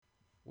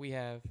we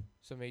have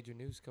some major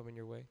news coming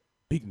your way.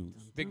 Big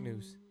news. Big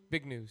news.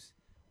 Big news.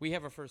 We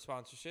have our first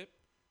sponsorship.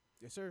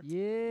 Yes, sir.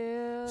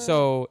 Yeah.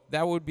 So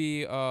that would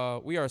be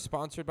we are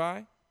sponsored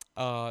by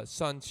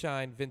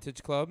Sunshine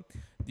Vintage Club.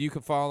 You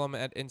can follow them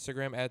at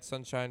Instagram at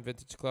Sunshine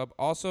Vintage Club.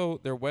 Also,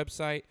 their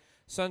website,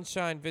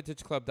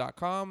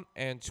 sunshinevintageclub.com,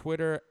 and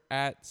Twitter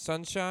at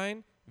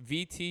Sunshine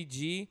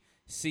VTGCLB.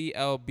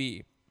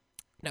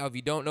 Now, if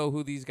you don't know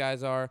who these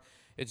guys are,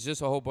 it's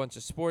just a whole bunch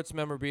of sports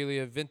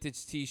memorabilia,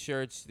 vintage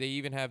T-shirts. They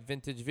even have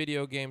vintage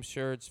video game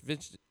shirts,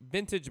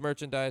 vintage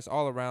merchandise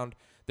all around.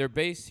 They're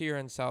based here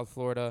in South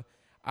Florida.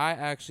 I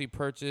actually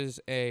purchased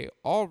a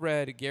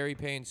all-red Gary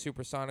Payne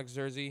Supersonics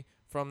jersey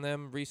from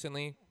them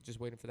recently. Just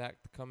waiting for that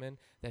to come in.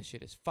 That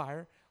shit is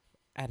fire.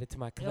 Add it to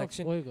my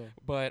collection. Fuego.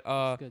 But,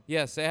 good.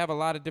 yes, they have a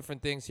lot of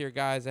different things here,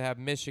 guys. They have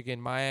Michigan,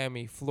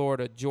 Miami,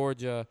 Florida,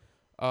 Georgia.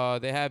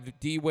 They have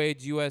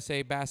D-Wade's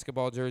USA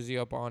basketball jersey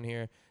up on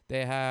here.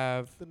 They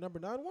have The number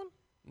 9 one?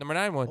 number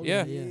 9 one. Oh,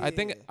 Yeah. yeah.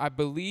 I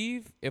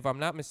believe, if I'm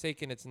not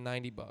mistaken, it's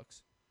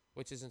 $90,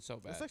 which isn't so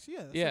bad. That's actually,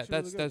 yeah. Yeah, actually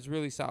really good. that's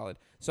really solid.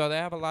 So they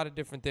have a lot of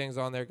different things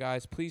on there,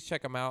 guys. Please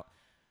check them out.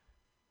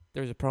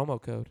 There's a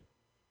promo code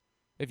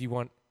if you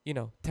want,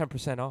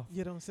 10% off.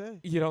 You don't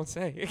say. You don't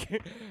say.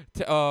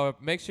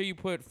 Make sure you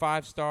put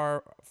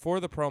 5-star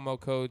for the promo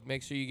code.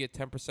 Make sure you get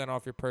 10%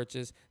 off your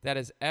purchase. That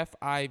is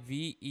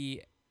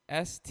FIVESTAR.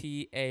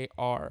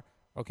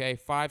 Okay,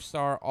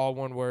 5-star, all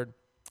one word.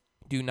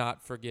 Do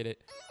not forget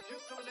it.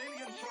 Ships of an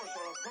alien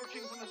sorcerer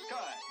approaching from the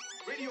sky.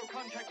 Radio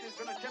contact has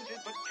been attempted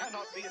but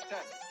cannot be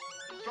established.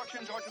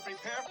 Instructions are to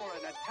prepare for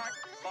an attack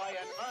by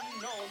an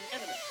unknown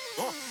enemy.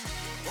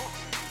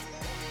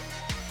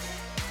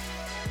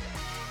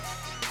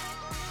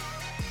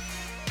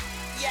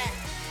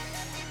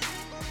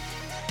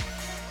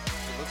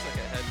 It looks like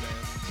a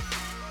headband.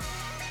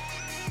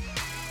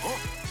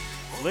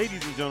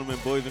 Ladies and gentlemen,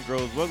 boys and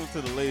girls, welcome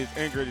to the latest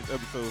and greatest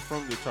episode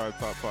from the Tribe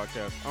Talk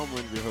Podcast. I'm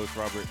one of your hosts,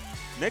 Robert.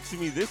 Next to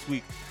me this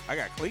week, I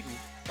got Clayton.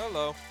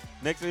 Hello.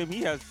 Next to him,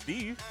 he has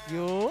Steve.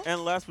 Yo.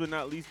 And last but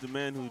not least, the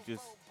man who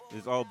just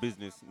is all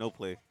business, no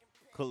play,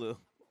 Khalil.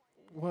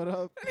 What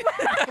up?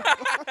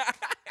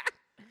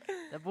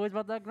 That boy's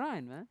about that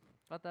grind, man.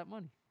 About that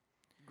money.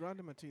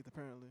 Grinding my teeth,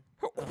 apparently.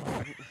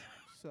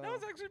 So That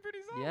was actually pretty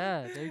solid.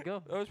 Yeah, there you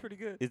go. That was pretty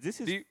good. Is this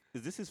his Do you-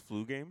 is this his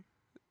flu game,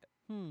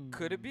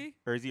 Could it be?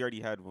 or has he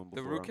already had one The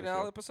before? root on the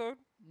canal show? episode?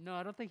 No,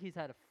 I don't think he's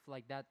had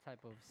like that type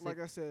of. like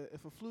I said,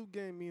 if a flu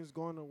game means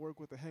going to work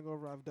with a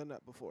hangover, I've done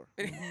that before.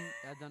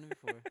 I've done it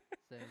before.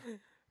 Same.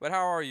 But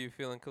how are you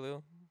feeling,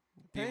 Khalil?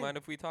 Do you Pain. mind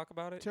if we talk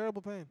about it?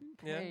 Terrible pain.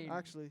 Yeah. Hey,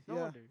 Actually, no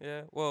yeah. wonder.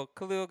 Yeah. Well,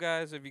 Khalil,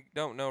 guys, if you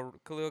don't know,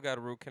 Khalil got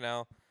a root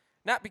canal.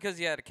 Not because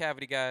he had a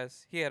cavity,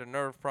 guys. He had a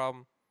nerve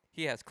problem.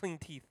 He has clean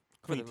teeth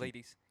for Clean the teeth.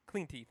 ladies.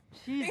 Clean teeth.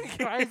 Jesus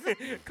Christ.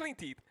 Clean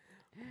teeth.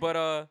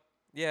 But,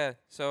 yeah.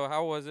 So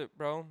how was it,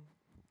 bro?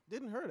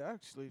 Didn't hurt,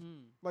 actually.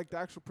 Hmm. Like the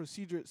actual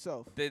procedure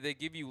itself. Did they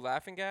give you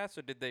laughing gas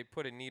or did they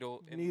put a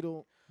needle in?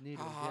 Needle.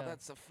 Needles, Ah, yeah.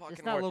 that's the fucking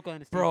It's not worst. local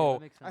anesthesia. Bro,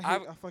 That makes sense.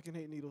 I fucking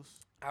hate needles.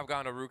 I've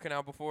gotten a root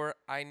canal before.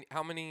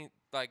 How many,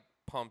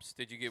 pumps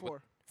did you get?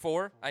 4.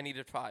 4? I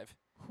needed 5.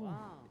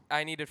 Wow.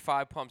 I needed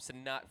 5 pumps to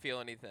not feel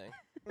anything.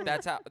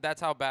 That's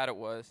how bad it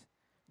was.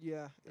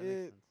 Yeah. That makes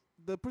It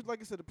sense. like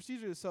I said, the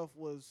procedure itself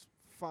was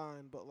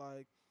fine, but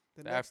like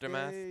the The next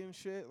aftermath? day and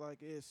shit, like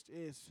it's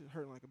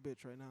hurting like a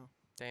bitch right now.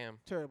 Damn.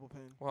 Terrible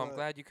pain. Well, I'm but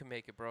glad you can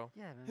make it, bro.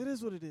 Yeah, It man.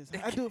 is what it is.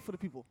 I do it for the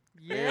people.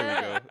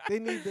 Yeah. They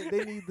need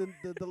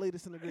the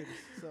latest and the greatest.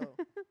 So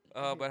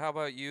But how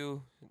about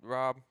you,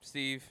 Rob,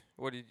 Steve?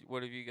 What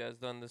have you guys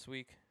done this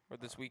week or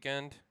this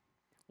weekend?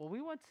 Well,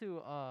 we went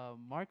to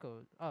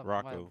Marco's.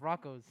 Rocco.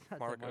 Rocco's. I said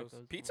Marco's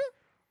pizza?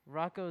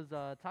 Rocco's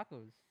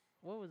Tacos.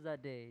 What was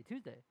that day?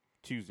 Tuesday.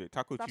 Tuesday,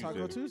 Taco Taco Tuesday.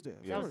 Taco Tuesday. Of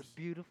Yes. That was course. a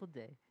beautiful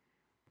day.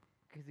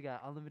 Because you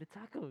got unlimited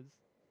tacos.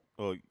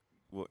 Oh,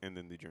 well, and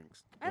then the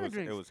drinks. And it was, the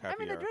drinks. It was happy I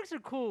mean, hour. the drinks are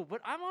cool,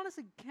 but I'm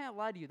honestly can't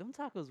lie to you. Them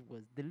tacos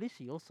was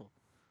delicioso.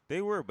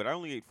 They were, but I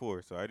only ate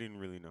 4, so I didn't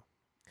really know.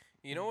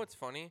 You know what's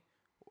funny?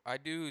 I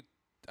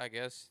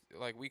guess,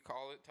 we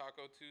call it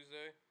Taco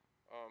Tuesday,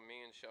 me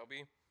and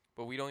Shelby,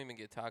 but we don't even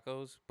get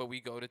tacos, but we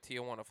go to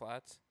Tijuana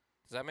Flats.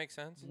 Does that make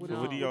sense? So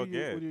what do y'all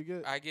get? What do you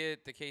get? I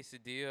get the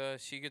quesadilla,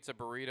 she gets a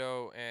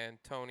burrito, and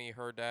Tony,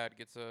 her dad,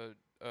 gets a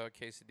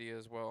quesadilla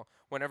as well.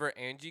 Whenever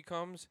Angie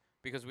comes,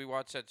 because we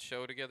watch that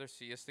show together,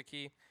 Siesta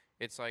Key,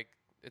 it's like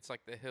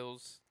the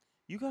hills.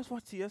 You guys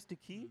watch Siesta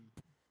Key?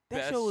 That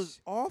Best- show is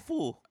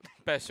awful.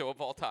 Best show of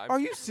all time. Are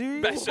you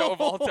serious? Best show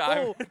of all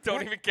time. Whoa. Don't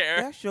That- even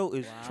care. That show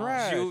is Wow.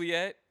 trash.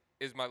 Juliet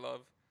is my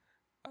love.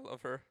 I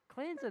love her.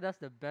 Clayton said that's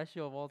the best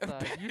show of all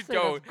time. You said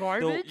Yo, that's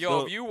garbage? Yo,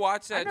 So- if you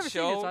watch I've that never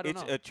seen it, so show, I don't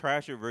It's know. a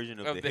trasher version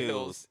of, the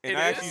hills. And It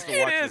I is. actually used to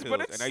It watch is, the but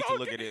hills, it's and I used so to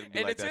look at good. it and be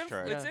And like, it's that's in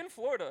trash. it's in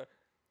Florida.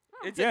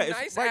 It's Yeah, a it's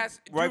nice right,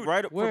 ass right, dude,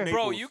 right up Where? from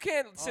Naples. Bro, you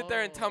can't sit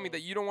there and tell me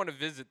that you don't want to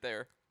visit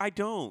there. I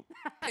don't.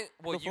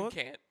 Well, The you fuck?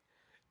 can't.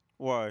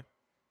 Why?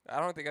 I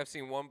don't think I've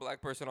seen one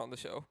black person on the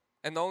show.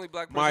 And the only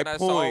black My person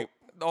point.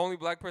 the only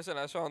black person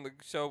I saw on the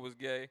show was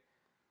gay.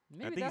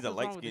 Maybe I think that's he's a what's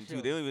light wrong with skin the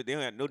too. show. They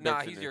don't have no Nah,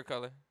 depth in he's there. your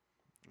color.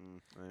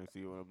 I didn't see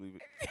you want to believe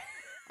it.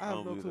 I have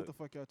no believe clue what that.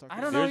 the fuck y'all talking I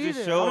about. don't know There's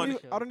this either. show I on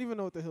don't I don't even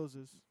know what the Hills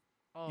is.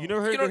 Oh. You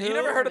never heard of the You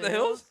never Hills? heard of the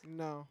Hills?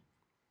 No.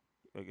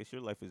 I guess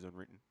your life is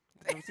unwritten.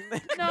 Never seen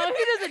that? No,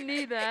 he doesn't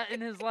need that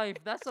in his life.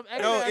 That's some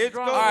extra No, it's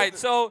drama. go- All right,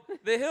 so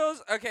The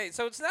Hills. Okay,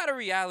 so it's not a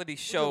reality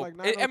show.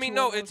 like I mean,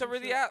 no, 90210 it's a some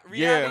shit? reality.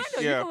 Yeah. I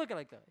know, you Yeah. can look at it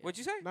like that. What'd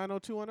you say?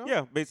 90210?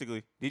 Yeah,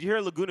 basically. Did you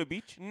hear Laguna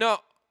Beach? No.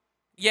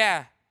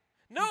 Yeah.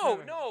 No,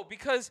 never- no,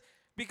 because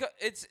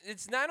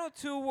it's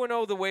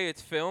 90210 the way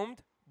it's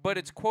filmed, but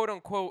it's quote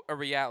unquote a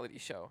reality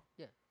show.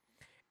 Yeah.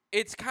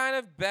 It's kind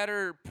of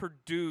better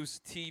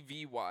produced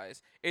TV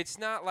wise. It's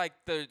not like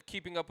the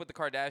Keeping Up with the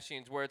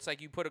Kardashians where it's like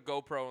you put a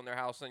GoPro in their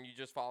house and you're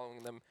just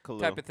following them Khalil,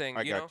 type of thing.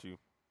 I you got know? you.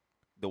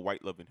 The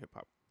white love in hip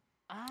hop.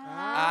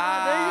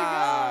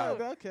 Ah, there you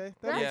go. Okay.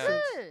 That That's makes Yeah.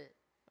 sense. it.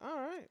 All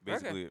right.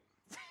 Basically it.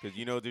 Because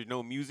you know there's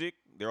no music.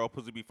 They're all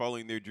supposed to be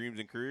following their dreams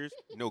and careers.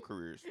 No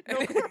careers.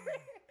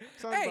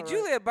 Sounds Hey, about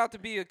Julia about to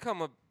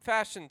become a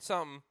fashion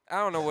something. I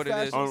don't know what it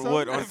is. Fashion On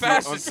what? On,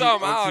 Fashion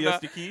something, I on don't know.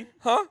 Siesta Key?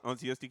 Huh? On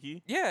Siesta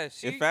Key? Yeah,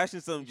 she. If Fashion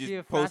Something Is she a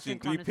just posting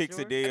fashion 3 pics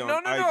a connoisseur? day on no,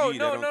 IG, no, that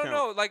no, don't no, count.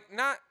 no. Like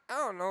not. I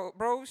don't know,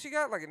 bro. She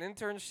got like an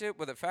internship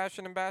with a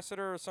fashion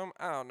ambassador or something.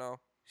 I don't know.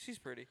 She's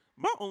pretty.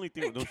 My only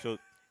thing with those shows,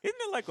 isn't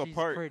it like a She's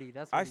part? pretty.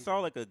 That's I what he saw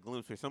said. like a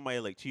glimpse where somebody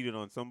like cheated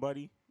on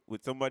somebody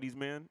with somebody's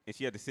man, and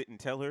she had to sit and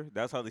tell her.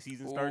 That's how the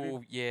season started.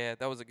 Oh yeah,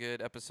 that was a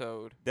good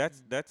episode. That's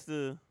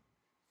the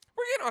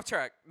We're getting off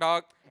track,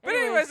 dog. But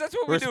Anyways, anyways, that's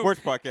what we're we a do. sports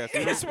podcast. We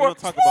Yeah, don't, we don't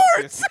talk sports.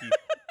 about Siesta Key.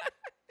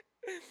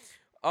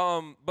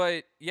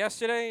 But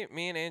yesterday,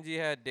 me and Angie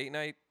had date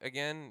night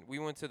again. We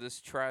went to this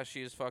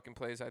trashiest fucking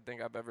place I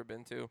think I've ever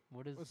been to.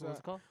 What's what's that?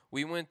 it called?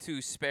 We went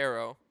to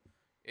Sparrow.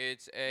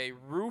 It's a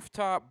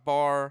rooftop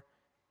bar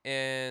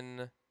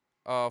in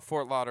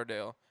Fort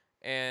Lauderdale,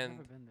 and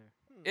Never been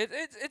there.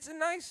 it's a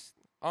nice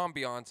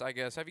ambiance, I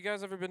guess. Have you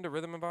guys ever been to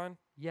Rhythm and Vine?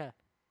 Yeah.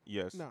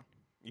 Yes. No.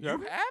 You You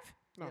have? have?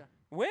 No. Yeah.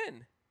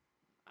 When?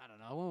 I don't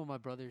know. I went with my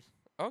brothers.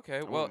 Okay,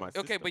 went well, with my okay,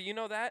 sister. but you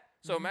know that.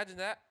 So Mhm. imagine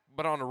that,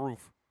 but on a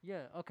roof.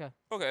 Yeah. Okay.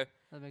 Okay.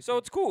 That makes So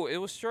sense. it's cool. It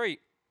was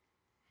straight.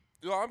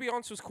 The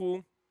ambiance was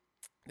cool.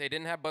 They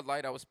didn't have Bud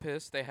Light. I was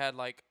pissed. They had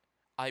like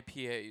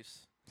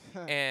IPAs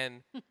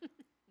and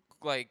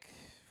like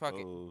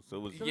fucking Oh, so it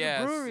was So the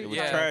yes, brewery it was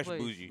yeah. trash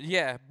place. bougie.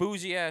 yeah,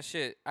 bougie ass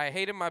shit. I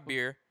hated my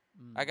beer.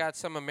 I Mm. got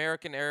some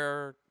American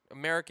Ale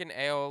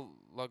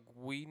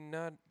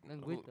Laguina.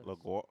 Linguitas.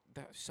 Laguardia.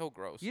 That's so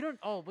gross. You don't.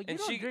 Oh, but you And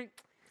don't she- drink.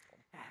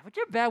 But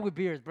you're bad with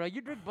beers, bro.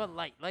 You drink Bud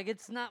Light. Like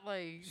it's not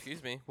like.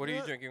 Excuse me. What are you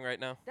Yeah. drinking right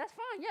now? That's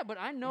fine. Yeah, but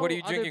I know. What are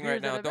you other drinking right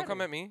beers that now? are Don't come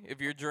better. at me if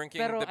you're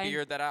drinking Pero the I'm-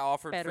 beer that I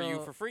offered for you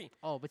pero- for free.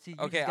 Oh, but see. You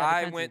Okay, just got I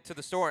defensive. went to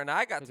the store and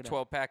I got Look the at that.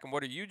 12 pack. And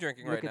what are you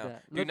drinking Look right at now?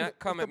 that. Do Look not at-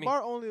 come if at the me.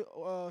 bar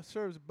only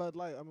serves Bud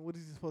Light, I mean, what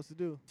is he supposed to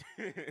do?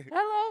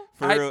 Hello.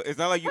 For I- real, it's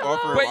not like you Hello?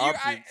 offer But him you,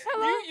 options.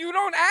 Hello? you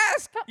don't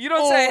ask. You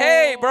don't say,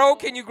 "Hey, bro, Oh.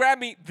 can you grab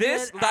me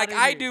this?" Get Like outta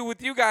I here. do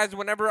with you guys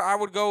whenever I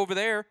would go over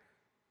there,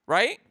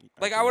 right?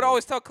 Like I would feel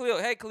always tell Khalil,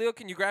 "Hey, Khalil,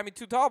 can you grab me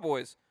 2 tall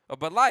boys, a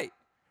Bud Light?"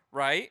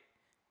 Right?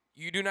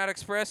 You do not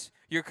express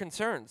your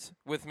concerns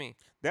with me.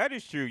 That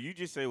is true. You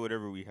just say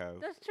whatever we have.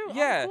 That's true.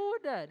 Yeah. I'm cool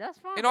with that. That's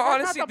fine. In but all that's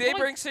not honesty, the they point.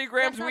 bring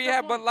Seagrams, not we the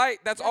have Bud point. Light.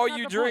 That's all not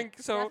you the drink.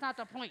 point. So that's not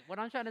the point. What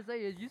I'm trying to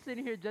say is, you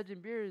sitting here judging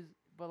beers,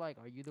 but like,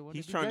 are you the one?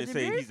 He's be trying to judging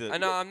say beers? he's a. I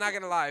know I'm not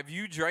gonna lie. If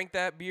you drank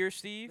that beer,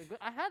 Steve, Like,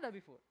 I had that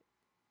before.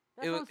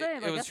 That's It what was- I'm saying.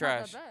 it Like, was that's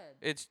trash. Not that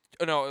bad. it's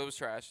no, it was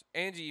trash.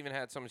 Angie even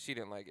had some. She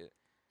didn't like it.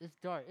 It's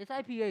dark. It's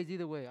IPAs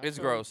either way. It's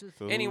So gross. just-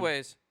 So-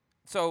 Anyways,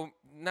 so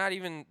not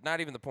even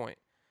the point.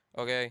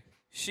 Okay,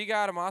 she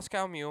got a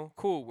Moscow Mule.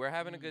 Cool, we're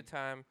having a good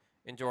time,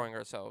 enjoying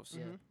ourselves.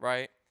 Yeah.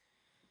 Right.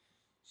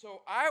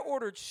 So I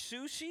ordered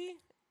sushi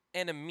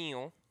and a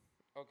meal.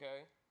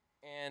 Okay,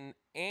 and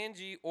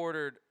Angie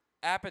ordered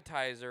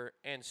appetizer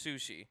and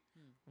sushi.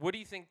 What do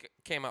you think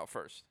came out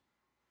first?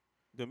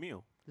 The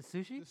meal. the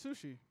sushi. The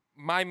sushi.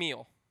 My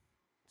meal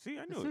See,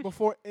 I The knew it. sushi.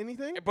 Before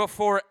anything?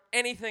 before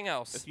anything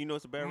else. If you know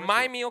it's a bad My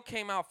restaurant. meal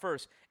came out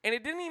first, and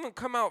it didn't even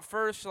come out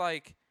first.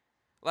 Like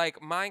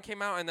mine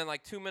came out, and then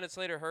like 2 minutes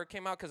later, her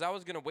came out because I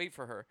was gonna wait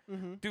for her.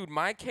 Mm-hmm. Dude,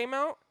 mine came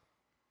out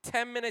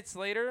 10 minutes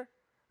later.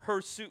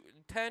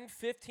 10,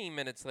 15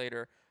 minutes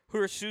later,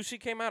 her sushi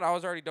came out. I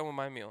was already done with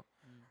my meal.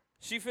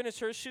 She finished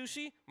her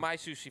sushi. My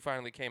sushi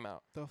finally came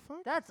out. The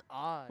fuck? That's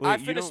odd. Wait, I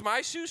you finished don't- my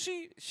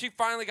sushi. She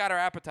finally got her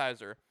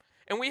appetizer,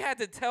 and we had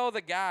to tell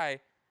the guy,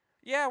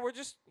 "Yeah, we're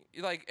just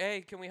like,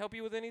 hey, can we help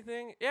you with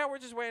anything? Yeah, we're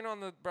just waiting on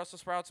the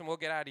Brussels sprouts, and we'll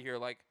get out of here."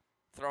 Like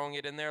throwing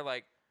it in there,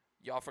 like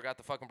y'all forgot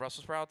the fucking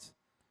Brussels sprouts,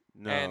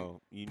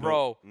 No, you know,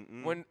 bro.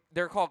 mm-mm. When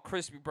they're called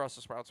crispy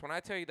Brussels sprouts, when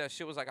I tell you that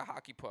shit was like a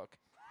hockey puck.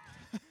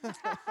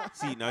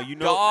 See, now you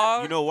know.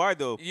 Dog. You know why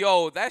though?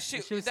 Yo, that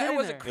shit, She was that sitting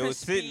wasn't there. It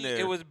was crispy. sitting there.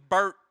 It was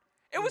burnt.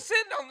 It was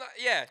sitting on the,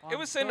 it On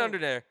was sitting stove. under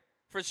there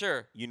for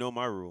sure. You know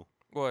my rule.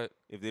 What?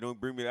 If they don't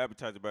bring me the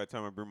appetizer by the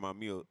time I bring my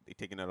meal, they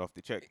taking that off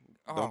the check.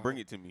 Oh. Don't bring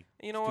it to me.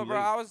 You know It's what, too bro?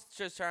 late. I was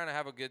just trying to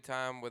have a good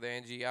time with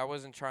Angie. I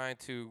wasn't trying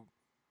to,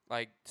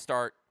 like,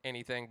 start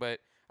anything, but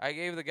I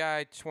gave the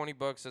guy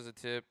 $20 as a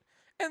tip.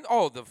 And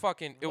the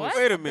fucking it was What?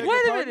 Wait a minute.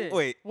 Wait a Pardon? minute.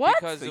 Wait. What?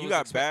 because So it you was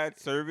got expen- bad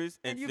service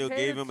and you still paid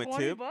gave him a $20?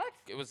 tip?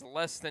 It was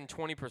less than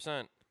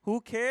 20%.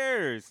 Who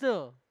cares?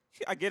 Still,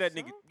 I get that So?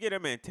 nigga. Get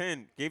that man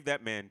 10. Gave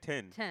that man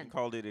 10. 10. And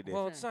called it a day.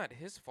 Well, Well, it's not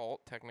his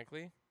fault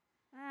technically.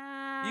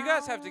 You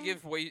guys have to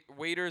give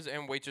waiters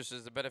and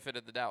waitresses the benefit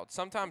of the doubt.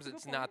 Sometimes That's a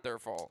it's good not point. their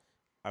fault.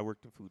 I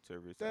worked in food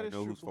service. That I is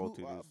know true. whose fault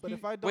it is. But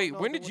if I don't Wait, know,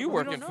 when then did what you do I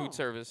work do? in don't food know.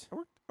 service?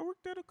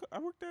 I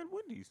worked at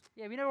Wendy's.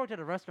 Yeah, we never worked at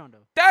a restaurant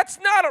though. That's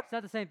not a. It's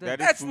not the same thing. That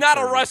is That's food not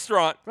a service.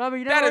 restaurant. Robert,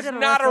 you that never is worked at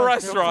not a so-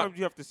 restaurant. Sometimes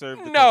you have to serve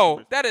the No,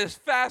 customers. that is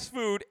fast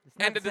food. It's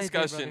not End of the same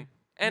thing, discussion. brother.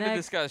 End of Next.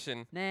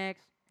 discussion.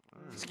 Next.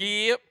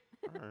 Skip.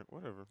 All right,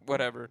 whatever.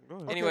 Whatever. Go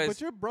ahead. Okay, Anyways.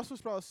 but your Brussels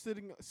sprouts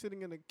sitting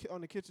in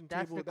on the kitchen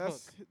That's table. the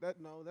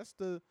That's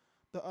the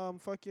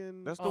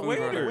fucking. That's the Oh,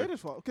 waiter. The waiter's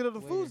fault. Because the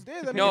Waiter. food's there.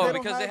 That means No, they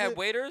don't because they have had it.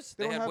 waiters.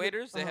 they They don't had have it-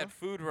 waiters. They uh-huh. had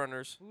food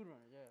runners, Food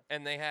runners, yeah.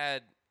 and they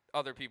had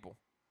other people.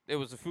 It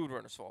was the food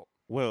runner's fault.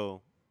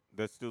 Well,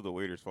 that's still the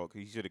waiter's fault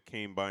because he should have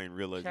came by and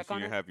realized Check that you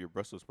on didn't it? have your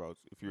Brussels sprouts.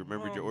 If you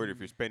remembered your order, if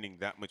you're spending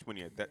that much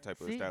money at that type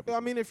of See? establishment. But I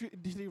mean,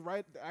 did he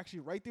actually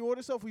write the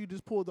order itself, or you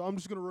just pulled? I'm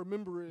just gonna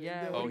remember it. Yeah.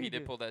 And then, What Oh, did he he did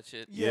do? pull that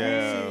shit.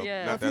 yeah,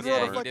 Yeah. Now, not if that he Yeah,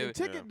 wrote he a smart. fucking did.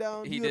 ticket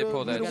down, He he did would've-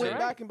 pull that he would've went shit.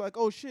 back and be like,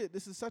 "Oh shit,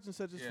 this is such and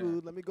such's Yeah.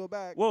 food. Let me go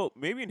back." Well,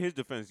 maybe in his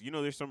defense,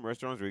 there's some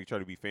restaurants where you try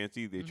to be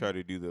fancy. They try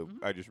to do the. Mhm.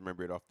 I just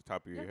remember it off the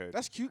top of your Yeah. head.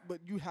 That's cute,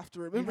 but you have to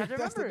remember. have to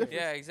That's the remember it.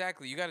 difference. Yeah,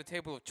 exactly. You got a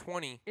table of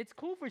 20. It's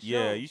cool for sure.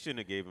 Yeah, you shouldn't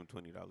have gave him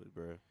 $20,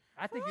 bro.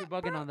 I think you're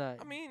bugging on that.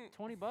 I mean,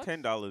 $20.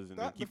 $10 and then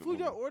That, the keep it food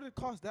y'all moving. ordered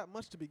cost that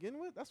much to begin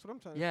with. That's what I'm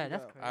trying to. Yeah, figure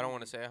that's out. crazy. I don't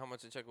want to say how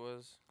much the check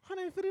was.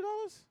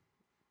 $150.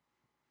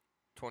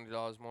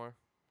 $20 more.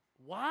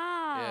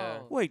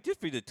 Wow. Wait,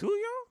 just for the two of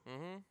y'all?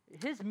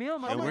 Mm-hmm. His meal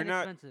must And be we're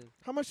not- expensive.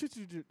 How much shit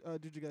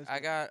did you guys?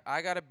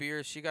 I got a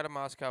beer. She got a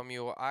Moscow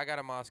Mule. I got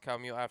a Moscow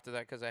Mule after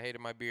that because I hated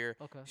my beer.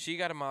 Okay. She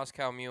got a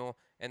Moscow Mule,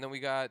 and then we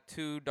got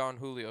 2 Don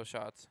Julio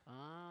shots.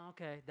 Ah,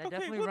 okay. That Okay,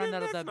 definitely well, run then that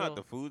up that's that not bill.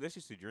 the food. That's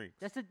just a drink.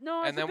 That's a,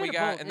 no. And then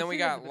we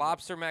got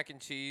lobster mac and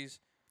cheese,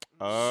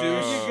 Oh,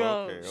 There you go.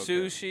 okay.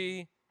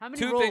 sushi, How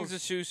many 2 rolls? things of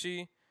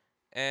sushi,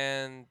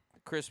 and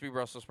crispy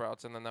Brussels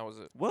sprouts, and then that was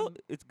it. Well,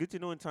 it's good to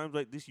know in times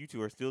like this, you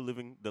two are still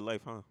living the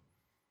life, huh?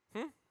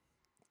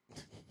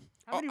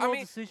 How many I rolls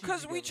mean, of sushi?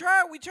 because did we you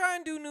get? try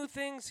and do new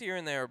things here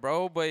and there,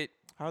 bro. But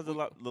How's the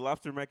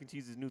lobster mac and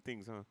cheese is new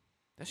things, huh?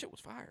 that shit was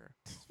fire.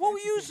 Well,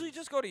 we usually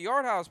just go to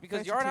Yard House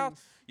because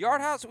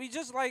Yard House, we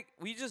just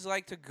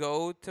like to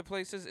go to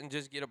places and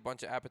just get a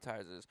bunch of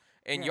appetizers.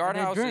 And Yeah, Yard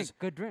then House drink, is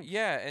good drink.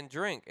 yeah, and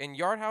drink. And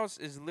Yard House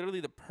is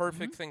literally the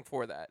perfect thing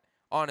for that,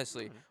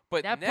 honestly.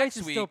 But That place next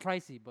is week, still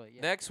pricey, but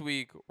yeah. next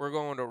week we're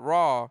going to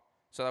Raw,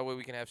 so that way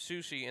we can have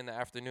sushi in the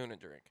afternoon and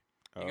drink.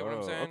 You get what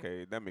I'm saying?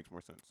 Okay, that makes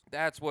more sense.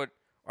 That's what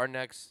our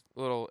next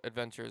little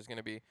adventure is going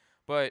to be.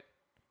 But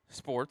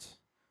sports,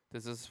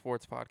 this is a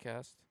sports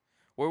podcast.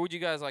 Where would you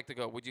guys like to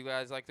go? Would you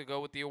guys like to go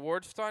with the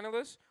awards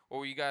finalists, or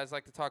would you guys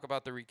like to talk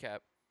about the recap?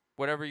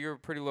 Whatever your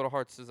pretty little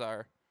hearts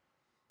desire.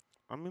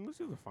 I mean, let's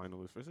do the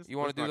finalists first. You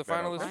wanna Let's do knock the that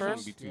out. finalists That shouldn't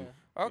first? be too-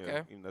 Yeah. Okay.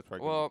 yeah, even that's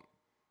probably Well,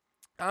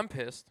 I'm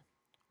pissed.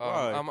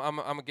 Why? I'm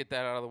gonna get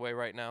that out of the way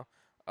right now.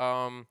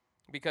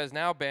 Because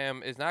now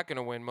Bam is not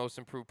gonna win Most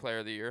Improved Player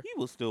of the Year. he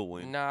will still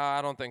win. Nah,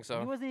 I don't think He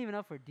so. wasn't even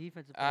up for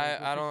defensive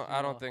players. I which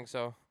is, don't think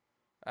so.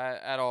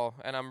 At all,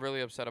 and I'm really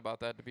upset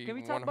about that. To be Can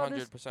we talk about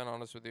this? 100%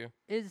 honest with you.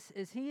 Is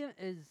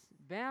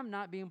Bam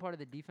not being part of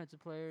the defensive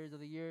players of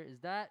the year? Is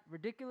that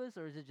ridiculous,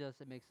 or is it just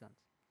it makes sense?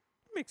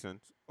 Makes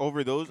sense.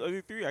 Over those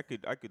other three, I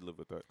could live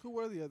with that. Who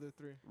were the other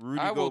three?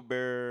 Rudy I will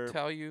Gobert,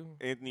 Tell you.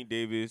 Anthony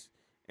Davis,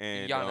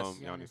 and Giannis.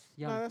 Giannis.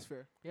 No, that's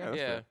fair. Yeah, Yeah. that's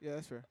Yeah. fair. Yeah,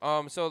 that's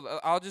fair. So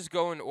I'll just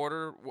go in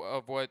order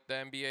of what the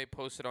NBA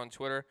posted on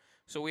Twitter.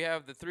 So we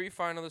have the 3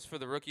 finalists for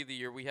the Rookie of the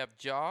Year. We have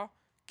Ja,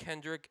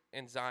 Kendrick,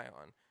 and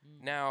Zion.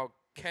 Now Mm.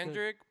 good.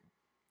 Kendrick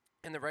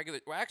in the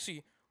regular. Well,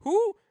 actually,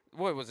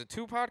 what was it?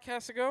 2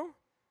 podcasts ago,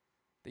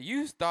 the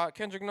youth thought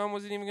Kendrick Nunn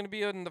wasn't even going to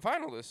be in the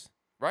finalists,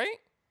 right?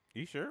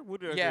 You sure?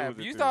 What did I say Yeah, was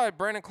it you three? thought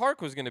Brandon Clark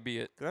was going to be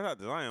it. 'Cause I thought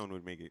Zion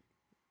would make it.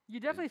 You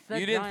definitely said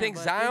You didn't Zion, think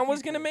but I Zion you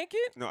was going to said- make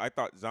it? No, I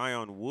thought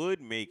Zion would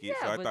make it,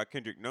 so Yeah, I but- thought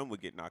Kendrick Nunn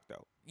would get knocked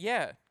out.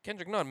 Yeah,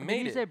 Kendrick Nunn then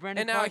made you it. said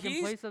Brandon And now Clark in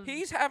place of-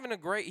 he's having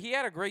he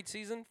had a great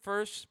season.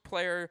 First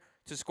player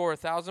to score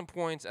 1,000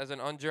 points as an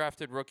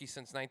undrafted rookie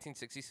since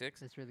 1966.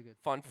 That's really good.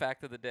 Fun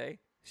fact of the day.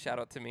 Shout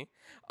out to me.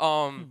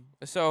 Hmm.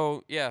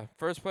 So yeah,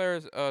 first player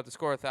to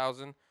score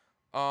 1,000.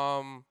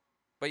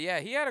 But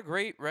yeah, he had a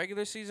great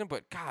regular season.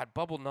 But God,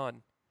 Bubble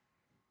Nunn,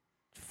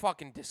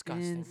 fucking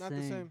disgusting. Not the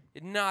Insane.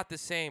 same. Not the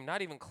same.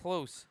 Not even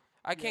close.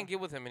 I can't get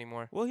with him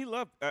anymore. Well, he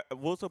left.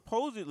 Well,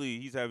 supposedly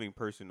he's having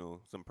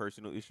some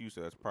personal issues,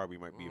 so that's probably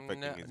might be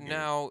affecting his game.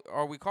 Now,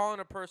 are we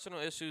calling it personal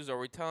issues, or are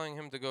we telling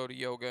him to go to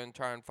yoga and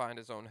try and find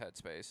his own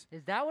headspace?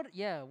 Is that what?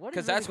 Yeah. What?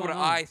 Because Because that's what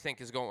I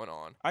think is going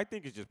on. I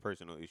think it's just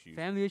personal issues.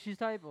 Family issues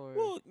type or?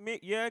 Well,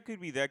 yeah, it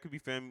could be that. Could be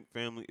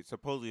family.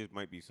 Supposedly, it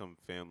might be some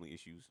family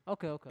issues.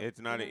 Okay. Okay.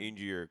 It's not Yeah. an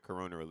injury or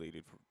corona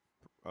related.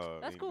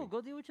 That's cool. Go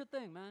do what you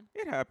thing, man.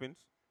 It happens.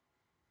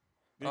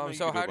 There's nothing you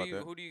So can how about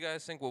that. who do you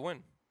guys think will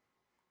win?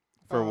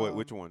 For what?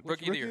 Which one?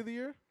 Rookie of the Rookie year. of the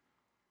year?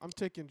 I'm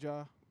taking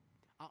Ja.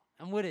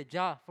 I'm with it.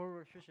 Ja,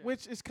 for sure.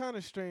 Which is kind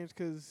of strange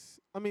because,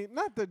 I mean,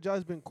 not that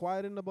Ja's been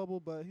quiet in the bubble,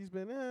 but he's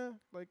been,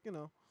 like, you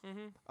know.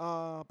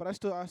 Mm-hmm. But I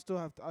still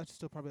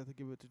probably have to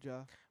give it to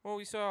Ja. Well,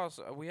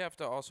 we have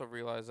to also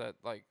realize that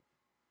like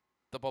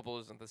the bubble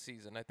isn't the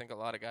season. I think a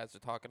lot of guys are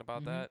talking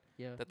about that.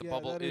 Yeah. That the Yeah,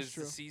 bubble that is is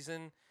true. the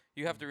season.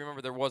 You have to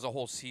remember there was a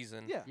whole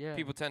season. Yeah. Yeah.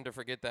 People tend to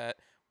forget that.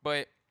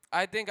 But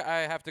I think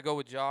I have to go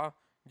with Ja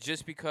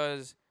just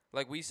because,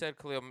 like we said,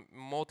 Khalil,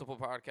 multiple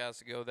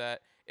podcasts ago,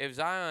 that if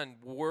Zion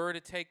were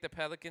to take the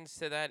Pelicans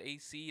to that 8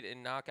 seed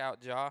and knock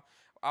out Ja,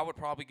 I would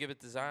probably give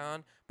it to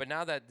Zion. But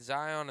now that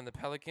Zion and the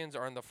Pelicans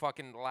are in the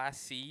fucking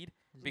last seed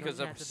There's no because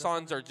the chance of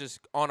Suns Zion are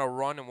just on a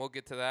run, and we'll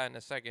get to that in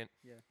a second.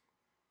 Yeah.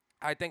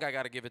 I think I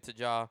got to give it to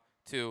Ja,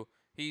 too.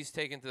 He's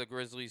taken to the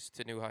Grizzlies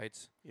to new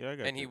heights, Yeah, I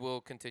got and he Ja.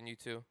 will continue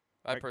to.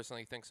 I I-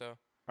 personally think so.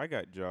 I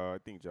got Ja. I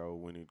think Ja will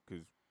win it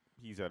because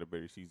he's had a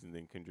better season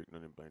than Kendrick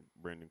Nunn and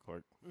Brandon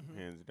Clark, Mhm.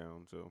 hands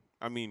down. So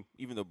I mean,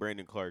 even though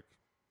Brandon Clark,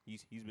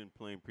 he's been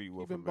playing pretty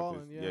well He's for been Memphis.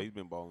 balling, yeah. He's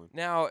been balling.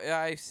 Now,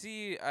 I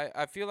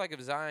feel like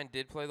if Zion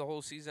did play the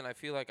whole season, I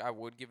feel like I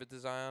would give it to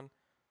Zion.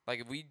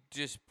 Like, if we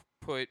just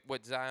put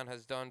what Zion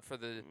has done for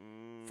the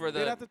for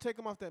They'd the have to take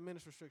him off that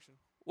minutes restriction.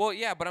 well,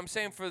 yeah, but I'm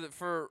saying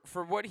for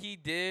what he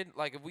did,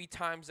 like if we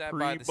times that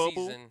by the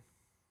Pre-bubble? season.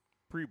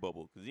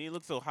 Pre-bubble because he didn't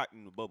look so hot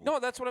in the bubble. No,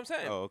 that's what I'm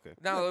saying. Oh, okay.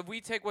 Now, if we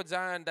take what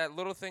Zion, that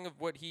little thing of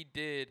what he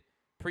did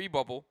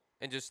pre-bubble,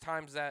 and just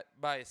times that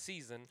by a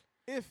season,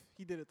 If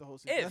he did it the whole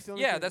season. if That's the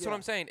only yeah, thing, that's what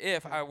I'm saying.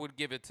 If Okay. I would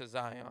give it to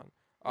Zion,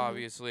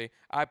 obviously,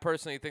 I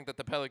personally think that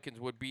the Pelicans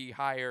would be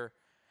higher.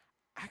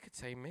 I could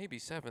say maybe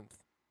 7th.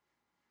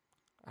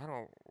 I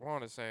don't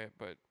want to say it,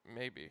 but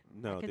maybe.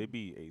 No, can- they'd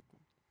be 8th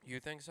You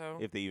think so?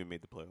 if they even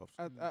made the playoffs.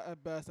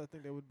 At best, I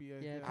think they would be a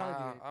Yeah, probably be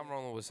eight, I'm yeah.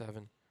 rolling with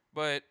 7.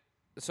 But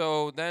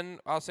so then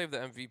I'll save the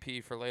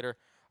MVP for later.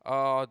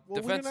 Well, we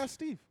Defense. didn't ask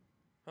Steve.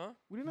 Huh?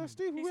 We didn't ask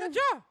Steve. He Who said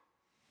we Ja.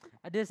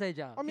 I did say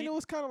Ja. I mean, it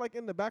was kind of like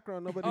in the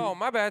background. Nobody. Oh,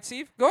 my bad,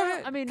 Steve. Go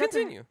ahead. I mean,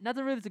 continue.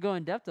 nothing really to go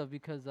in depth of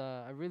because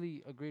I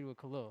really agreed with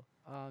Khalil.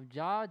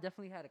 Ja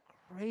definitely had a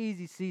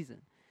crazy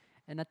season.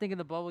 And I think in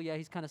the bubble, yeah,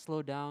 he's kind of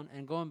slowed down.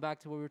 And going back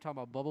to what we were talking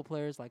about, bubble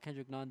players like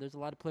Kendrick Nunn, there's a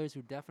lot of players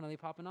who definitely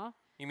popping off.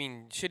 You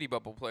mean shitty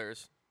bubble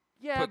players?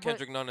 Yeah, Put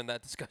Kendrick Nunn in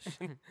that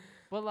discussion.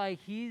 but like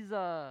he's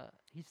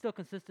still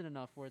consistent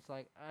enough where it's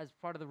like as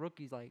part of the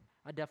rookies, like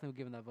I definitely would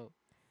give him that vote.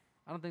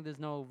 I don't think there's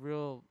no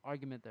real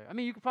argument there. I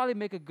mean, you could probably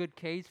make a good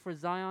case for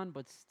Zion,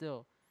 but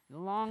still, in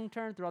the long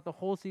term, throughout the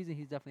whole season,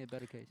 he's definitely a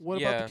better case.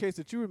 What Yeah. about the case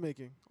that you were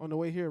making on the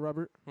way here,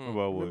 Robert?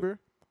 About what? Remember,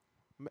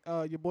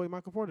 your boy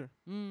Michael Porter.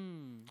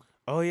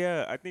 Oh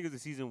yeah, I think it's a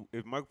season.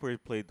 If Michael Porter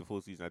played the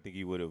full season, I think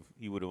he would have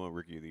won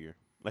Rookie of the Year.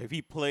 Like if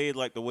he played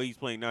like the way he's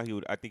playing now,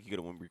 I think he could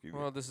have won Rookie of the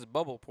Year. Well, this is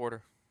Bubble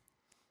Porter.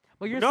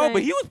 Well, you're No, saying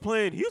but he was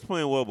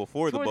playing well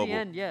before the toward bubble. the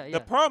end, yeah. The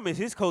problem is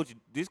this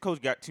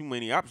coach got too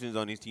many options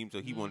on his team,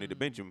 so he wanted to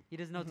bench him. He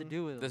doesn't know what to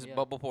do with This him. is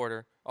Bubble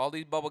Porter. All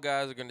these bubble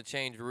guys are gonna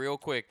change real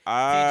quick.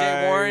 I-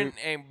 TJ Warren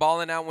ain't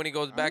balling out when he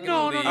goes back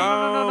No, in the no, league.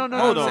 no, no,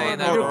 hold I'm on, saying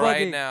that hold You're on.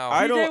 right bugging. now.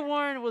 I TJ don't-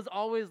 Warren was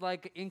always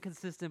like an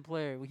inconsistent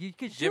player. He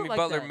could shoot Jimmy like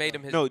Butler that, made though.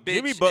 him his No, bitch.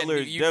 Jimmy and Butler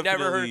is you never heard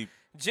definitely.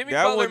 Jimmy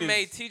that Butler one is-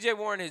 made TJ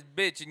Warren his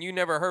bitch, and you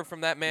never heard from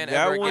that man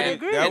That ever one again. is-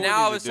 agree. that And one now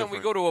all is of a sudden we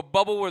different. go to a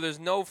bubble where there's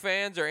no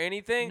fans or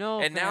anything, No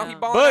and now he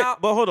fans. balling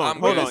out. But hold on,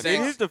 I'm hold good on. at In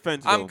six. his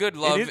defense, I'm though, good,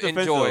 in love, his defense,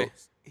 enjoy. though,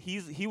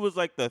 he was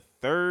like the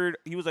third.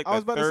 He was like I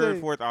was the about to third,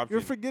 say, fourth option.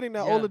 You're forgetting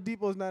that Yeah.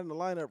 Oladipo is not in the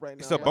lineup right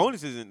now. So Yeah.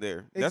 bonus isn't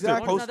there. That's Exactly. their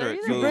Bonus post not there threat.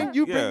 either. You So, bring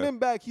you yeah. bring them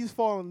back, he's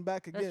falling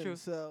back That's again. true.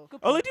 So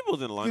Good point.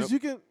 Oladipo's in the because lineup. you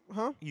can,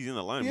 huh? He's in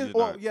the lineup. He he's is, just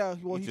not yeah.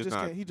 Well, he's he just just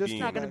not can't. He just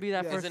being- can't. Not gonna be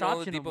that yeah. first Isn't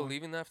option no Oladipo more.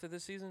 leaving after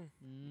this season?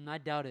 I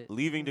doubt it.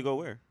 leaving to go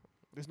where?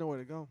 There's nowhere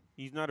to go.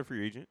 He's not a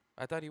free agent.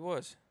 I thought he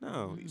was.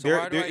 No, So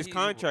why do I his hear-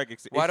 contract.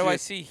 Why it's do I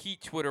just see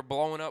Heat Twitter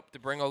blowing up to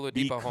bring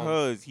Oladipo home?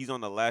 Because he's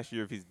on the last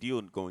year of his deal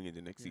going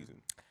into next Yeah.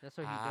 season. That's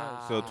what he Ah.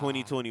 does. So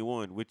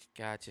 2021, which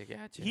Gotcha.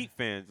 Heat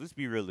fans, let's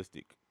be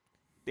realistic.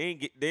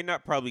 They're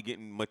not probably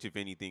getting much of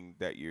anything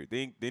that year.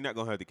 They're not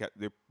gonna have the cap.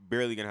 They're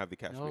barely gonna have the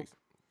cap Nope. space.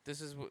 This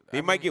is what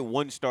They might get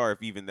one star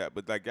if even that.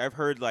 But like I've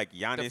heard like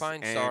Giannis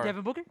Define and star.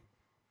 Devin Booker?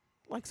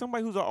 like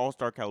somebody who's an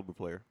all-star caliber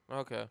player.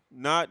 Okay.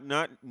 Not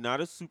a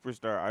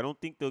superstar. I don't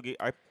think they'll get.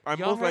 I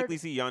Y'all most heard- likely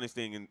see Giannis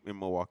staying in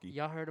Milwaukee.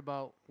 Y'all heard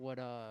about what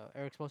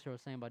Eric Spoelstra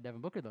was saying about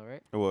Devin Booker, though,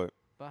 right? Or what?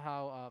 About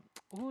how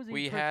who was he?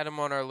 We first- had him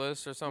on our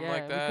list or something yeah,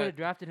 like we could that. have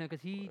drafted him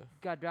because he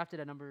got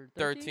drafted at number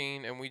 13.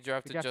 13, and we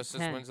drafted Justice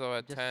 10. Winslow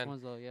at Justice 10.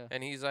 Winslow, yeah.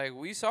 And he's like,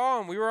 we saw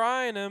him. We were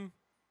eyeing him.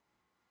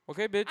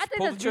 Okay, bitch. I think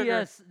pull the that's trigger.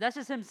 BS. That's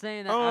just him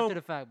saying that Um, after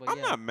the fact. But I'm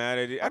yeah, not mad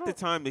at it. I At the don't-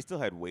 time, they still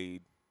had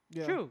Wade.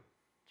 Yeah. true.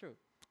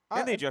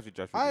 And they drafted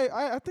Josh. I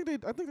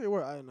Richardson. think they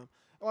were eyeing them.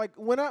 Like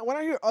when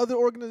I hear other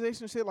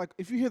organizations say, like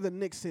if you hear the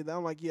Knicks say that,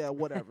 I'm like, yeah,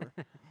 whatever.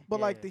 But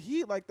Yeah, like yeah.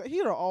 the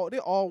Heat they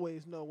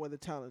always know where the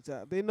talent's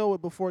at. They know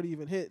it before it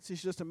even hits.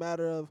 It's just a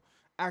matter of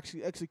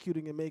actually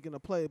executing and making a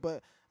play.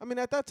 But I mean,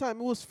 at that time,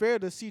 it was fair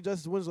to see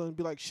Justice Winslow and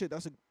be like, shit,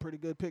 that's a pretty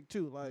good pick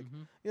too. Like,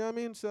 Mhm. you know what I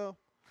mean? So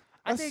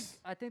I think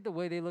that's- the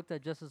way they looked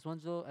at Justice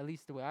Winslow, at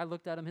least the way I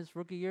looked at him his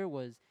rookie year,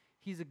 was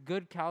he's a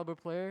good caliber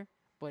player,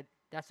 but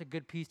that's a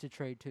good piece to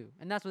trade too.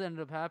 And that's what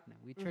ended up happening.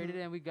 We traded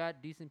it and we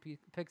got decent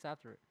picks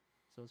after it,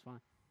 so it's fine.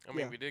 I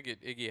mean, Yeah. we did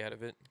get Iggy out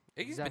of it.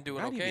 Iggy's Exactly. been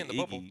doing Not okay even in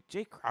the bubble. Iggy.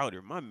 Jay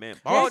Crowder, my man.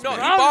 Oh Boss no, man.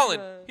 he Crowder's balling.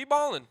 a- He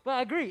balling. But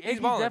I agree. He's Iggy's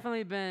balling.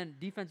 definitely been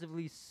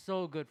defensively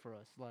so good for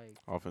us. Like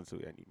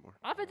Offensively, I need more.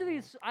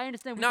 offensively, I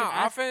understand. We No, can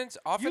ask-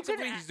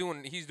 offensively, a-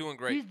 he's doing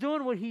great. He's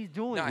doing what he's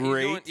doing. Nah,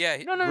 Great. he's doing, yeah.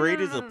 no, no, Great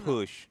no, is no, a no, no.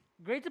 push.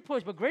 Great to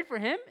push, but great for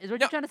him is what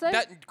No, you're trying to say.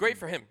 That great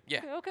for him.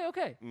 Yeah.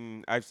 Okay.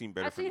 I've seen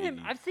better I've from seen him.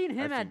 Iggy. I've seen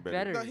him I've at seen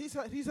better. better.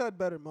 No, he's had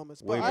better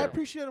moments, Way but I better.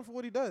 appreciate him for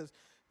what he does.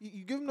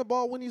 You give him the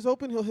ball when he's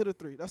open, he'll hit a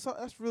three. That's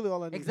really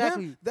all I need.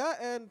 Exactly. Him, that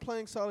and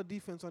playing solid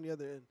defense on the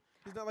other end.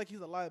 He's not like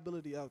he's a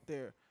liability out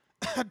there.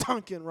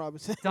 Duncan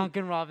Robinson.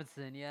 Duncan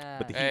Robinson, yeah.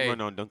 But the Heat Hey.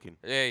 run on Duncan.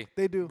 Hey,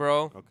 They do.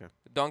 bro, Okay.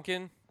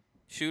 Duncan,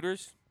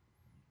 shooters.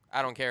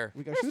 I don't care.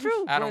 We got That's shooters.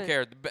 true. I don't but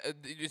care.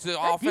 It's the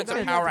That offensive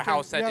defense-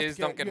 powerhouse You have that to is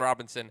care. Duncan You-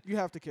 Robinson. You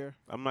have to care.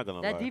 I'm not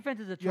gonna That lie. defense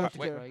is You have atrocious, to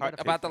care. bro. You Hot gotta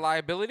take. About the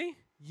liability,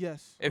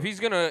 Yes. if he's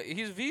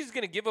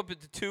gonna give up the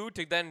 2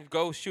 to then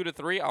go shoot a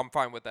 3, I'm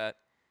fine with that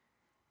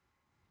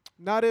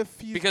Not if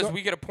he's because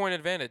we get a point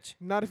advantage.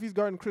 not if he's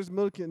guarding Chris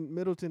Middleton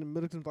and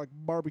Middleton's like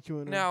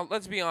barbecuing him. Now,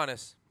 let's be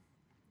honest.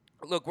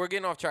 Look, we're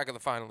getting off track of the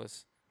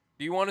finalists.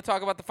 Do you want to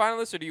talk about the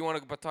finalists or do you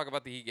want to talk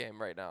about the Heat game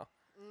right now?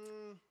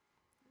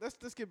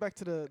 Let's get back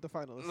to the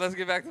finals. Let's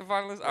get back to the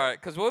finalists. All right,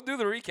 because we'll do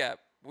the recap.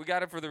 We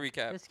got it for the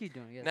recap. Let's keep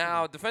doing it.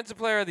 Now, Defensive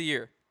Player of the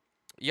Year.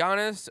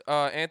 Giannis,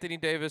 Anthony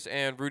Davis,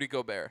 and Rudy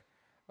Gobert.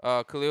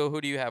 Khalil,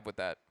 who do you have with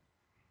that?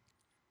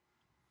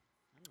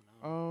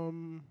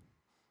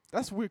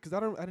 That's weird because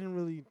I didn't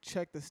really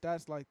check the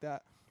stats like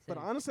that. But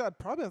Same. honestly, I'd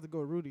probably have to go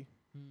Rudy.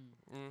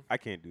 I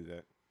can't do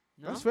that.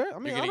 No? That's fair. I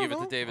mean, You're I gonna don't give it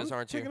to know. Davis, I'm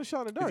aren't you? taking a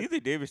shot in the It's dark. either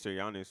Davis or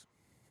Giannis.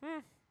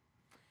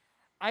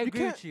 I You agree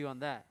can't- with you on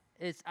that.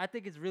 I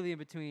think it's really in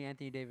between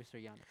Anthony Davis or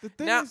Giannis. The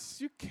thing Now- is,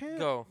 you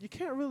Go.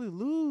 can't really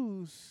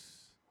lose.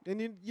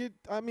 And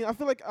I mean, I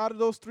feel like out of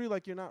those three,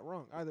 like you're not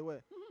wrong either way.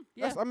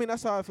 Yeah.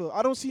 That's how I feel.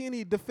 I don't see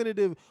any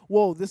definitive.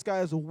 Whoa, this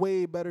guy is a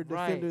way better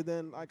Right. defender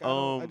than like I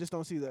Um, just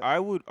don't see that. I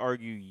would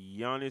argue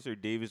Giannis or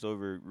Davis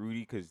over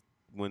Rudy because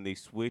when they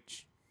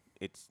switch,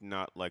 it's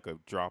not like a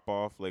drop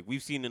off. Like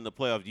we've seen in the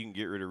playoffs, you can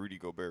get rid of Rudy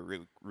Gobert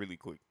really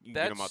quick. You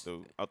can get him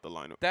out the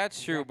lineup.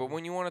 That's true, but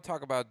when you want to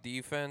talk about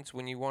defense,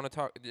 when you want to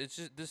talk, this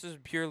is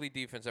purely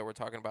defense that we're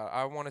talking about.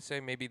 I want to say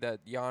maybe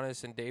that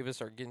Giannis and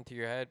Davis are getting to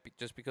your head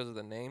just because of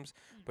the names.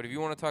 But if you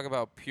want to talk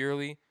about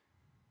purely,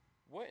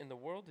 what in the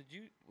world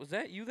was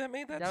that you that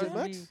made that? That was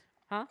sound? me. DMX?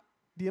 Huh?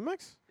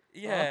 DMX?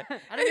 Yeah.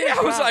 I didn't mean to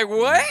I was growl. like,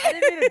 what? I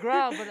didn't mean to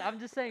growl, but I'm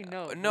just saying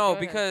no. No, Go ahead.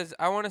 because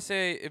I want to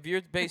say if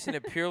you're basing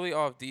it purely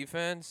off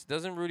defense,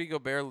 doesn't Rudy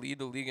Gobert lead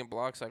the league in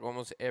blocks like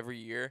almost every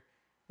year?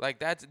 Like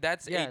that's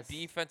Yes. a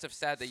defensive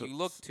stat that So- you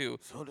look to.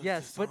 So does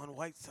Yes, but-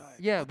 Whiteside.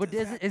 Yeah, but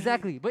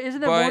exactly. But isn't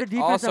there more to But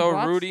defense also than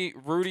blocks?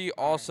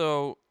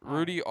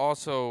 Rudy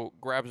also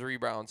grabs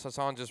rebounds.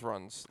 Hassan just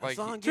runs. Like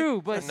True,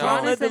 but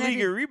Hassan No. led the and league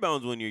Andy- in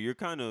rebounds one year.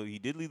 He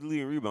did lead the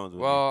league in rebounds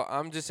one year. well,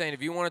 I'm just saying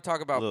if you want to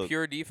talk about Look.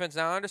 pure defense,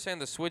 now I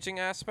understand the switching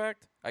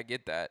aspect. I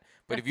get that.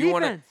 But That's if you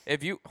want to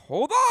defense.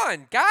 hold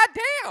on,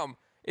 goddamn.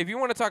 If you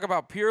want to talk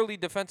about purely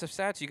defensive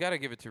stats, you got to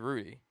give it to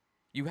Rudy.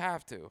 You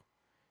have to.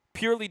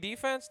 Purely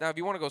defense. Now if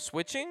you want to go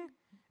switching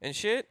and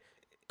shit,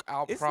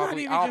 It's not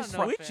even I'll just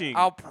pro- switching.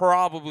 I'll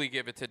probably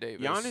give it to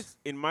Davis. Giannis,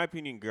 in my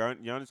opinion,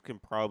 Giannis can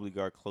probably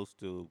guard close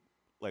to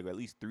like at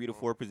least 3 to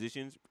 4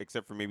 positions,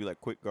 except for maybe like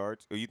quick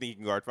guards. Or you think he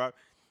can guard 5?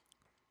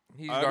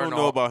 He's I don't guarding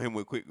know all, about him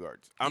with quick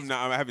guards. I He's-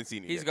 haven't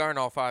seen it He's yet. guarding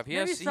all 5.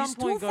 Maybe He's some too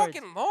point guards.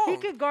 fucking long. He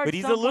can guard But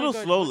he's some a little point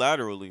guards, slow but-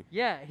 laterally.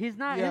 Yeah, he's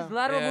not. Yeah. His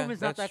lateral Yeah,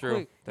 movement's not that's that true.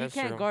 quick. That's he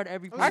can't true. guard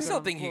every. I I position still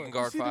on the think he floor. can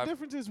guard See, the 5.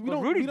 difference is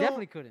But Rudy we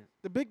definitely don't. couldn't.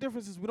 The big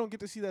difference is we don't get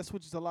to see that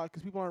switches a lot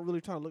because people aren't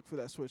really trying to look for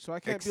that switch. So I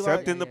can't Except be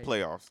like, in the Yeah, yeah.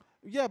 playoffs.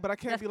 yeah, but I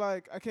can't That's- be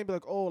like,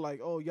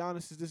 oh,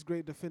 Giannis is this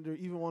great defender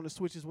even on the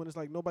switches when it's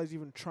like nobody's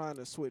even trying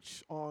to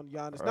switch on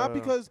Giannis.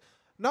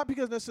 Not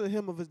because necessarily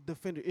him of a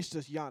defender. It's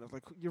just Giannis.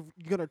 Like you're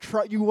gonna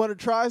try. You want to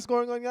try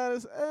scoring on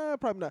Giannis?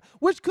 Probably not.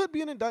 Which could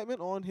be an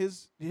indictment on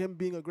him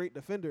being a great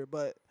defender.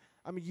 But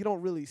I mean, you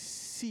don't really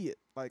see it.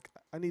 Like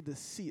I need to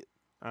see it.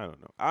 I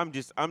don't know.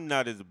 I'm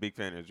not as a big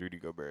fan as Rudy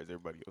Gobert as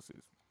everybody else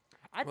is.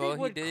 I Well, think he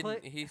what did. Clay,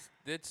 He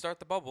did start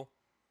the bubble.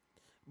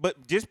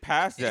 But just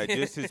past that,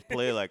 just his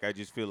play, like I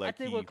just feel like I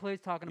think he. what Clay's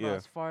talking about yeah.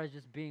 as far as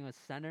just being a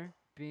center,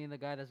 being the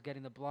guy that's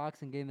getting the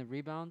blocks and getting the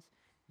rebounds.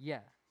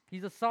 Yeah,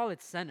 he's a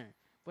solid center,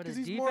 but 'Cause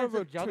his he's more of a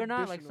defensive juggernaut,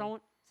 like traditional-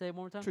 someone say it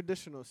one more time.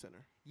 Traditional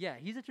center. Yeah,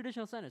 he's a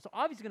traditional center. So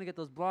obviously he's gonna get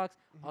those blocks.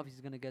 Mm-hmm. Obviously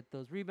he's gonna get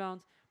those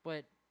rebounds.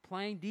 But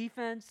playing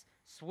defense,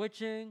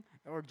 switching,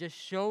 or just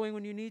showing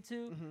when you need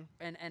to,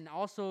 Mm-hmm. and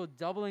also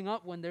doubling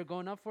up when they're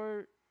going up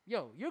for.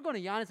 Yo, you're going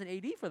to Giannis and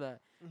AD for that.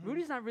 Mm-hmm.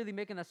 Rudy's not really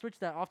making that switch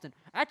that often.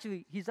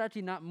 Actually, he's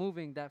actually not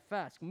moving that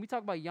fast. When we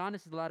talk about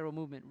Giannis' lateral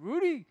movement,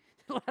 Rudy's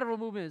lateral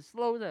movement is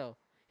slow as hell.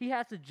 He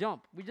has to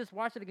jump. We just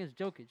watched it against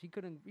Jokic. He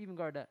couldn't even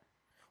guard that.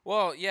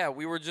 Well, yeah,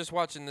 we were just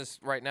watching this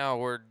right now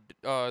where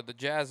the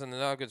Jazz and the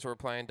Nuggets were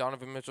playing.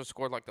 Donovan Mitchell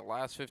scored like the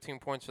last 15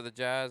 points for the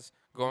Jazz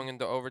going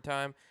into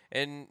overtime.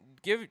 And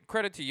give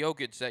credit to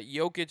Jokic that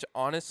Jokic,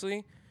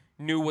 honestly,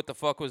 knew what the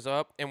fuck was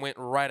up and went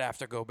right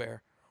after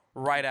Gobert,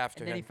 right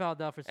after And then he him.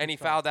 fouled out for 6 And he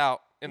fouls. fouled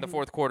out in the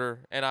fourth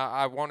quarter. And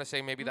I want to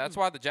say maybe that's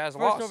why the Jazz First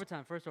lost.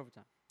 overtime.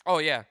 Oh,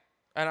 yeah.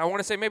 And I want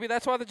to say maybe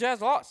that's why the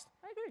Jazz lost.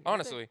 I agree.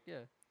 Honestly. Yeah.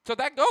 So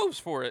that goes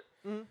for it.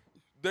 Mhm.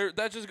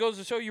 That just goes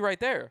to show you right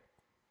there.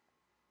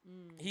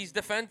 He's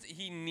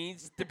He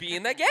needs to be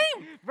in that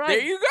game. Right.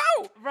 There you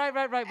go. Right.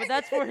 But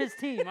that's for his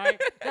team, all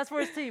right? That's for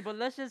his team. But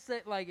let's just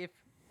say, like,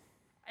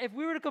 if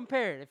we were to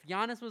compare it, if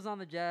Giannis was on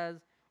the Jazz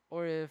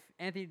or if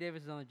Anthony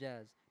Davis is on the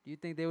Jazz, do you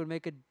think they would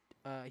make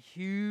a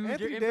huge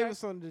Anthony impact?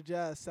 Davis on the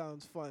Jazz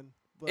sounds fun.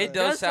 But It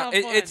does sound.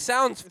 It fun. sounds It fun,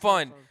 sounds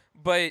fun.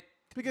 but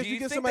because do you you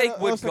get think somebody they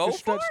would else that go can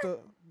stretch for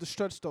the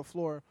stretch the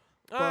floor.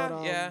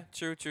 yeah,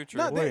 true.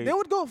 No, Wait. they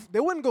would go. They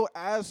wouldn't go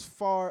as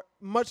far,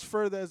 much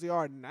further as they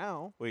are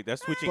now. Wait,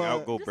 that's switching But-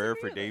 out Gobert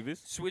for Disagree with that.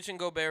 Davis. Switching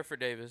Gobert for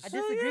Davis. I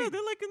Oh, disagree. yeah,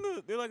 they're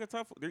like they're like a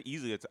top. They're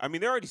easily. I mean,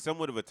 they're already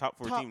somewhat of a top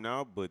 4 Top- team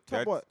now, but Top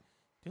that's, what?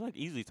 they're like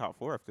easily top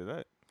 4 after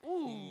that.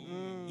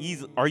 Mm.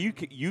 Easy. Are you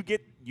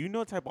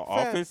know type of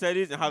Fam, offense that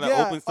is and how that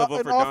yeah, opens stuff up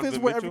an for offense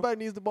Donovan where Mitchell? everybody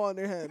needs the ball in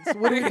their hands.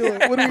 What are we doing?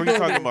 What are What we are you doing?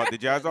 talking here? about? The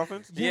Jazz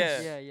offense?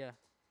 Yeah. Yeah.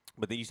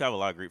 But then you still have a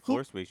lot of great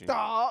floor spacing.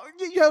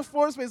 You have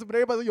floor space, but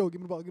everybody's like, yo,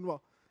 give me the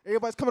ball.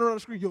 Everybody's coming around the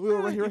screen. Yo,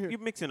 right here, right here. You're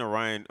mixing a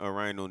Ryan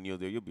O'Neal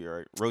there, you'll be all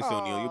right. Royce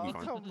O'Neal, you'll be Oh,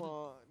 fine. come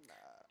on.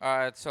 All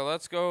right, so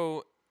let's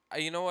go.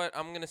 You know what?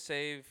 I'm gonna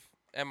save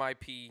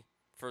MIP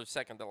for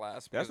second to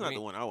last. That's because not we-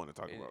 the one I want to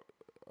talk Yeah. about.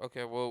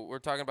 Okay, well, we're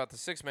talking about the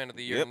sixth man of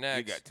the year Yep, next.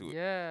 you got to it.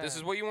 Yeah. This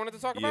is what you wanted to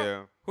talk about?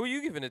 Yeah. Who are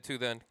you giving it to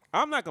then?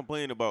 I'm not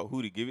complaining about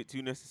who to give it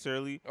to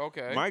necessarily.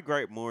 Okay. My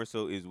gripe more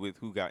so is with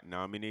who got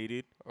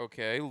nominated.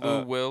 Okay, Lou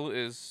Uh, Will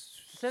is.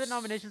 Say the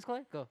nominations,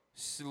 Clay. Go.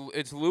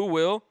 It's Lou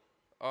Will,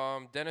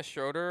 Dennis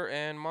Schroeder,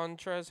 and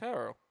Montrezl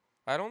Harrell.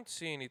 I don't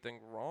see anything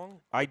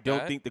wrong. I with don't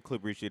that. think the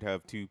Clippers should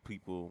have 2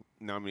 people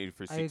nominated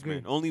for I six agree.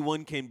 man. Only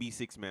one can be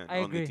 6 man I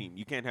on the agree. team.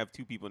 You can't have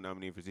 2 people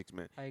nominated for 6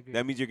 man. I agree.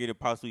 That means you're gonna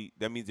possibly.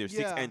 That means they're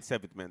 6th Yeah. and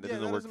 7th man. That Yeah,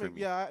 doesn't work for make,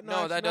 me. Yeah,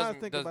 No, that actually, now I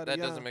think doesn't. about That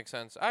it, doesn't yeah. make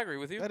sense. I agree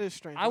with you. That is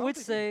strange. I don't would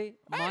think- say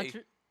Hey,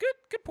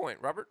 good point,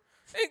 Robert.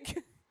 Hey,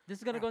 this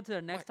is gonna go into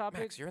the next Max,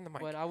 topic. you're in the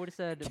mic. But I would have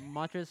said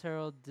Montrezl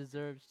Harrell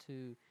deserves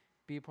to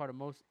be a part of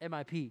most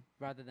MIP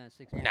rather than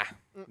 6 man. Nah.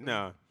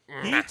 Nah.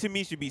 Nah. He to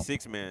me should be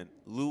 6 man.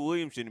 Lou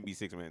Williams shouldn't be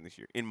 6 man this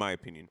year, in my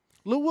opinion.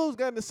 Lou Will's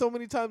gotten it so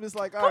many times. It's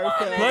like, all right, on,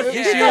 fam. man. Plus, Yeah. this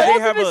He's year the they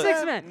have ultimate a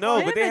six man. no,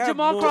 Him but they and have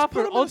Jamal more- Crawford, Put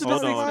him in the ultimate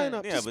Hold starting on. six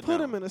man. lineup. Yeah, Just but put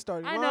no. him in the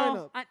starting I lineup.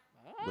 know.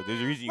 But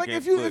there's a reason you Like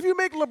can't. if you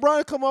make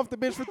LeBron come off the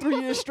bench for 3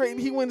 years straight and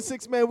he wins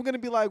 6 man, we're gonna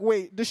be like,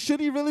 wait, should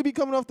he really be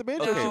coming off the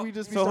bench, or Okay, should we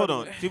just be so hold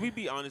starting on. him? Should we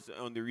be honest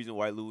on the reason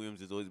why Lou Williams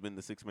has always been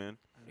the 6 man?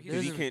 Because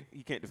He's-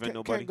 he can't defend Can't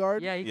nobody.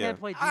 guard. Yeah, you Yeah. can't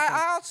play defense.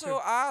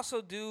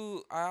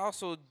 I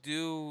also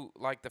do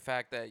like the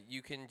fact that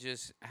you can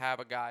just have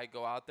a guy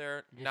go out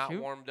there Just not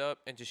shoot? warmed up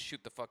and just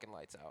shoot the fucking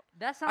lights out.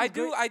 That sounds I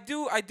great.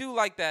 do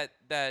like that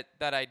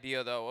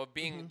idea though of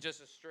being Mm-hmm.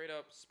 just a straight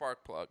up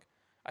spark plug.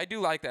 I do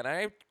like that.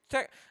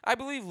 I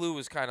believe Lou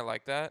is kind of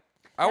like that.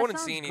 I That wouldn't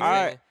sounds see anything.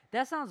 great.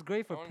 That sounds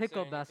great for I wouldn't say pickup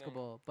anything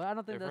basketball, but I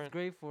don't think that's different.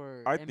 great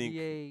for I think-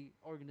 NBA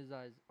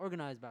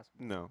organized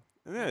basketball. No.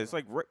 Yeah, it's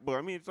like well,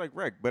 I mean, it's like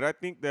rec. But I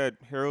think that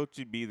Harold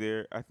should be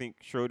there. I think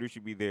Schroeder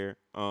should be there.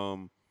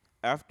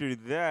 After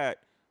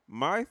that,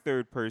 my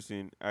third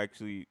person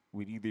actually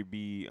would either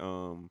be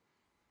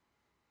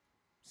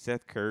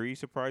Seth Curry.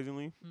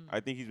 Surprisingly, I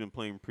think he's been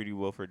playing pretty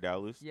well for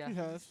Dallas. Yeah, He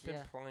has. Been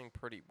Yeah. playing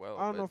pretty well.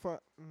 I don't know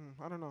but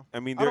if I don't know. I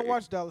mean, I they're don't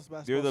watch Dallas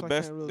basketball. they're the so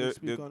best. I can't really they're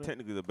speak on it.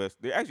 technically the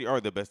best. They actually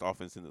are the best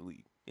offense in the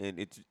league. And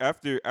it's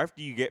after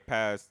you get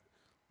past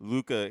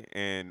Luka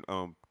and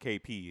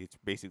KP, it's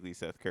basically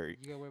Seth Curry.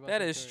 You gotta worry about that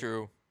Seth is Curry.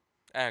 true,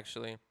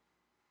 actually.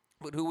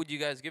 But who would you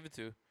guys give it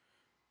to?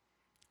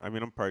 I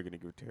mean, I'm probably gonna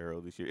give it to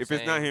Harold this year. If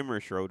it's not Same. him or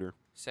Schroeder.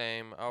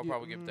 Same. I'll Yeah,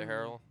 probably give it to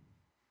Harrell.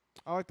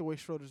 I like the way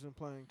Schroeder's been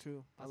playing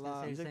too. I A was gonna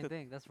lot. say He's the like same the-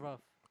 thing. That's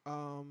rough.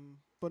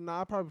 But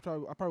nah, I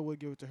probably would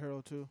give it to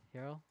Harold too.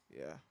 Harold.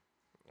 Yeah.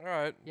 All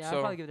right. Yeah, I'd so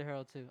probably give it to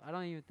Harold too. I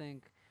don't even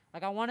think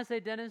I want to say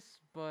Dennis,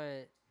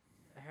 but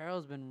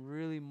Harold's been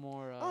really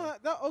more. Oh,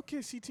 that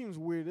OKC team's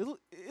weird. It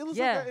looks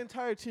Yeah. like that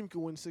entire team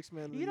could win 6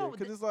 man. You know,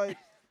 Because it's like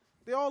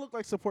they all look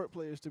like support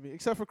players to me,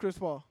 except for Chris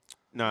Paul.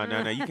 Nah.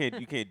 You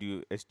can't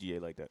do SGA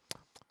like that.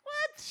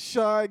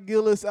 Shy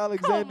Gillis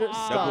Alexander. on.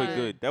 That Stop boy it.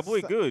 good. That boy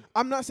Stop. good.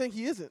 I'm not saying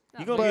he isn't. He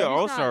Nah, gonna be but an he's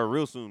all star not-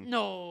 real soon.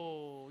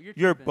 No, you're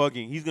You're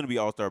tripping. bugging. He's gonna be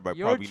all star by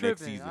You're probably tripping.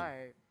 next season. All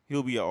right.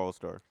 He'll be an all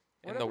star.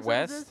 in What the episode is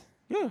West, this?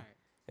 Yeah. All right.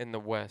 in the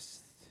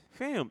West.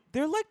 Fam,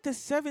 they're like the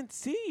 7th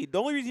seed. The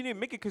only reason he didn't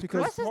make it Because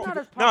Chris West is Paul. not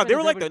as No, popular they were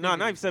as like the everybody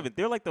not thinks it is. 7th.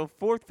 They're like the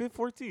 4th, 5th,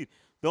 4th seed.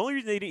 The only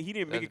reason he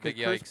didn't make it That's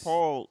because big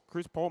yikes.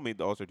 Chris Paul made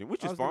the all star team,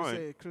 which I is was gonna fine.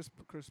 say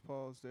Chris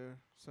Paul's there.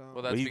 So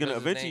Well, that's he's gonna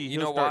because his eventually name, he'll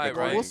you know start why,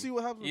 declining. right? we'll see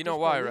what happens. You when know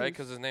Chris why, Paul right? leaves.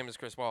 Because his name is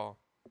Chris Paul.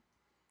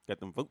 Got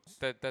them votes.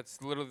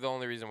 That's literally the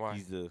only reason why.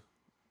 He's the.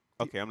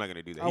 Okay, I'm not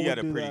gonna do that. I He had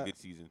a would do pretty that. good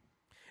season.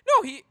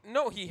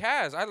 No, he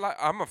has.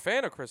 I'm a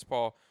fan of Chris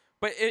Paul.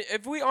 But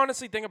if we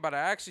honestly think about it,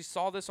 I actually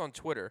saw this on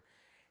Twitter.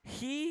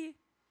 I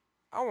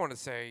want to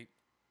say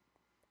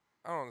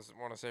I don't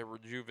want to say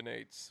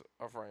rejuvenates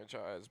a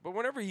franchise, but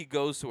whenever he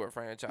goes to a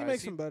franchise,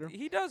 makes them better.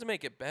 He does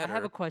make it better. I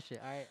have a question.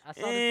 All right, I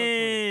saw this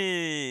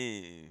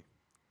on Twitter.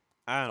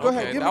 I don't Go know.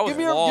 ahead. Okay, Give, that me, was give,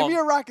 me a, long. give me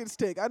a Rockets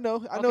take. I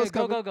know. I know Okay, it's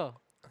go, coming. go.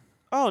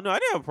 Oh no, I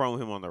didn't have a problem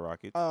with him on the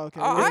Rockets. Oh,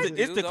 okay. Oh, What I is It's, it?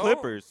 do, it's the though.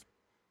 Clippers.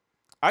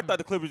 I thought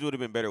the Clippers would have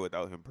been better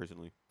without him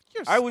personally.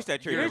 You're I so- wish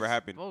that trade You're never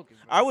happened. Spoken,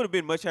 bro. I would have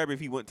been much happier if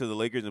he went to the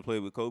Lakers and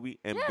played with Kobe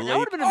and Yeah, that Blake.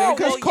 would have been Oh, amazing.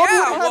 well, Because Kobe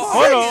yeah. would've had Well,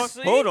 six.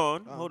 obviously. Hold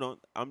on. Oh.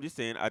 I'm just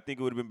saying. I think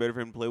it would have been better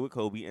for him to play with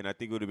Kobe, and I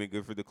think it would have been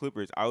good for the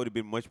Clippers. I would have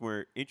been much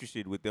more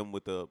interested with them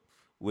with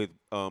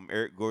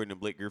Eric Gordon and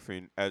Blake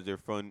Griffin as their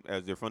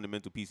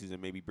fundamental pieces,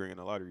 and maybe bringing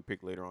a lottery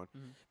pick later on.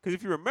 Because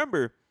if you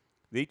remember,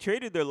 they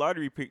traded their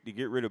lottery pick to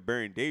get rid of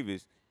Baron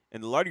Davis,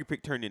 and the lottery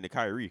pick turned into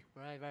Kyrie.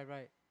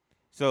 Right.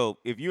 So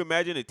if you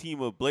imagine a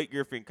team of Blake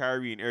Griffin,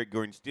 Kyrie, and Eric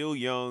Gordon, still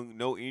young,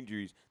 no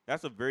injuries,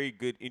 that's a very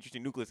good,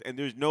 interesting nucleus. And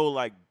there's no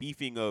like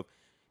beefing of,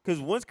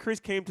 because once Chris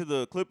came to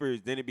the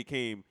Clippers, then it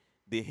became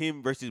the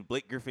him versus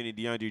Blake Griffin and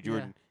DeAndre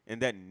Jordan,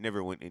 and that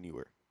never went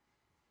anywhere.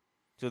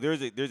 So there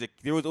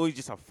was always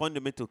just a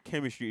fundamental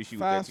chemistry issue with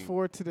that Fast team.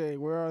 forward today.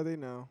 Where are they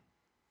now?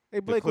 Hey,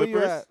 Blake, where you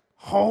Clippers? at?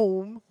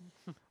 Home.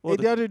 Well,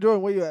 Hey, DeAndre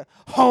Jordan, where you at?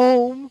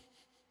 Home.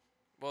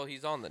 Well,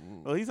 he's on the.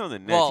 Well, he's on the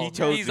Nets. Well, he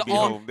chose he's to be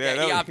on- home. yeah, that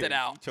he was- opted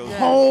out. He chose Yeah.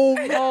 Home.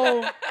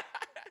 Oh,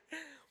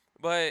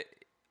 But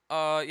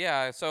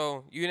yeah.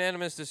 So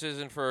unanimous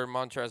decision for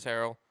Montrezl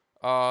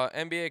Harrell.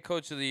 NBA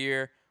Coach of the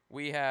Year.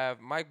 We have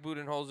Mike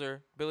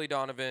Budenholzer, Billy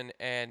Donovan,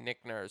 and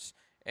Nick Nurse.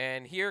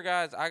 And here,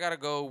 guys, I gotta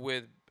go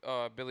with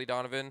Billy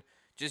Donovan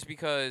just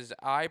because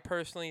I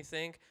personally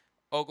think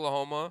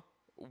Oklahoma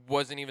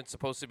wasn't even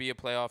supposed to be a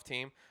playoff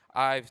team.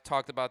 I've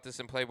talked about this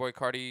in Playboy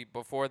Cardi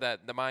before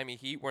that the Miami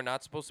Heat were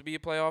not supposed to be a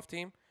playoff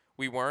team.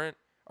 We weren't,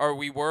 or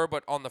we were,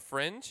 but on the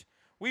fringe,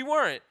 we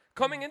weren't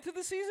coming into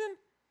the season.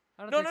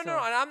 I don't No, think no, so.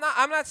 no. And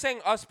I'm not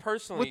saying us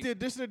personally. With the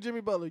addition of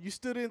Jimmy Butler, you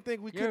still didn't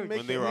think we You're- couldn't make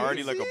when they it were in?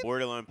 already like See a it?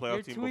 borderline playoff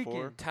You're team tweaking.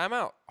 before. Time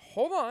out.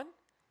 Hold on.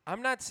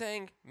 I'm not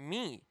saying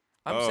me.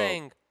 I'm Oh.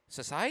 saying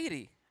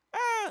society.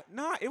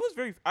 Nah, it was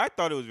very. I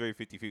thought it was very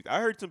 50-50.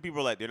 I heard some people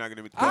were like they're not going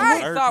to make the playoffs. I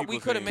heard thought people we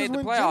could have saying- made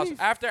the Because when playoffs Jimmy-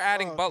 after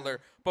adding Oh, okay.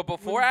 Butler, but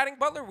before adding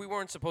Butler, we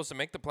weren't supposed to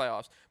make the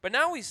playoffs. But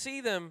now we see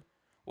them.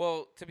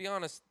 Well, to be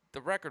honest,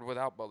 the record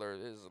without Butler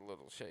is a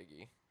little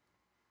shaky.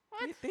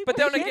 They But beat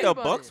then the again-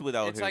 Bucks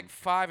without It's him. like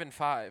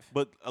 5-5.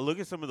 But look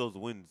at some of those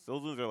wins.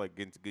 Those wins are like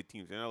against good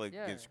teams. They're not like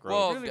Yeah. against scrubs.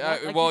 Well, Really,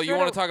 like you well, you straight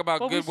want up- to talk about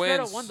but we good straight up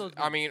wins? won those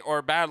I games. mean,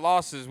 or bad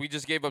losses. We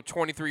just gave up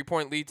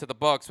 23-point lead to the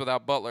Bucks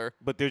without Butler.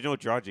 But there's no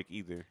Dragic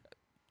either.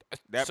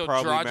 That so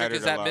probably Dragic mattered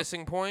is a that lot.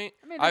 missing point.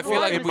 I mean, I there's feel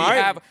a like lot if of we might.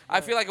 have, mistakes, I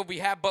but- feel like if we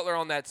had Butler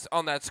on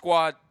that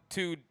squad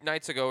 2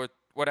 nights ago or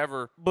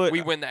whatever, But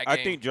we win that I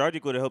game. think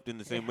Dragic would have helped in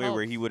the same way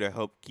where he helps. would have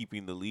helped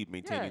keeping the lead,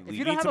 maintaining if the lead. you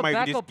You don't need have a somebody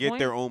who just backup get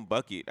their point, own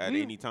bucket at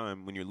we- any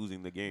time when you're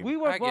losing the game. We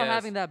work I well guess.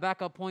 having that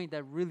backup point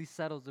that really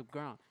settles the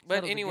ground. But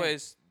settles the game.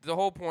 anyways, the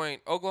whole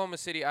point, Oklahoma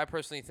City, I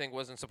personally think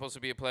wasn't supposed to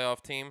be a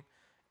playoff team,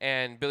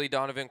 and Billy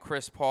Donovan,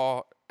 Chris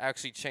Paul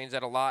actually changed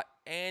that a lot,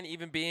 and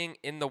even being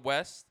in the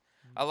West.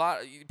 A lot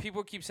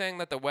people keep saying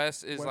that the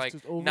West is West like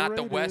is not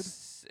the overrated.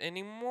 West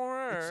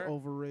anymore. It's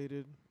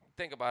overrated.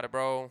 Think about it,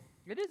 bro.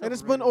 It is And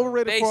it's been though.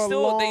 overrated for a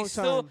long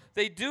time.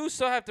 They do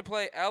still have to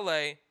play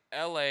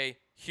LA,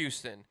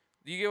 Houston.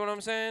 Do you get what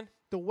I'm saying?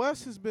 The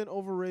West has been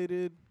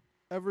overrated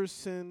ever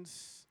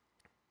since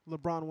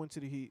LeBron went to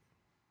the Heat.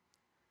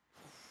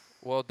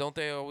 Well, don't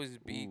they always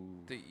beat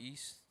Ooh. the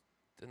East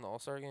in the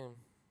All-Star game?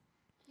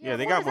 Yeah,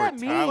 they what got does more that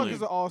mean? Fuck talent.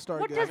 is an all-star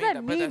What game. does mean, that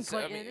but mean, that's-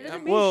 Clayton? I mean- It I doesn't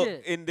mean- mean Well,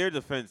 shit. in their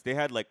defense, they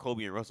had like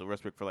Kobe and Russell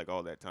Westbrook for like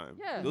all that time.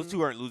 Yeah. Those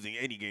two aren't losing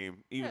any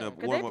game, even Yeah, a 'cause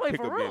they warm-up play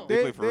pickup for game. real.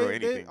 They play for real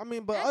anything. I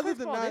mean, but And other Chris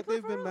than Paul, they that, play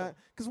they've for been real. mad.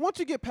 Because once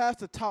you get past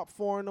the top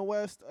 4 in the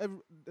West,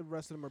 the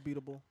rest of them are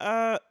beatable.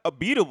 A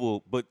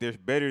beatable, but they're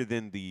better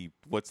than the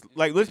what's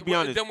like. Let's be Well,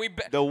 honest. then we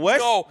The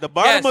West, no, the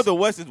bottom yes. of the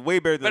West is way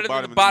better than better the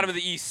bottom, than the bottom of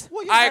of the East.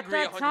 Well, yeah, I at agree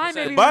that time, 100%.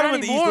 maybe the bottom not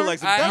of the East are anymore. like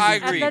some I decent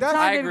agree. teams. At that That's-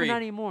 time, I maybe agree. not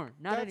anymore.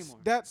 Not anymore.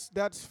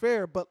 That's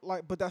fair, but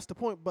that's the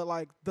point.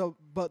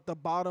 But the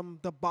bottom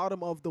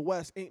of the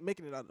West ain't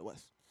making it out of the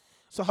West.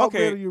 So how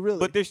good are you really?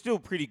 But they're still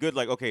pretty good.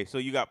 Like, okay, so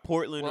you got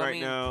Portland Well, right I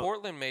mean, now.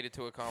 Portland made it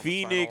to a conference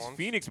Phoenix. final once.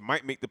 Phoenix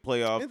might make the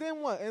playoffs. and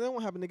then what? And then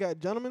what happened? They got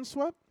gentlemen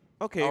swept.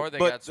 Okay, Or they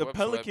but got the swept.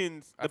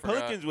 Pelicans, I the forgot.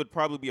 Pelicans would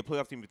probably be a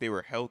playoff team if they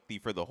were healthy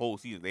for the whole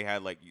season. They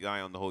had like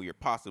Zion the whole year,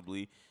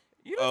 possibly.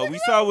 You don't think We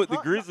so? saw with the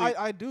Huh? Grizzlies.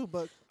 I do,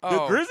 but The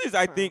Oh. Grizzlies,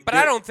 I think. But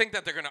I don't think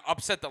that they're gonna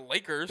upset the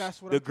Lakers.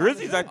 that's what The I'm trying to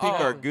Grizzlies, say. I think,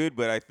 Oh. are good,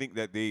 but I think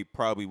that they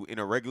probably in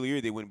a regular year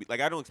they wouldn't be.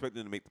 Like, I don't expect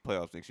them to make the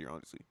playoffs next year.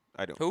 Honestly,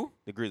 I don't. Who?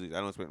 The Grizzlies. I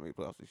don't expect them to make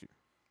the playoffs this year.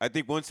 I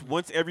think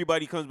once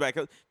everybody comes back,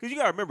 because you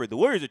gotta remember the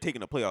Warriors are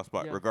taking a playoff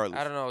spot Yeah. regardless.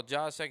 I don't know.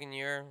 Ja's second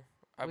year.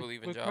 I With-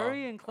 believe in with Ja.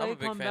 Curry and Clay I'm a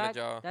big come fan back, of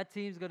Ja. that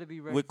team's gonna be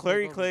ready With to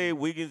Clary, take over Clay, again.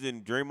 Wiggins,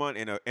 and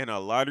Draymond, and a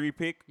lottery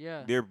pick,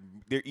 Yeah. they're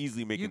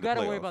easily making You the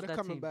gotta playoffs. worry about They're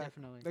that coming team back.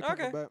 definitely. They're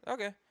coming Okay. back.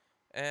 Okay.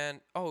 And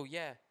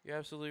yeah, you're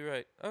absolutely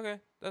right. Okay,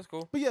 that's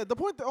cool. But yeah, the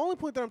only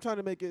point that I'm trying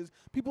to make is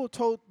people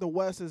told the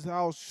West is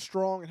how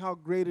strong and how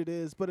great it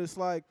is, but it's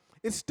like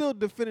it's still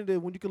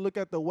definitive when you can look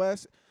at the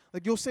West.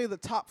 Like you'll say the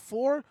top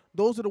 4,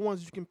 those are the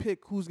ones you can pick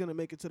who's gonna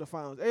make it to the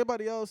finals.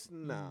 Everybody else,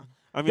 nah.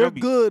 I mean, They're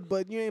good,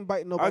 but you ain't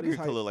biting I agree nobody's with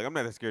hype. Khalil. Like, I'm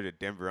not that scared of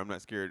Denver. I'm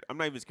not scared. I'm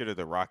not even scared of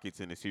the Rockets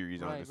in the series,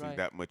 Right, honestly, right.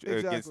 that much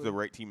against Exactly. the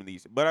right team in the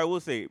East. But I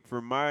will say,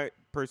 for my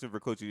person for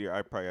coach of the year,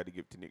 I probably had to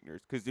give it to Nick Nurse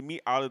because to me,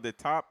 out of the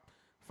top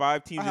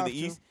 5 teams in have the to.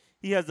 East,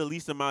 he has the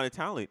least amount of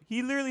talent.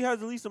 He literally has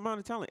the least amount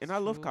of talent, and I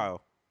love True.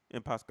 Kyle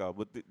and Pascal,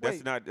 but that's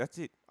Wait. not. That's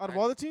it. Out of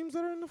all the teams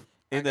that are in the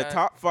In the got-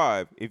 top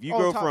 5, if you oh,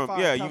 go top from 5,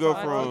 you top go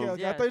 5. from Okay,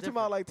 okay. Yeah, I thought you were it's talking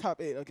about like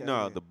top 8. Okay.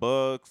 no okay. the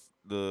Bucks,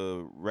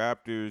 the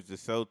Raptors, the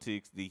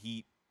Celtics, the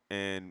Heat,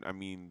 and I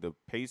mean the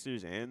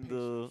Pacers and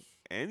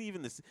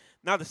even the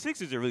now the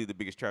Sixers are really the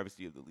biggest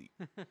travesty of the league.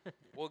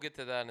 We'll get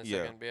to that in a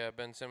Yeah. second. But yeah,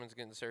 Ben Simmons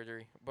getting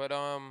surgery. But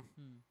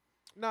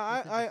No,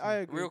 I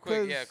agree. real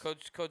quick, 'cause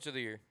coach of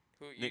the year.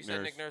 Who you Nick said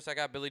Nurse. Nick Nurse? I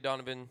got Billy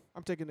Donovan.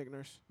 I'm taking Nick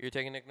Nurse. You're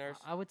taking Nick Nurse.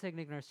 I would take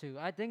Nick Nurse too.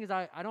 I think is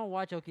I don't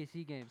watch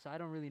OKC games, so I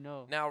don't really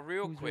know. Now,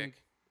 real Who's really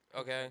quick,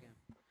 okay.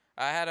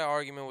 I had an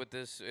argument with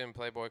this in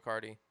Playboy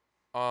Cardi.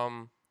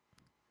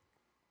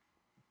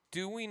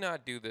 Do we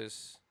not do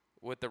this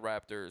with the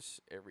Raptors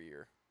every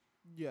year?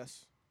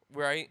 Yes,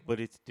 Right? But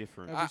it's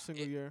different. every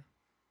single it- year.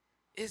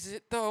 Is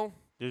it though?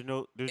 There's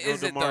no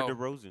Is it DeMar though?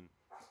 DeRozan.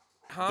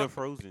 Huh? They're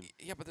frozen.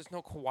 Yeah, but there's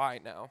no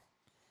Kawhi now.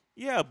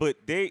 Yeah,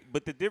 but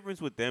the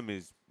difference with them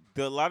is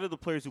a lot of the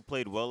players who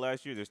played well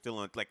last year, they're still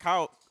on. Like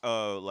Kyle,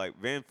 like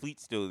Van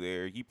Fleet's still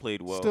there. He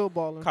played well. Still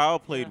balling. Kyle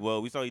played Yeah.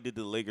 well. We saw he did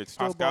the Lakers.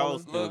 Still Pascal's balling.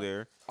 still Look,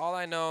 there. All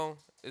I know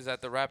is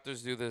that the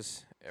Raptors do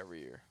this every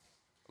year.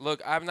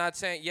 Look, I'm not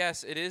saying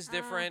yes, it is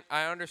different.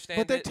 I understand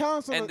But their it.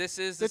 talent's on And the- this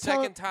is their the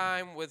second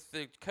talent- time with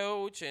the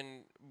coach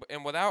and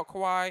without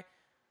Kawhi.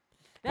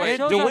 That But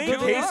shows how Dwayne good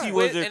they Casey are.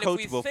 was their and if coach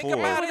we think before.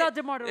 about Without it,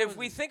 DeMar if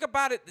we DeRozan. think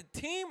about it, the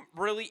team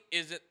really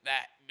isn't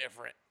that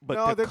different. But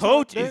No, the they're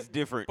coach talent- is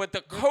different. But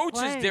the coach is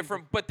playing.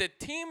 different. But the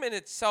team in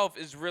itself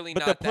is really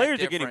But not the players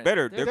that are getting different.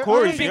 better. They're Their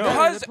core is playing young.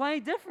 because- they're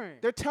playing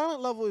different. Their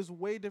talent level is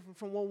way different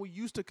from what we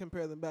used to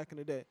compare them back in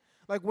the day.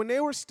 Like when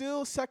they were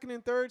still second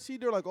and third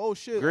seed, they're like, oh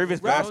shit, Grievous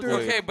Raptors. basketball.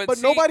 Okay, But but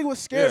see, nobody was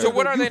scared. Yeah. So of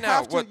what them. are You they now?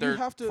 have to- What you third,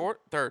 have to-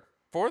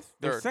 fourth,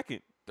 They're third,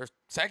 second. they're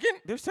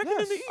second. They're second in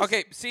the Yes. East.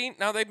 Okay, see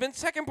now they've been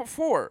second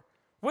before.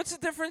 What's the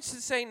difference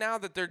to say now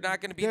that they're not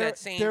going to be that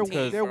same they're,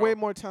 team? They're bro? way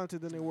more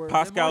talented than they were.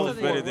 Pascal more is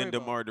than better they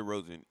than worry DeMar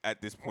DeRozan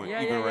at this point,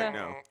 Yeah, even yeah, right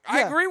yeah. now. I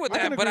Yeah, agree with I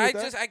can that, but agree I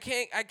with just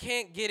I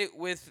can't get it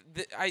with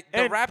the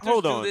And Raptors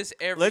hold do on. this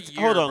every Let's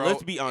year. hold on. Bro.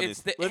 Let's be It's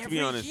honest. Let's be every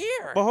honest.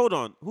 Year. But hold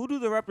on. Who do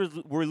the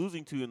Raptors were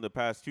losing to in the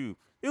past two?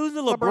 It was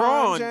the LeBron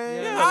LeBron.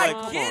 James. Yeah, Yeah, like,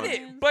 I come get on.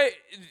 it,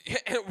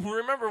 but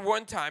remember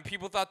one time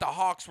people thought the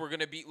Hawks were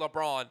going to beat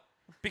LeBron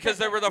because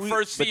they were the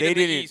first but seed they in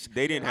the didn't. East.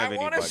 They didn't have I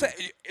want to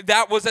anybody. say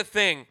that was a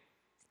thing.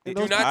 And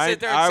Do those not people- sit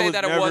there and say was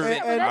that it never-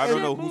 wasn't. And- I don't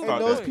and- know who and thought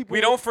those that. people-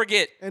 We don't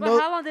forget. And But those,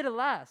 how long did it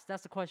last?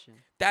 That's the question.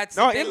 That's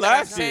No, the it thing that I'm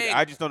lasted. saying.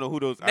 I just don't know who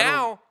those. I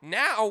don't-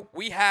 Now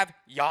we have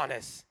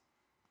Giannis.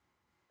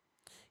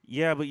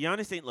 Yeah, but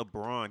Giannis ain't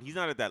LeBron. He's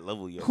not at that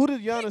level yet. who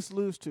did Giannis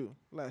lose to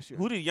last year?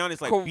 Who did Giannis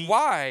like beat?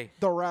 Kawhi,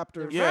 The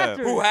Raptors. Yeah.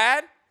 Raptors. who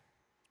had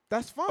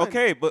That's fine.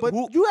 Okay, but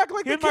who? you act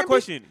like Here's they my can't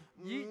question.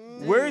 You-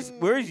 Where's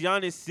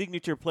Giannis'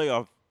 signature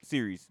playoff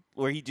series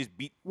where he just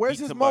beat? Where's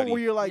beat his somebody? moment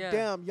where you're like, Yeah.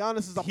 damn,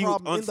 Giannis is a He was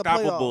problem in the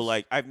unstoppable. playoffs?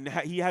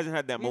 Like he hasn't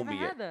had that We haven't moment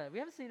had yet. that. We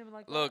haven't seen him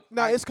like that. look.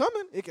 Nah, I- it's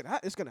coming.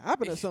 It's gonna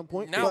happen at some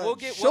point. Now but we'll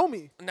get show what-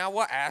 me. Now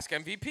we'll ask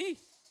MVP.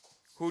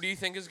 Who do you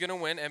think is gonna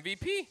win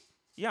MVP?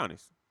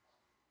 Giannis.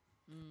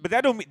 But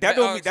that don't mean that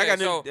don't mean that Okay, got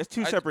so that's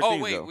two I- separate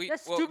things wait, though.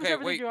 That's two okay, separate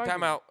wait, things you're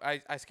time arguing.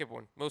 out. I skipped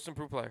one. Most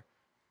improved player.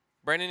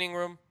 Brandon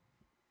Ingram,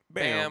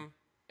 Bam. Bam,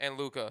 and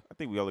Luca. I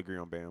think we all agree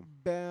on Bam.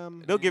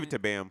 Bam. They'll give it to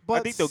Bam. But I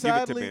think they'll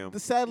sadly, give it to Bam.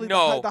 Sadly,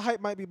 No. the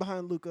hype might be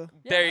behind Luca.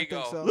 There I you think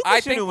go. so. Luka I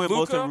shouldn't think win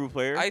most Luka. improved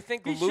player. I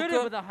think He should have, but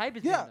Luca. the hype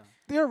is Yeah, yeah. though.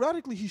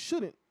 theoretically he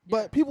shouldn't.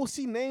 But people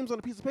see names on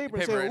a piece of paper,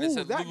 Paper, and and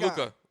say, it "Ooh, says that Luca.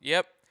 guy."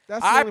 Yep.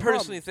 That's the I only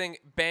personally problem.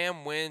 think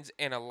Bam wins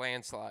in a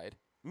landslide.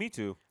 Me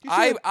too. He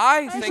I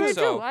should. think should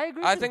so. too. I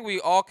agree I too. think we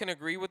all can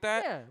agree with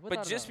that. Yeah, but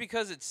without a just doubt.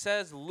 because it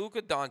says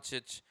Luka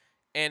Doncic,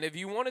 and if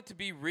you want it to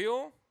be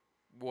real,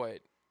 what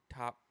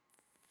top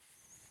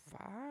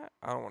 5?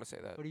 I don't want to say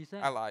that. What do you say?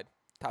 I lied.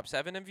 Top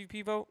 7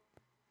 MVP vote.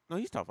 No,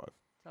 he's top 5.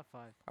 Top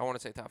 5. I want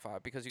to say top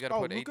 5 because you got to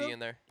Oh, put Luka? AD in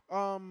there,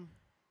 Um,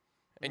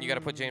 and you got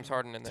to put James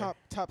Harden in there.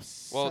 top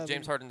Well, 7.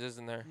 James Harden is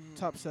in there.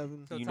 Top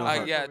 7. So You top know Uh,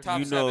 Harden. yeah, top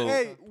You 7. know-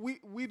 Hey,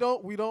 we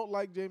don't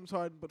like James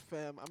Harden, but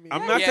fam, I mean,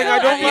 I'm Yeah, not yeah, saying I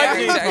don't yeah, like yeah,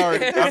 James exactly.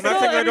 Harden. I'm not Still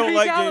saying I don't MVP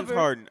like James caliber.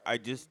 Harden. I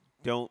just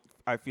don't.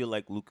 I feel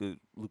like Luka's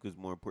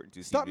more important to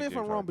the stop team me than if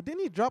I'm James wrong, Harden. but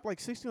didn't he drop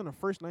like 60 on the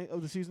first night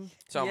of the season?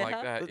 Something like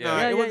Yeah. that. But Yeah. nah,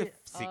 Yeah, it yeah, wasn't yeah.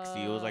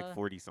 60. It was like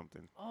 40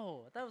 something.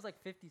 Oh, that was like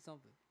 50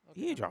 something.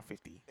 He didn't drop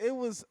 50. It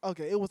was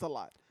okay. It was a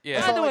lot. Yeah.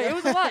 That's all Either I way, got. it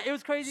was a lot. It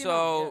was crazy.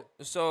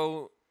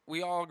 So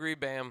we all agree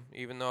Bam,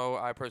 even though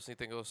I personally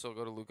think it'll still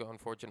go to Luka,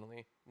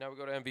 unfortunately. Now we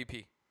go to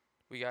MVP.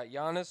 We got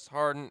Giannis,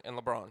 Harden, and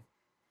LeBron.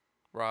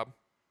 Rob,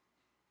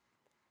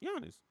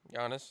 Giannis.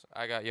 Giannis.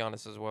 I got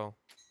Giannis as well.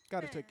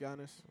 Gotta take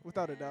Giannis,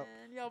 without a doubt.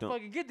 Man, y'all Don't-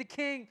 fucking get the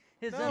king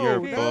his No, You're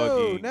MVP.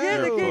 bugging. no, Yeah,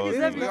 the You're king is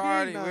bugging. MVP. We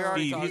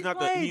already Steve, talked. he's not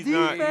the. Play He's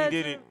not. He defense.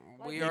 didn't.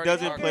 We He already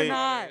doesn't talked play-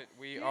 about it. Get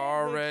We the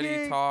already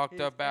king talked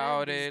his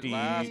about it MVP.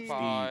 last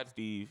pod.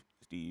 Steve.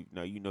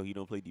 Now you know he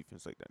don't play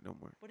defense like that no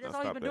more. But Now that's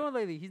all he's stop been that. doing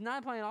lately. He's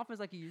not playing offense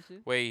like he used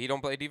to. Wait, he don't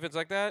play defense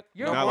like that?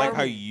 You're No Not more? like how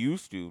horrible. he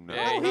used to. No.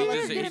 Yeah, No, he he just-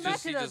 is he getting just- back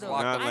to he that, just though.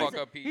 locked the I'm fuck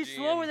saying up He's PG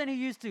slower and- than he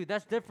used to.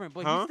 That's different.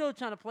 But Huh? he's still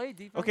trying to play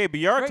defense. Okay, but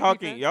y'all Great talking.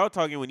 defense. Y'all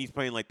talking when he's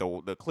playing like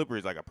the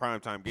Clippers like a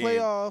primetime game.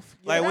 Playoff.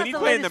 Like yeah, when that's he the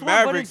playing the latest one,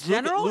 but in Mavericks,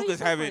 general, he's Lucas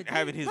still having playing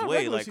having his not way.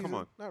 regular Like, season. come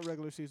on. Not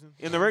regular season.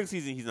 In the regular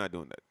season, he's not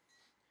doing that.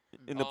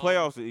 In the Um,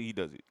 playoffs, he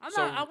does it. I'm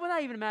So- not. I'm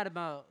not even mad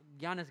about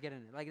Giannis getting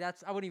it. Like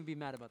that's. I wouldn't even be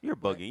mad about that. You're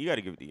but bugging. You got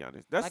to give it to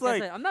Giannis. That's like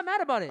I said, I'm not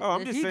mad about it. Oh,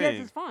 I'm If just he saying.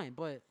 gets it's fine.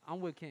 But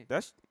I'm with King.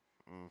 that's.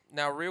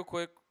 Now, real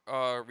quick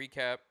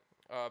recap.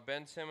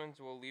 Ben Simmons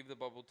will leave the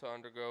bubble to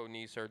undergo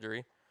knee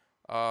surgery.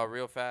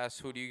 Real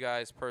fast, who do you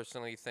guys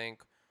personally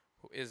think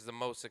is the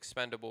most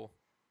expendable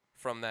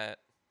from that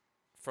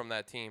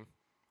team?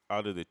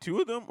 Out of the two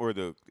of them or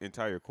the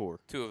entire core?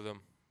 Two of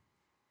them.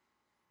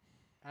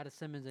 Out of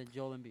Simmons and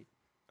Joel Embiid.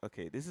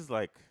 Okay, this is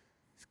like,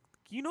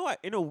 you know what?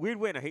 In a weird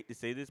way, and I hate to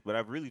say this, but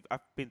I've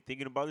been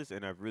thinking about this,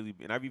 and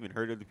I've even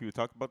heard other people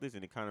talk about this,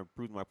 and it kind of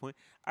proves my point.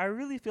 I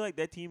really feel like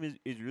that team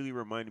is really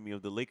reminding me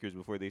of the Lakers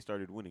before they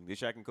started winning, the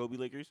Shaq and Kobe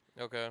Lakers.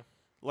 Okay.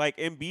 Like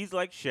Embiid's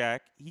like Shaq.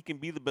 He can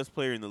be the best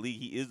player in the league.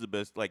 He is the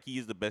best. Like he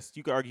is the best.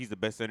 You could argue he's the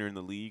best center in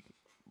the league,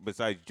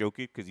 besides Jokic,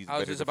 because he's. I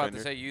was better just about to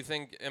defender. say, you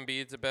think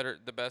Embiid's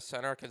the best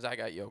center? Because I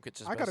got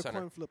Jokic as I got best a center.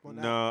 coin flip on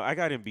that. No, I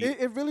got Embiid.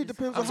 It really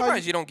depends I'm on how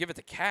surprised you don't give it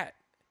to Cat.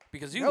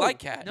 Because you No. like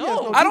Cat. No. He has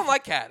no I don't defense.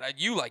 like Cat.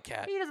 You like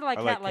Cat. He doesn't like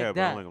I cat like like Cat,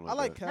 but I that. don't like him I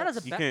like that. Cat. That is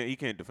a He bad. can't. He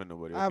can't defend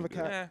nobody. I else have a can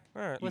do cat. that.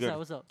 All right. What's gotta- up?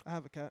 What's up? I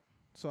have a cat,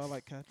 so I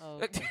like cats.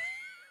 Oh, okay.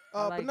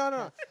 I But like no.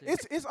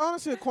 cats too. It's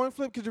honestly a coin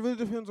flip because it really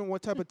depends on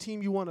what type of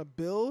team you want to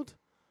build.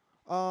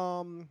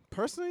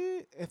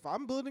 Personally, if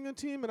I'm building a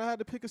team and I had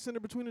to pick a center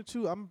between the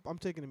two, I'm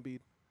taking Embiid.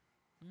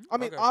 I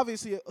mean, Okay.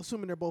 obviously,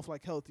 assuming they're both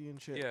like healthy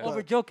and shit. Yeah. but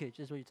Over Jokic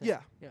is what you're saying.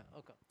 Yeah. Yeah.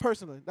 Okay.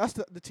 personally, that's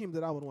the team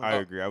that I would want. I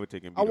agree. I would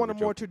take Embiid. I want a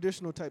over more Jokic.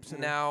 traditional type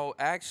center. Now,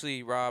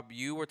 actually, Rob,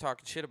 you were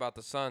talking shit about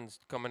the Suns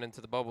coming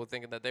into the bubble,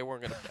 thinking that they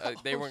weren't gonna Oh,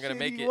 shit,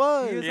 make he it.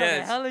 Was. He was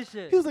Yes. talking hella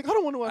shit. He was like, I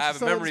don't want to watch I have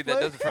the a Suns memory play. that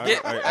doesn't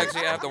forget. I-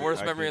 Actually, I have the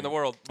worst I memory in the didn't-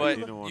 world. But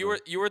didn't wanna-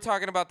 you were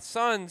talking about the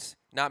Suns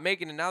not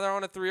making it. Now they're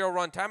on a 3-0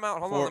 run. Timeout.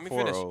 Hold on, let me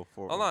finish. 4-0.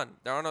 Hold on.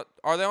 They're on a.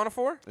 Are they on a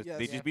 4? Yes.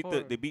 They Yeah, just beat 4.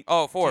 They beat.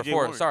 Oh, 4. TJ 4.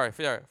 Warren. Sorry.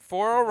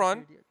 4-0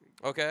 run.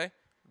 Okay.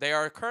 They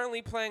are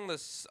currently playing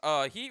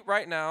the Heat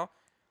right now.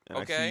 And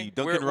I Okay. see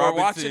Duncan We're watching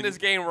Robinson- this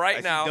game I right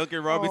see now.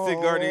 Duncan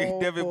Robinson guarding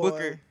Devin boy.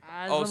 Booker.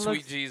 Oh,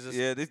 sweet Jesus.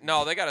 Yeah, this-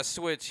 No, they got to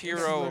switch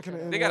Hero. not gonna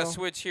end They got to well.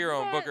 switch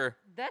Hero and Booker.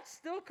 That's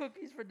still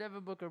cookies for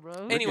Devin Booker,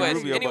 bro. Anyways,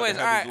 Rubio about to all have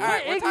right, his all right.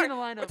 Put We're, Iggy in talking, the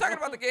lineup, we're talking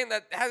bro. about the game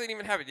that hasn't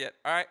even happened yet.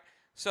 All right.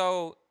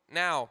 So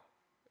now,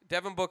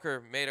 Devin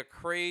Booker made a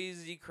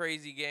crazy,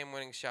 crazy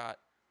game-winning shot.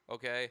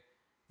 Okay,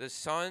 the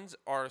Suns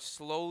are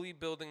slowly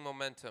building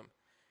momentum.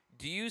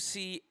 Do you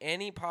see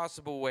any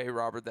possible way,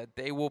 Robert, that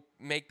they will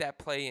make that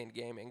play-in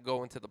game and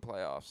go into the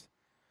playoffs?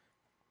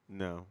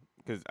 No,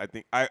 because I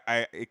think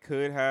it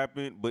could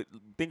happen, but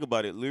think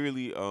about it.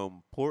 Literally,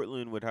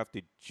 Portland would have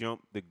to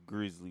jump the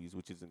Grizzlies,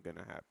 which isn't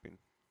gonna happen.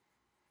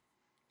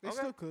 They Okay.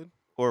 still could.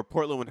 Or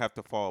Portland would have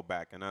to fall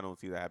back, and I don't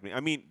see that happening.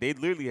 I mean, they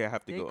literally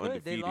have to They go could.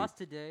 undefeated. They lost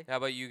today. How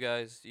about you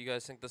guys? Do you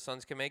guys think the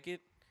Suns can make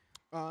it?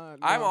 No.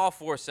 I'm all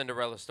for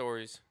Cinderella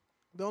stories.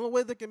 The only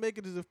way they can make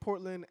it is if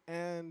Portland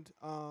and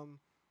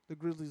the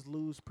Grizzlies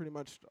lose pretty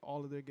much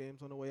all of their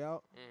games on the way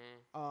out.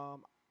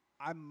 Mm-hmm.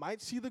 I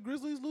might see the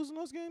Grizzlies losing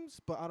those games,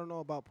 but I don't know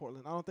about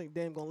Portland. I don't think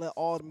Dame gonna let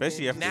all them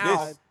Especially games after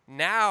Now, this.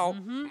 now,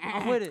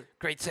 I'm with it.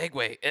 great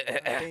segue.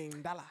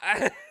 Dame Dollar.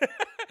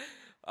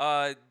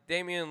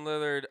 Damian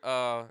Lillard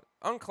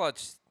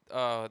unclutched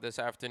this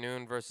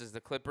afternoon versus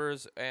the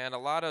Clippers, and a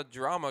lot of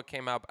drama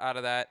came out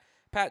of that.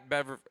 Pat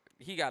Bev,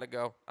 he got to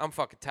go. I'm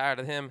fucking tired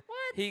of him.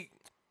 What?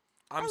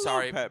 I'm I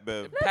sorry. love Pat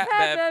Bev. Pat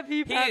Pat Bev, Bev,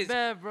 he Pat is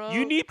Bev, bro.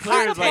 You need Hot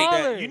players like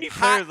take. that. You need Hot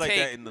players like that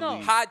take. in the No.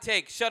 league. Hot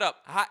take. Shut up.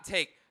 Hot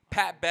take.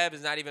 Pat Bev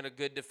is not even a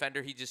good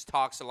defender. He just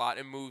talks a lot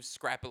and moves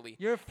scrappily.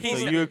 You're He's full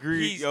So of you it.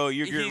 agree? He's, Yo,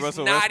 you agree with he's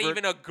Russell not Westbrook?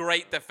 even a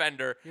great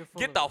defender. You're full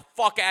Get of the it.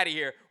 fuck out of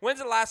here. When's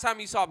the last time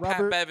you saw Pat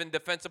Robert- Bev in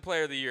Defensive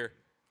Player of the Year?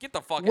 Get the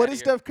fuck out What of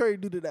does here. Steph Curry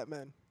do to that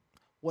man?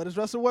 What does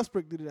Russell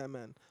Westbrook do to that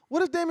man? What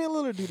does Damian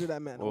Lillard do to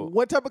that man? Whoa.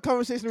 What type of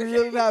conversation are we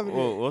really having?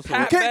 Whoa, here? what's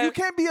Pat the- You Bev-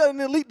 can't be an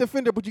elite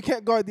defender, but you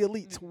can't guard the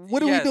elites.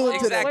 What are Yes, we doing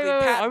exactly. today?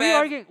 Wait. Pat Are we Bev-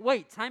 arguing?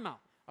 Wait, time out.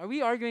 Are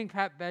we arguing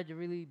Pat Bev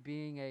really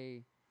being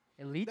a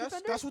elite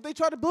defender? That's what they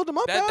try to build him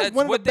up That- as. that's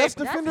One of the what they- best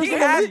That's defenders He in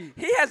the has, league.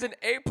 he has an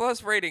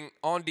A+ rating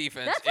on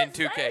defense That's in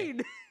 2K.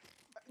 insane.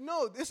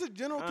 No, it's a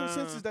general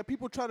consensus that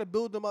people try to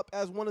build him up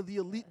as one of the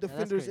elite that's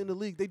defenders crazy. in the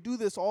league. They do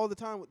this all the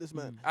time with this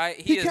man.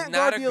 He He is can't not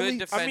guard a the good elites.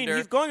 defender. I mean,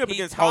 he's going up He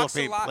against Hall of talks a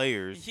Fame lot-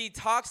 players. He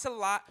talks a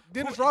lot.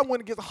 Dennis Rodman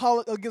went against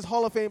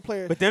Hall of Fame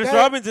players. But Dennis That-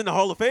 Rodman's in the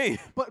Hall of Fame.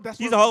 But that's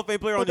He's what a Hall of Fame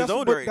player but on his that's-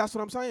 own but right. that's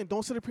what I'm saying.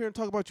 Don't sit up here and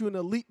talk about you an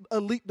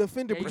elite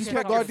defender, Yeah, but you you can't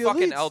can't guard Respect the your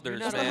fucking elites. elders,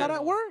 That's man. not how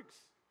that works.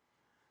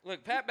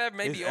 Look, Pat Bev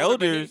may His be older,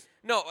 but elders-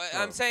 no, Oh.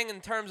 I'm saying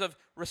in terms of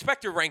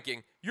respect your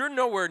ranking. You're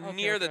nowhere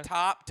near the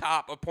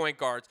top of point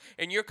guards,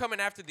 and you're coming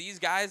after these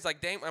guys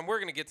like Dame. And we're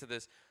gonna get to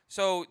this.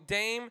 So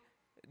Dame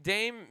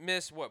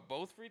missed what,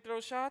 both free throw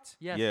shots?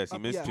 Yes, he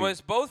missed yeah. two.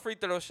 Missed both free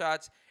throw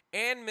shots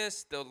and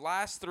missed the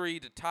last 3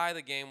 to tie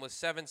the game with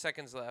 7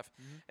 seconds left.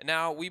 And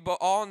now we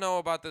all know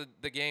about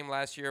the game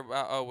last year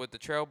with the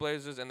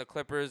Trailblazers and the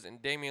Clippers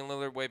and Damian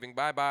Lillard waving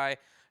bye-bye.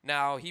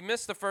 Now, he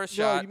missed the first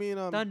No, shot. you mean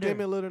Thunder.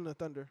 Damian Lillard and the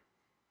Thunder.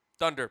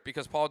 Thunder,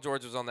 because Paul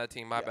George was on that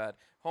team. My bad.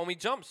 Homie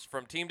jumps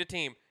from team to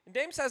team. And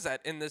Dame says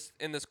that in this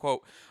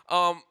quote.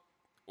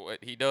 What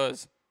he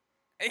does.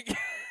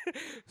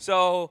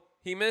 So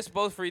he missed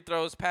both free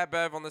throws. Pat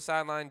Bev on the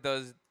sideline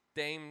does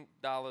Dame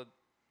Dollar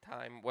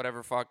time,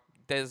 whatever fuck,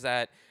 does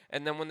that.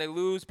 And then when they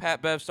lose,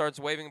 Pat Bev starts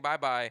waving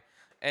bye-bye.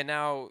 And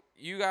now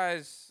you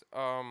guys,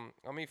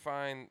 let me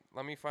find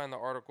the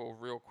article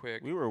real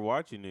quick. We were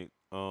watching it.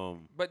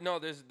 But no,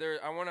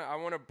 I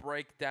wanna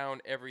break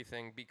down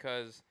everything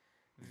because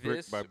Brick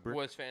this by brick.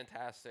 was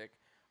fantastic.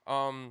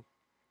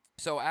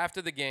 So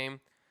after the game,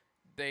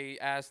 they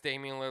asked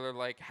Damian Lillard,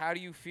 like, how do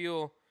you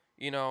feel,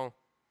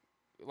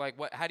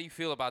 how do you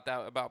feel about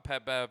that, about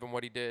Pat Bev and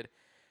what he did?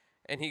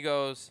 And he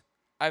goes,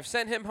 I've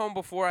sent him home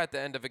before at the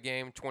end of a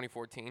game,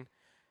 2014.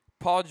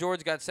 Paul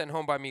George got sent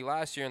home by me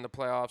last year in the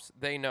playoffs.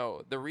 They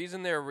know. The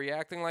reason they're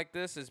reacting like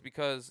this is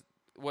because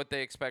what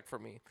they expect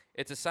from me.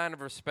 It's a sign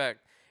of respect.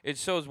 It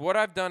shows what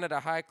I've done at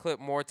a high clip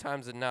more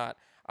times than not.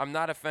 I'm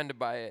not offended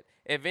by it.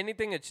 If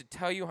anything, it should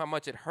tell you how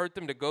much it hurt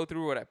them to go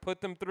through what I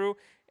put them through,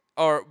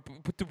 or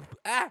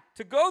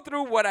to go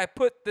through what I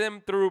put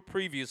them through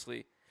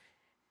previously.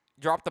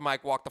 Drop the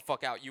mic, walk the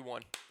fuck out. You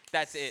won.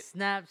 That's it.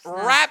 Snap,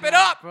 Wrap it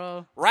snap, up,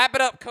 bro. Wrap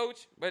it up,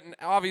 coach. But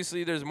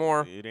obviously, there's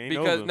more. It ain't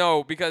because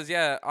over. because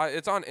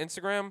it's on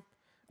Instagram,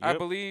 I Yep.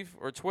 believe,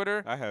 or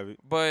Twitter. I have it.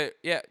 But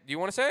yeah, do you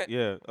want to say it?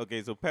 Yeah.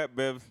 Okay. So Pat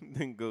Bev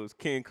then goes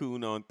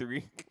Cancun on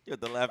 3.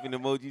 Got the laughing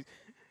emojis.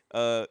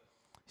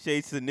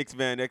 Shades to Knicks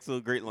Van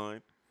Exel, great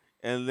line.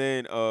 And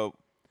then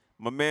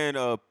my man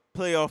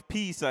Playoff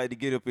P decided to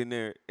get up in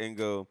there and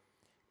go,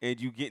 and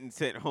you getting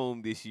sent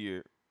home this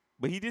year.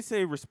 But he did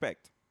say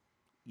respect.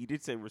 He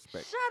did say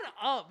respect. Shut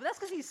up. That's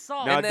because he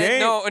saw. Now, And then,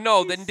 Dame-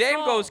 no. He Then Dame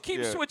saw. goes,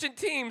 keep Yeah. switching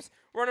teams,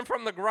 running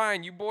from the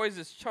grind. You boys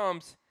is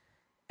chumps.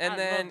 And I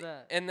then love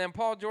that. and then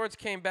Paul George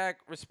came back.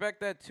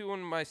 Respect that too.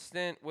 In my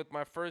stint with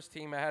my first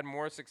team, I had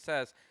more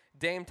success.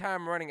 Dame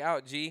time running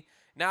out. G.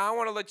 Now I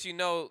want to let you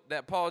know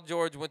that Paul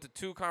George went to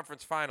 2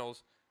 conference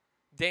finals.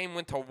 Dame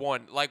went to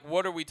 1. Like,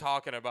 what are we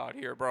talking about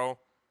here, bro?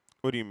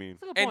 What do you mean?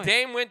 That's a good And point.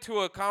 Dame went to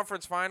a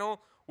conference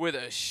final with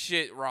a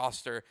shit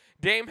roster.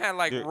 Dame had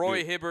like Dude, Roy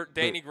dude, Hibbert,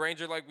 Danny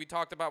Granger, like we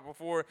talked about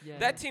before. Yeah.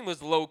 That team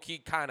was low key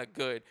kind of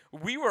good.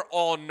 We were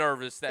all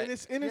nervous that And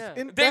it's in Yeah.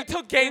 in they that,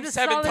 took Game a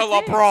 7 to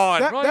solid team. LeBron.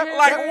 that- Roy that- Hibbert.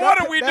 Like, that- what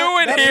that- are we that-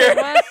 doing that- here?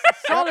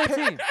 West, solid that,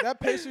 team. that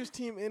Pacers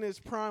team in its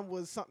prime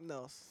was something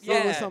else. So yeah,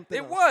 it was something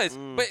it else. was.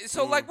 Mm, But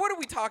so, like, what are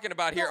we talking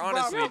about here? Yo,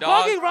 Honestly, You're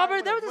dog. bugging,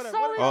 Robert. That was a Whatever,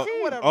 solid whatever.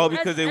 team. Whatever. Oh,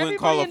 because they wouldn't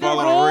call a Everybody in foul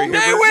the on room- Roy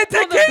They Hibbert. went to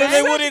On the Game Because they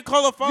 7. wouldn't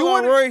call a foul You on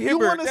wanna- Roy you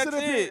Hibbert. wanna That's sit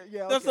up it. here-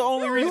 yeah, That's the okay.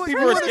 only You reason wanna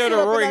people are sit scared up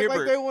of and Roy act like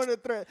Hibbert. they weren't a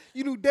threat.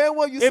 You knew damn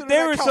well you If sitting they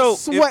on were that so, couch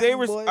sweating, if they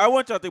were, boy. I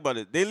want y'all to think about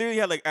it. They literally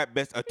had like at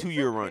best a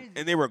 2-year run, crazy.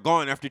 and they were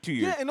gone after 2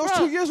 years. Yeah, and those Bruh,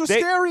 2 years were they-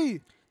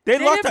 scary. They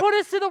They lost. didn't put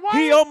us to the wire.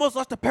 He almost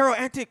lost to Pero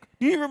Antic.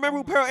 Do you remember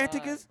who Pero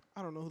Antic God. is?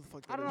 I don't know who the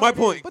fuck I that don't is. know My who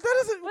it point. is. But that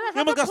isn't. But that's They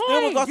not almost the got- they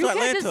almost point. lost You to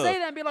can't just Atlanta. say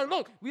that and be like,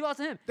 look, we lost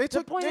to him. They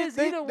took the point they, is,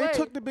 they, either they way,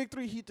 took the big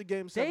 3 heat to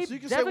game 7. they So you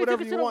can say definitely whatever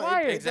took it you to the want. wire.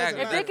 It doesn't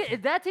Exactly. If, they matter. could,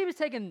 if that team is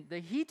taking the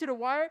heat to the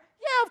wire,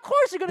 yeah, of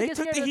course you're gonna They get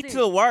took scared the of Heat that to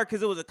team. the wire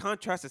because it was a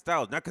contrast of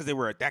styles, not because they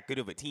were that good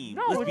of a team.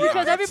 No, Let's it's be because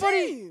honest.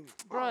 everybody, Team.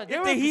 bro. They If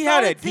were the a Heat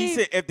had a solid team.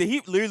 decent, if the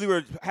Heat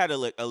literally had a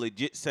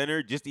legit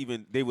center, just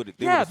even they would.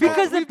 Yeah, Man,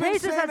 because the we've been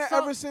Pacers saying had that so-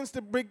 ever since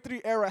the Big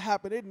 3 era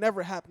happened. It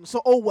never happened.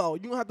 So oh well,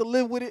 you gonna have to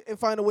live with it and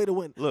find a way to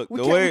win. Look, we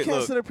the can't, way- we can't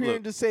look, sit up here look,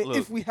 and just say look.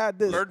 if we had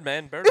this.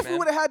 Birdman. If we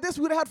would have had this,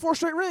 we would have had 4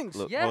 straight rings.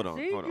 Look, Yeah, hold on,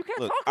 see? hold on. You can't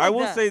Look, talk I like will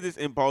that. say this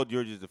in Paul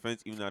George's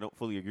defense, even though I don't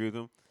fully agree with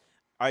him.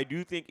 I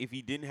do think if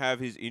he didn't have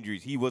his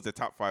injuries, he was a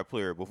top 5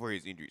 player before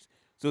his injuries.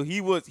 So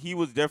he was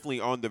definitely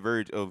on the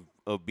verge of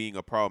being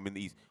a problem in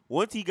the East.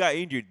 Once he got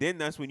injured, then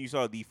that's when you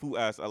saw the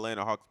fool-ass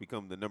Atlanta Hawks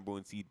become the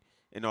 #1 seed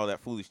and all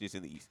that foolishness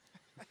in the East.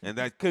 And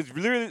that because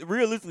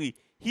realistically,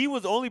 he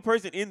was the only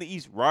person in the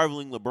East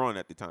rivaling LeBron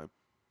at the time.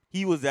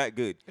 He was that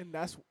good. And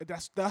that's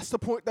the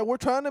point that we're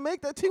trying to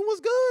make. That team was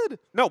good.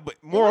 No, but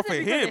more wasn't for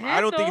because of him.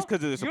 I don't think it's though.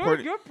 because of the You're-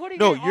 supporting. You're putting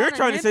No, it you're on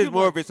trying to him say it's too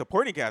more much. of his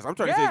supporting cast. I'm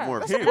trying to say it's more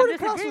of That him. supporting I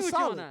cast disagree was with you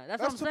on solid. that. That's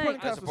That what I'm supporting saying.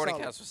 That cast was supporting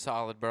solid. cast was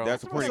solid, bro. That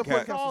supporting supporting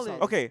cast. cast was Solid.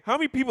 solid. Okay, how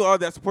many people are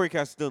that supporting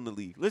cast still in the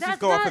league? Let's just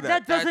That's go off not- of that.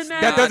 That doesn't That's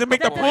matter. That doesn't make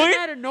the That doesn't point?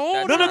 matter. No,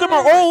 That's None not of them the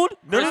are point. old.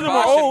 None Chris of them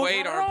are Bosh and old.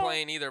 Wade aren't Bro.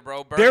 playing either,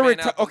 bro. They're Birdman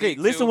out the okay, league,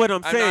 listen too. what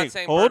I'm I'm saying. not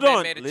saying Hold Birdman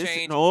on. made a Listen.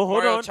 change. No, hold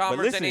Mario on. But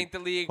Chalmers listen. ain't the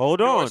league.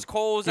 Hold on. Norris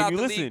Cole's Can out you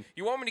the listen? league.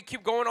 You want me to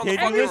keep going on Can the you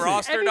fucking listen.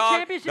 roster, Every dog.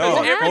 championship No,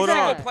 Because every hold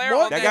single on. player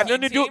More- on That that got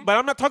nothing to do. team. But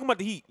I'm not talking about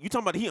the Heat. You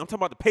talking about the Heat? I'm talking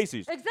about the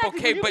Pacers. Exactly.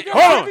 Okay, you but- can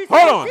Hold do on, every hold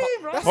single on.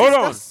 team, right? Hold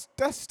on.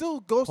 That still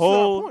goes to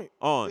Hold that point.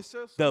 on. It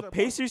still goes to The that point.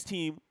 Pacers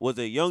team was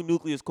a young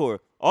nucleus core.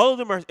 All of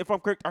them are, if I'm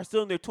correct, are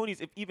still in their 20s.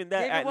 If even that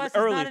David at West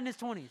early. is not in his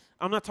 20s.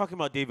 I'm not talking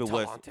about David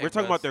West. Talante We're talking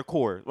about West. their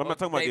core. I'm not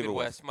talking about David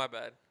West. My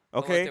bad.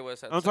 Okay, Talante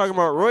West had I'm sex talking with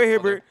about LeBron's Roy mother.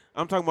 Hibbert.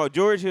 I'm talking about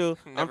George Hill.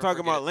 I'm Never talking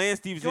forget about it. Lance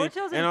Stevenson, George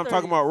Hill's in and his I'm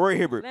talking about 30s. Roy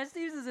Hibbert. Lance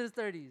Stevenson's in his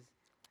 30s.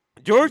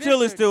 George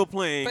Hill is Mid-30s. still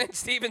playing. Lance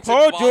Stevenson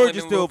Paul balling George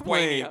is in still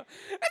Lithuania.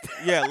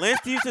 Yeah, Lance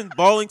Stevenson's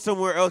balling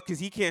somewhere else because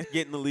he can't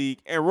get in the league,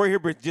 and Roy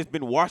Hibbert's just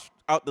been washed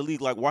out the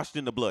league, like washed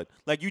in the blood.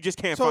 Like you just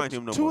can't So find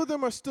him no two more. of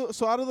them are still.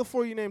 So out of the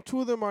four you named,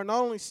 two of them are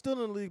not only still in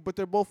the league, but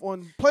they're both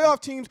on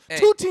playoff teams. Hey.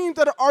 Two teams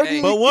that are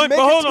arguing. But one, to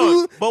but make hold it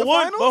on, to but the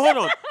one, finals? but hold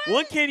on.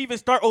 One can't even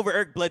start over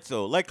Eric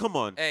Bledsoe. Like, come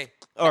on. Hey,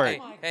 All right.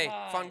 Oh my hey,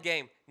 God. fun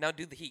game. Now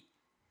do the Heat.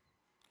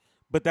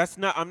 But that's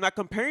not. I'm not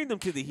comparing them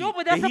to the Heat. No,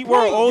 but that's the the Heat were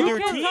an point. older You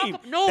can't team.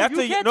 talk- no, that's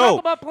you a, can't no. talk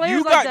about players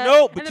you like got that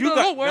no, and but then you be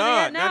like, got "Oh, where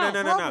are they at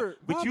now?" Robert,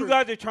 But you Robert.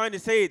 guys are trying to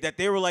say that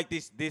they were like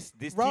this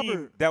team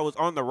Robert. that was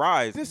on the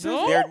rise. This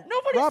No, is They're-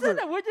 nobody Robert. said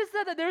that. We just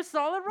said that they're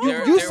solid You,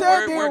 They're- you they're-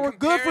 said they we're were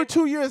good for comparing-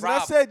 2 years, and I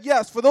Rob. said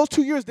yes. For those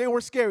 2 years, they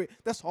were scary.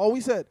 That's all we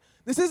said.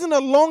 This isn't a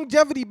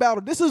longevity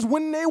battle. This is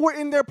when they were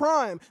in their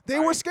prime. They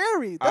were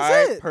scary. That's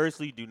I it.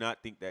 personally do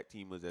not think that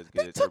team was as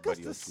good They as took us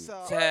everybody to else.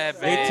 did.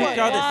 Seven. They took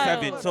y'all to Wild.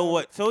 7. So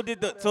what? So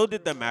did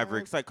the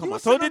Mavericks. Like, come You on.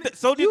 was So sitting did on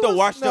so did you the was-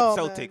 washed up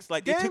no, man. Celtics.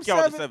 Like they Game took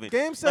y'all to 7.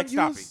 Game 7,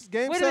 Like, stop it.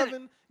 Game Wait a minute.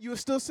 7, you were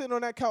still sitting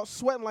on that couch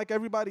sweating like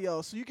everybody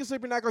else. So you can sit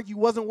here and act like you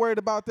wasn't worried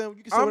about them.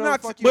 You can say I'm whatever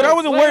not, the fuck you but I want.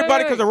 wasn't Wait, worried wait,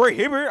 about it wait. because of Roy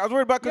Hibbert. I was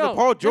worried about it because Yo, of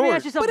Paul Let me George.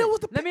 ask you something. it was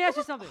the Let me pick- ask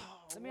you something.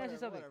 Let me ask you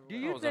something. Do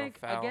you wasn't a think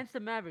foul. against the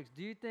Mavericks,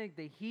 do you think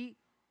the Heat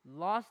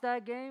lost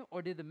that game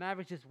or did the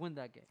Mavericks just win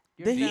that game?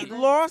 You The understand Heat what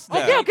I'm lost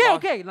saying? that. Okay, okay,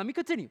 Lost- okay. Let me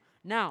continue.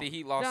 Now The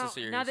Heat lost the now,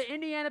 series. Now the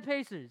Indiana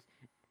Pacers.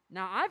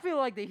 Now I feel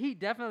like the Heat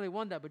definitely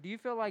won that, but do you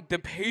feel like The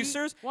Heat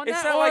Pacers? won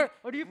It's that, not like-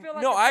 or do you feel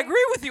like No, the I Pa-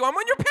 agree with you. I'm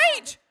on your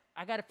page.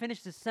 I gotta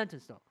finish this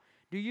sentence though.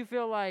 Do you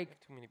feel like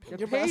Too many the people.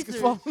 Your basket's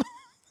Pacers falling.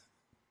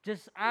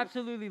 just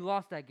absolutely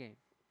lost that game?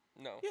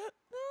 No. Yeah,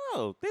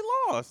 no, they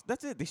lost.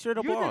 That's it. They straight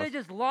up You think lost. they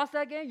just lost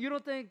that game? You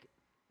don't think?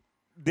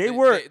 They The-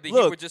 were. the Heat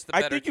Look, were just the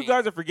I better think you team.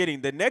 guys are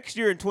forgetting. The next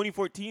year in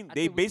 2014, I they think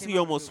we came basically out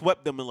almost good.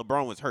 swept them, and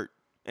LeBron was hurt,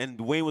 and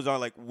Wayne was on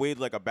like weighed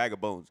like a bag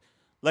of bones.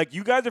 Like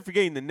you guys are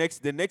forgetting the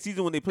next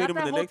season when they played Not them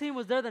in that the whole next. team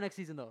was there the next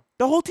season though.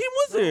 The whole team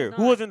was No, it there. was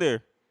Who not. wasn't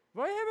there?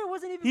 Roy Hibbert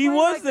wasn't even. He playing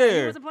was like that. He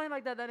there. wasn't playing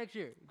like that next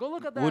year. Go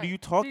look at that. What are you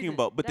talking season.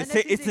 about? But That the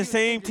next same. It's season the he was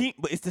same injured. team.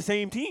 But it's the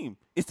same team.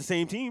 It's the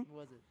same team. Who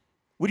was it?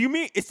 What do you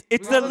mean? It's We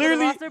the gotta look at the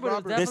literally roster, but it was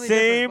Robert. the definitely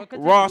same different, but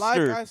continue.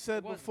 roster. Like I said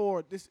It wasn't.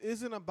 before, this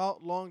isn't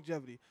about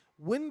longevity.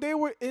 When they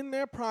were in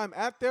their prime,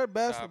 at their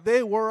best, Stop.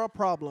 they were a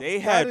problem. They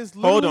That had. is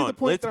Hold literally on. the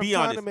point Let's that I'm be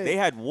trying to honest. make. They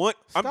had one.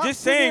 I'm Stop just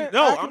sitting saying. there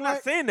No, acting I'm not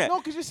like- saying that. No,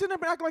 because you're sitting there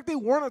and acting like they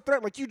weren't a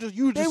threat. Like you just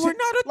They were sit- not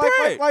a like,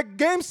 threat. Like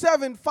game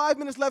 7, 5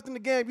 minutes left in the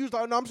game. You was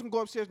like, no, I'm just gonna go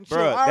upstairs and chill.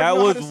 Bruh, I already that know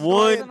how was this is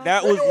gonna end. one.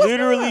 That Nigga, was what's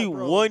literally that,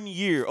 bro? 1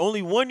 year.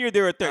 Only 1 year they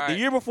were a threat. The Alright.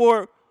 year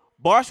before,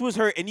 Bosch was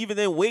hurt, and even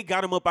then, Wade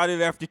got him up out of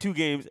there after 2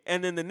 games.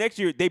 And then the next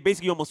year, they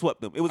basically almost swept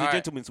them. It was a Alright.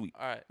 gentleman's sweep.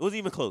 All right. It wasn't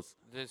even close.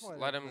 Just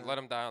Whatever, let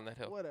him man. die on that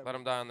hill. Whatever. Let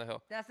him die on the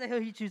hill. That's the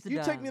hill he chooses to You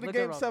die take on. me to Look at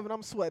game Robert. 7,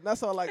 I'm sweating.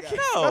 That's all I got. No.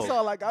 That's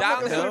all I got. I'm Down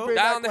not the gonna sit hill. up here and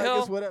Down act the like hill.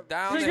 it's whatever.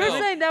 Down So the you're hill.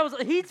 saying that was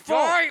Heat's fault?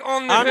 Die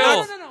on the I'm hill.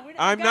 not- We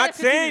I'm gotta not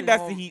saying continue.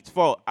 that's the Heat's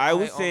fault. I Die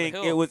was on the saying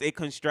hill. it was a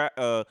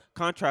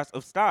contrast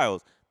of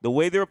styles. The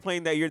way they were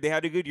playing that year, they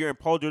had a good year, and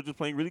Paul George was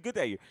playing really good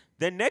that year.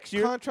 Then next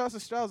year, Contrast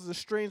of styles is a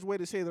strange way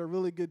to say they're a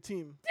really good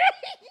team.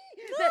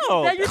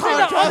 no, That you said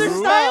the Contrast other of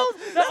styles,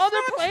 the That's other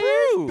not players.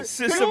 true.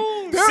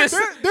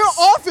 System. Their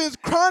offense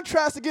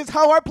contrasts against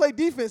how I play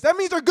defense. That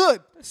means they're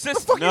good.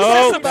 System, fuck you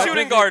No, system that shooting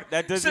doesn't- guard.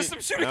 That doesn't.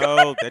 System shooting no,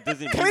 guard. that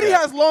doesn't. mean Katie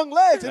that. has long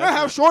legs and I That's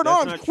have not- short that's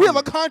arms. not We have true.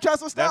 a contrast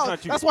of That's styles.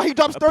 not true. That's why he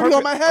drops A 30 on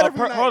perfect- my head a every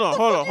night. Hold on, What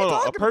hold the on, fuck hold you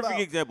on. A talking perfect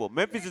about? example.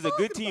 Memphis is a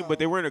good talking team, about? but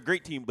they weren't a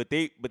great team. But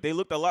they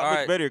looked a lot All much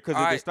right, better because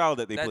all of the right. style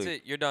that they That's played.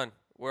 it. You're done.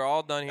 We're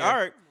all done here. All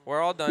right. We're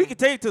all done. We can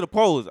take it to the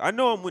polls. I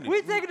know I'm winning.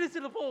 We taking this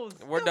to the polls.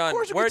 We're Of done.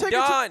 course you We're can take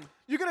it to- done.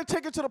 You're gonna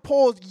take it to the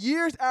polls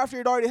years after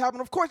it already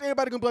happened. Of course,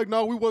 everybody gonna be like,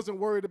 "No, we wasn't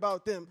worried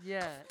about them."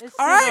 Yeah. It's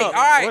All right, silly. all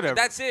right. Whatever.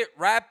 That's it.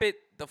 Wrap it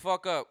the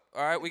fuck up.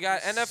 All right, we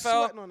got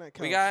NFL. Sweating on that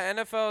We couch. got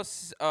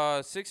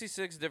NFL.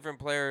 66 different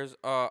players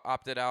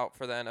opted out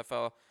for the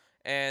NFL,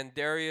 and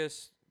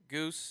Darius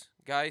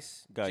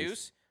Geis,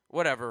 Juice,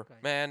 whatever. Geis.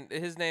 Man,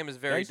 his name is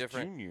very Dice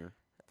different. Junior,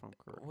 if I'm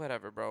correct.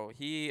 Whatever, bro.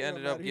 He It don't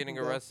ended up matter. He getting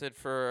can go. arrested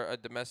for a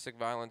domestic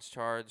violence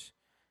charge.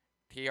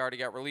 He already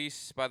got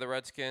released by the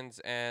Redskins,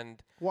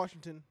 and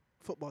Washington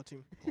football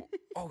team.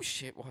 oh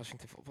shit,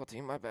 Washington football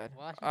team. My bad.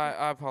 Washington?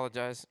 I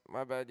apologize.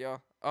 My bad, y'all.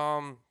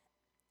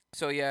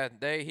 So yeah,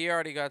 he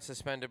already got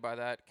suspended by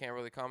that. Can't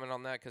really comment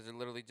on that because it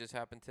literally just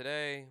happened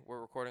today.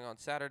 We're recording on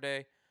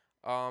Saturday.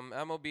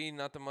 MLB,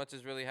 nothing much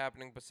is really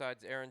happening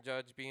besides Aaron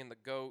Judge being the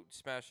GOAT,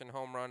 smashing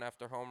home run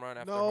after home run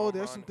after home No, run.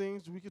 there's some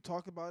things we could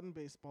talk about in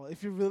baseball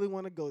if you really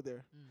want to go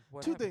there.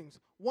 What Two happened? things.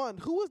 One,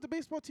 who was the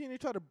baseball team? They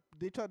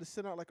tried to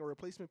send out like a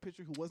replacement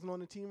pitcher who wasn't on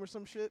the team or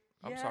some shit.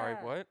 I'm sorry,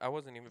 Yeah. what? I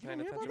wasn't even You paying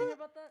didn't hear attention.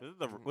 about that? About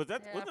that? Was that was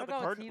that Yeah, I wasn't that the forgot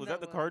what Card? team Was that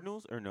that the was.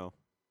 Cardinals or no?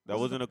 That Was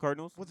it wasn't the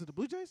Cardinals. Was it the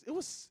Blue Jays? It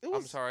was.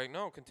 I'm sorry.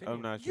 No, continue.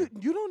 I'm not sure.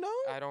 You don't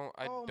know? I don't.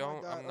 I Oh my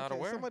don't. God. I'm not Okay,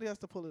 aware. Somebody has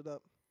to pull it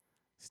up.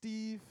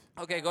 Steve.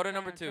 Okay, go to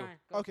number 2.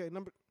 Okay,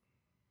 number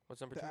What's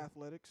number the 2?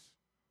 Athletics.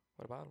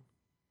 What about him?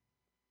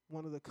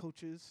 One of the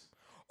coaches.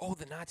 Oh,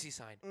 the Nazi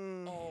sign. Oh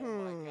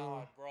Mhm. my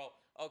God, bro.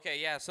 Okay,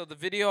 yeah. So the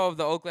video of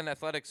the Oakland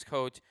Athletics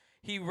coach,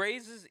 he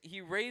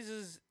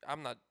raises.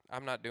 I'm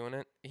not doing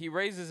it. He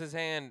raises his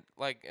hand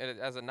like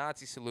as a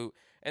Nazi salute,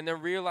 and then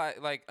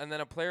and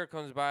then a player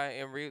comes by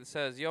and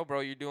says, "Yo, bro,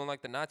 you're doing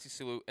like the Nazi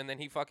salute," and then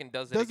he fucking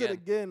does it Does again. it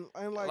again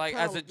and Like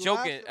kinda as a joke,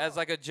 laughs it as off.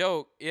 like a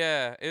joke.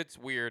 Yeah, it's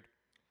weird.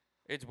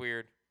 It's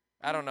weird.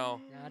 I don't know.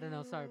 Yeah, I don't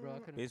know. Sorry, bro. I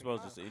couldn't. Baseball is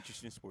figure just an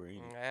interesting sport.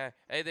 Ain't it?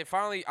 Hey, they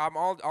finally.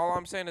 All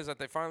I'm saying is that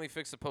they finally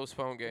fixed the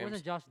postponed it out. It games.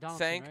 wasn't Josh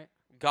Donaldson, Thank right?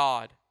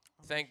 God.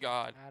 Thank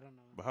God. I don't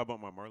know. But how about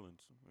my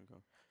Marlins?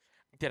 Okay.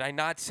 Did I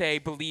not say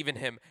believe in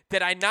him?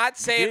 Did I not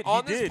say did, it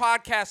on he this did.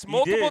 podcast He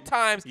multiple did.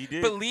 times? He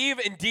did. Believe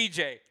in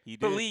DJ. He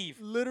did.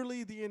 Believe.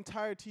 Literally, the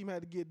entire team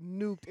had to get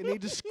nuked, and they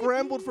just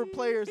scrambled for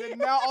players. And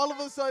now all of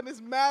a sudden,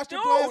 this master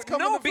players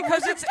coming. No, to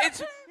because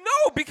fruition.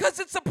 because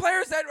it's the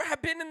players that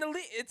have been in the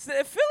league. It's the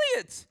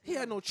affiliates. He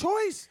had no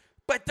choice.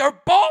 But they're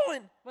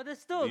balling. But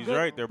it's still He's good.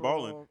 right. They're Bro,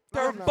 balling.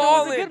 They're I'm not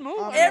balling. It's a good move.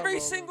 I'm not Every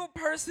balling. single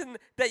person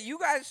that you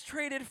guys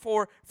traded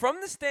for, from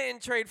the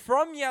Stanton trade,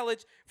 from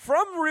Yelich,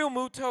 from Real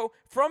Muto,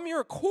 from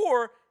your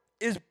core,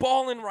 is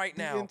balling right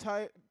now.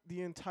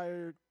 The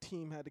entire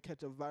team had to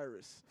catch a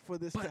virus for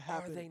this But to are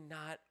happen. they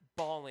not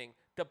balling?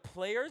 The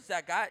players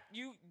that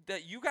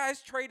you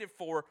guys traded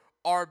for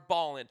are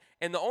balling.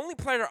 And the only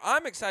player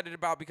I'm excited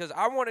about, because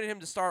I wanted him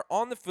to start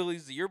on the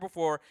Phillies the year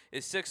before,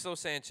 is Sixto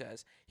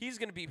Sanchez. He's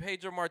going to be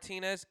Pedro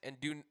Martinez, and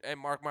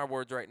mark my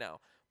words right now.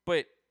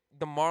 But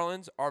the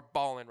Marlins are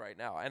balling right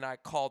now, and I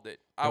called it.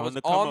 I On was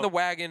the come on the up.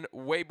 wagon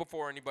way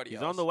before anybody He's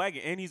else. on the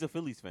wagon, and he's a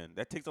Phillies fan.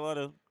 That takes a lot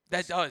of.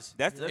 That does.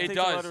 That It takes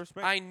a lot of does.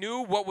 respect. I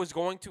knew what was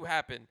going to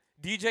happen.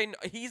 DJ,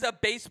 he's a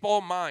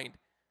baseball mind.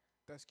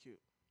 That's cute.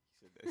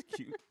 That's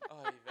cute. Oh,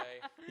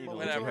 He But don't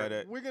we're let you whatever. have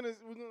that. We're gonna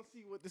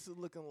see what this is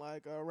looking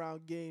like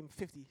around game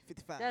 50,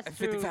 55. That's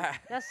true. 55.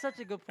 That's such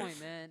a good point,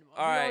 man.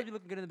 All We right. always be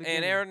looking good in the beginning.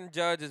 And Aaron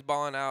Judge is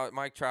balling out.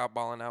 Mike Trout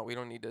balling out. We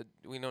don't need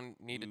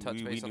to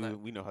touch base on that.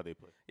 We know how they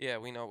play. Yeah,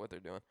 we know what they're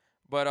doing.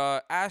 But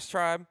Ash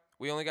Tribe,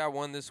 we only got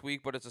one this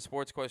week, but it's a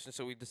sports question,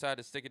 so we decided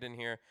to stick it in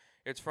here.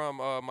 It's from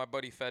my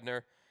buddy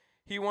Fedner.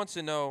 He wants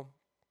to know.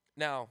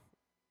 Now,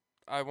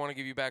 I want to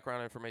give you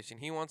background information.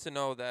 He wants to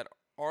know that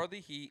are the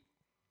Heat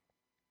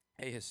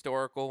a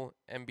historical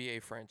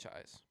NBA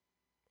franchise?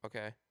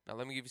 Okay. Now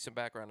let me give you some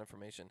background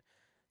information.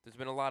 There's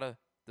been a lot of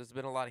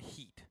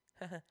heat.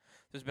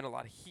 There's been a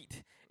lot of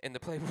heat in the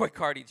Playboy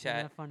Cardi Isn't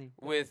that chat funny?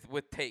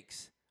 with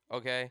takes.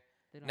 Okay.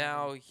 They don't have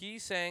Now any.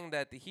 he's saying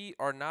that the Heat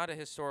are not a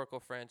historical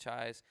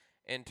franchise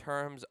in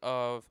terms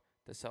of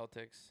the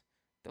Celtics,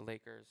 the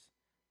Lakers,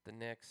 the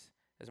Knicks.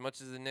 As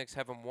much as the Knicks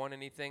haven't won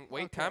anything.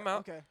 Wait, Okay, time out.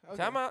 Okay.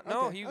 Time out.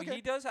 No, okay, okay.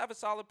 he does have a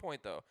solid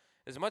point though.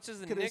 As much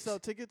as the Can they Knicks, sell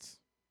tickets?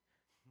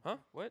 huh?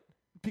 What?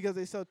 Because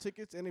they sell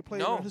tickets and they play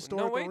in No, a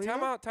historical no. Wait,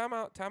 arena? time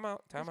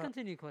out. Let's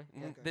continue, Clay.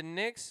 Yeah. Okay. The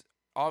Knicks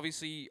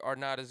obviously are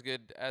not as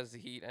good as the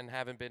Heat and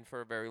haven't been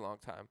for a very long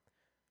time,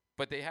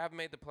 but they have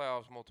made the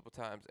playoffs multiple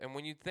times. And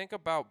when you think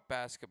about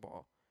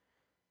basketball,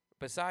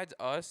 besides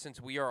us, since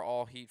we are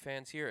all Heat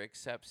fans here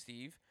except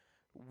Steve,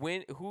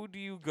 who do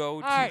you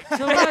go to? All right,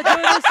 so we're not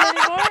doing this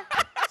anymore.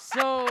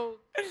 So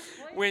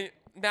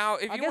Now,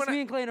 if I you guess want me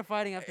and Clay are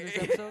fighting after this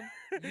episode.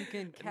 You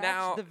can catch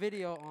Now- the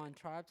video on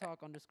Tribe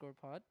Talk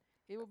 _pod.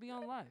 It will be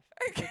on live.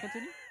 Okay,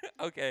 continue.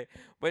 okay,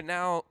 but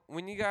now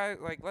when you guys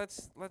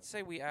let's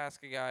say we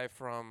ask a guy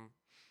from,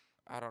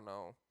 I don't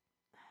know,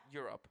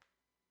 Europe,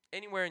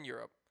 anywhere in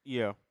Europe,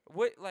 Yeah.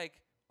 what I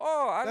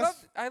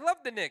That's- love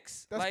the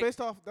Knicks. That's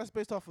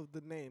based off of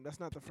the name. That's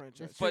not the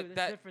franchise. That's But true. that-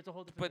 That's different. It's a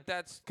whole different. But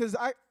that's Because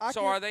I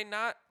so can, are they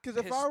not 'cause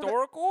if I were to-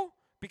 historical?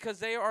 Because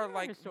they are They are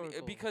like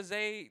historical. because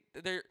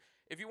they're.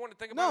 If you want to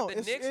think No, about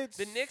it, the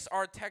it's- Knicks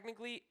are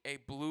technically a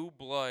blue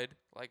blood,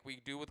 like we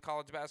do with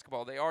college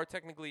basketball. They are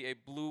technically a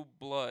blue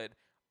blood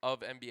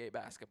of NBA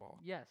basketball.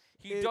 yes.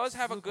 He does It's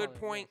have a blue good collar,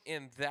 point yes.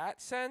 in that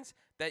sense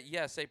that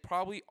yes, they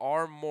probably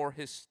are more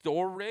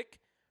historic,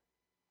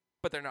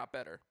 but they're not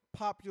better.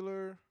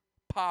 popular,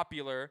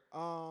 Popular.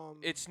 um,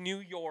 It's New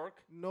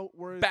York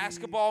noteworthy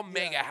basketball yeah.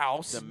 mega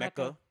house, The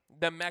Mecca.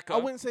 the Mecca. I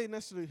wouldn't say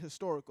necessarily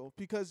historical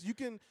because you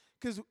can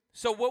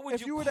So what would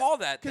if you you were to- call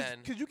that then?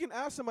 because you can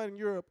ask somebody in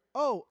Europe,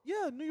 oh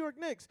yeah, New York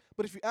Knicks,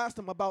 but if you ask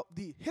them about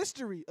the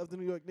history of the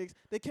New York Knicks,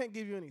 they can't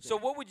give you anything. So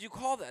what would you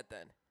call that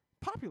then?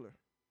 popular.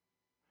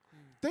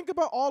 Think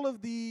about all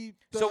of the.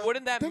 So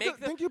wouldn't that think make of-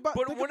 them? think about,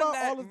 But think wouldn't about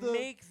that all of the.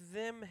 make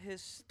them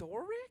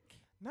historic?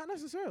 Not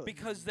necessarily.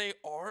 Because they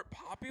are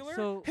popular.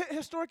 So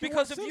Historic. in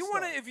because what if you sense,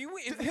 want to, though? if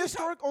you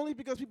Historic only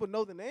because people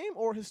know the name,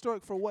 or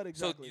historic for what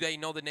exactly? so they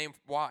know the name.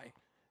 Why?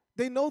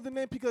 They know the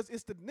name because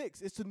it's the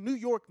Knicks. It's the New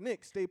York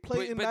Knicks. They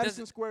play in but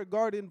Madison Square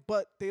Garden,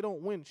 but they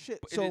don't win shit.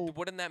 So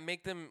Wouldn't that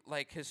make them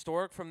like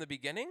historic from the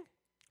beginning?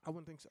 I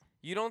wouldn't think so.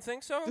 You don't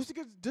think so?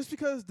 Just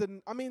because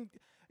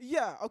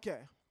yeah, okay.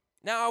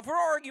 Now, if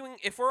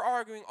we're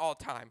arguing all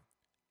time,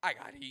 I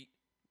got Heat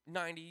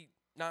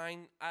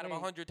 99 out of Wait,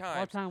 100 times.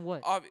 all time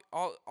what?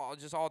 All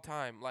just all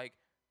time, like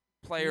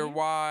player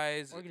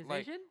wise, like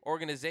Organization?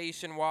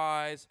 organization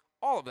wise,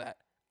 all of that.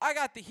 I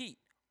got the Heat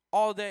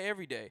all day,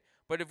 every day.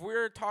 But if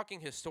we're talking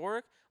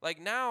historic,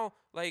 like now,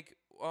 like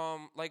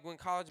when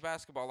college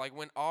basketball, like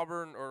when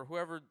Auburn or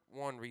whoever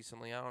won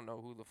recently, I don't know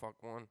who the fuck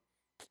won.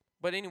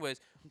 But anyways,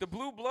 the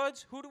Blue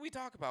Bloods, who do we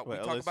talk about? What,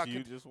 we talk about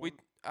LSU just we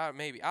won?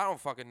 maybe I don't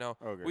fucking know.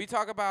 Okay. We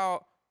talk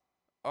about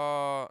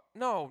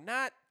no,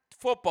 not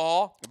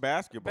football,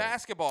 Basketball.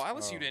 basketball.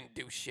 LSU Oh. didn't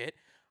do shit.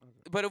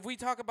 But if we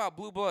talk about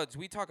Blue Bloods,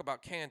 we talk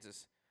about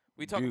Kansas.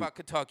 We talk Duke. about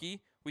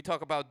Kentucky. We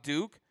talk about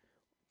Duke.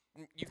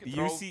 You can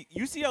throw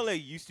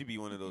UCLA used to be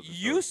one of those.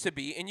 used to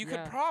be, and you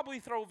Yeah. could probably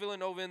throw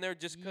Villanova in there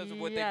just because of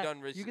what Yeah, they've done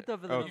You recently. could throw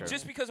Villanova. Okay.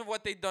 Just because of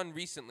what they've done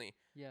recently,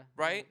 Yeah.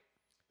 right?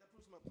 That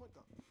proves my point,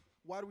 though.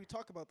 Why do we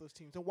talk about those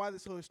teams and why they're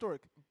so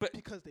historic? But-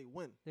 because they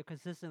win. They're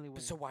consistently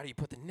winning. So why do you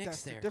put the Knicks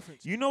That's there? the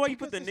difference. You know why you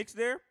put Because the it's- Knicks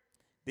there?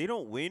 They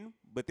don't win,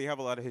 but they have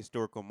a lot of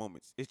historical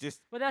moments. It's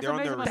just But that's they're what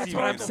on makes the them a That's receiving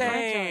what I'm end of it.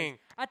 franchise. saying.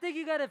 I think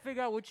you got to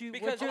figure out what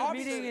Because your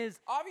obviously, meaning is.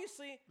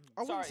 obviously,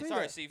 I wouldn't sorry, say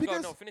that. Steve.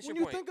 Because Go, no, finish when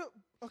your you point. think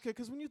of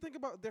because when you think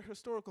about their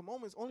historical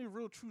moments, only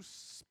real true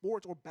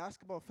sports or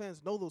basketball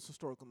fans know those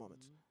historical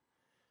moments. Mm-hmm.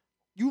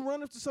 You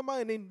run up to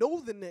somebody and they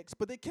know the Knicks,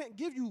 but they can't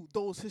give you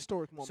those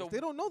historic moments. So- they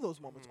don't know those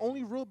moments.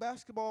 Only real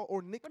basketball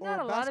or Knicks But or not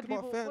a lot of basketball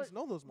people. fans but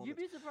know those You'd moments.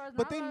 be surprised.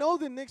 But not they a lot- know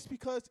the Knicks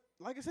because,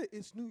 like I said,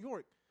 it's New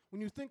York. When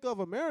you think of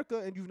America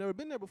and you've never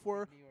been there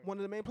before, New York. one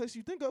of the main places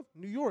you think of,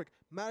 New York,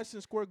 Madison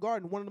Square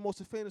Garden, one of the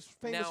most famous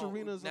now,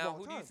 arenas now of all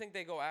who time. do you think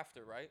they go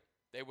after? Right?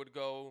 They would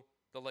go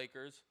the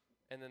Lakers,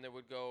 and then they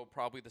would go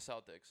probably the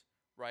Celtics,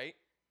 right?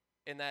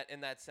 In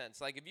that sense,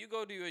 like if you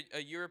go to a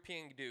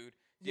European dude,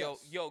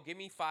 Yes. yo, give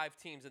me 5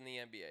 teams in the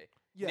NBA.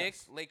 Yes.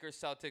 Knicks, Lakers,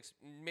 Celtics,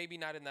 maybe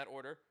not in that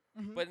order.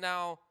 Mhm. But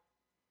now,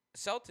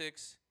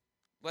 Celtics,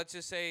 let's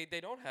just say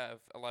they don't have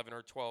 11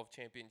 or 12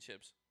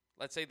 championships.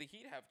 Let's say the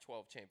Heat have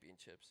 12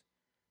 championships.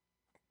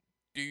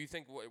 Do you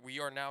think we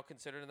are now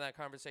considered in that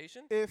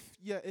conversation?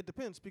 It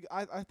depends.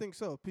 I think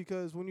so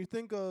because when you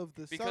think of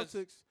the Because-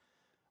 Celtics,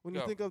 when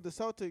you Go. think of the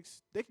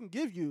Celtics, they can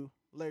give you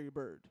Larry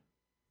Bird.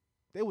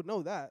 They would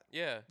know that.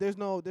 Yeah. There's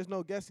no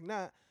guessing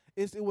that.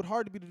 It would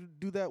hard to be to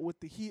do that with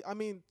the Heat. I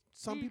mean,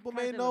 some Heat people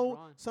may kinda know.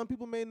 LeBron. Some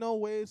people may know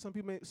Wade. Some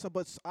people may.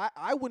 But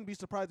I wouldn't be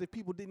surprised if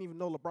people didn't even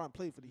know LeBron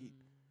played for the Heat.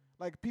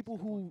 Like people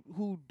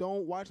who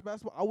don't watch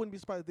basketball, I wouldn't be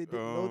surprised if they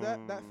didn't know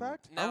that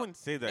fact. I wouldn't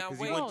say that Now, because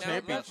wait, he won now,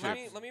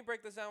 championships. let me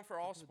break this down for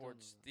all People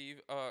don't sports, know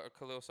Steve.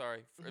 Khalil,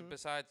 sorry. Mhm.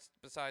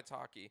 Besides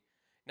hockey,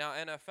 now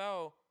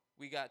NFL,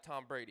 we got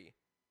Tom Brady,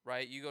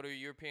 right? You go to a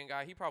European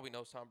guy, he probably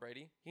knows Tom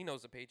Brady. He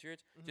knows the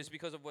Patriots just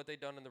because of what they've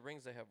done in the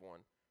rings they have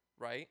won,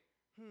 right?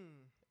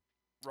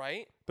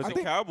 Right? But I the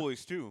think-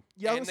 Cowboys too.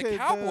 Yeah, I and would the say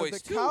Cowboys the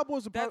too.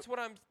 Cowboys are That's what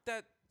I'm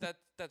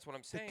that's what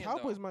I'm the saying.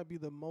 Cowboys though. might be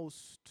the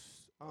most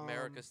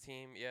America's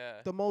team,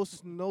 yeah. the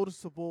most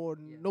noticeable or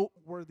Yeah.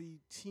 noteworthy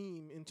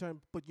team in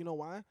terms. But you know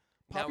why?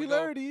 Now we go-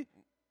 Popularity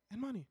and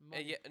money.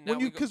 Yeah, now When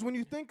we you go- because when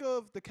you think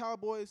of the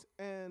Cowboys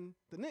and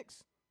the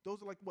Knicks,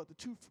 those are like what the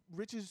two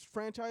richest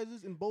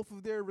franchises in both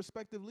of their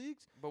respective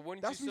leagues. but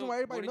wouldn't that's you the reason still why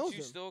everybody wouldn't knows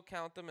you them. still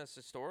count them as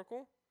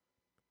historical?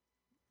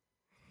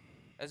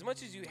 As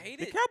much as you hate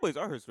The it, Cowboys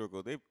are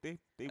historical. They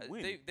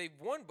win. They've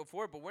won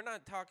before, but we're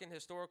not talking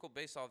historical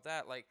based off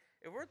that. Like,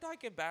 if we're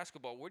talking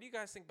basketball, where do you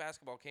guys think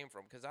basketball came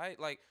from? Because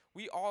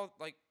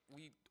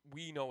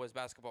we know as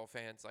basketball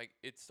fans, like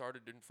it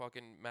started in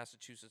fucking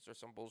Massachusetts or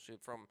some bullshit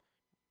from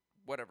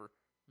whatever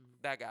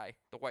that guy,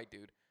 the white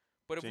dude.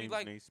 But if James we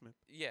like, Naismith.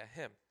 yeah,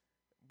 him.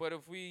 But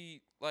if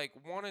we like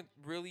want to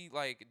really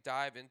like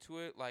dive into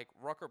it, like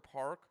Rucker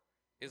Park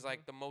is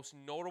like the most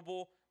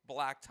notable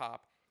blacktop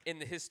in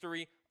the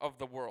history of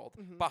the world.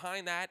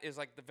 Behind that is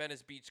like the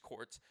Venice Beach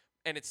courts,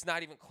 and it's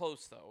not even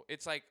close though.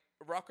 It's like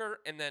Rucker,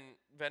 and then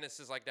Venice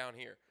is like down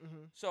here.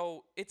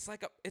 So it's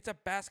like it's a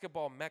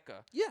basketball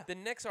mecca. Yeah. The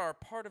Knicks are a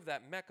part of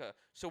that mecca.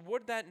 So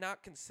would that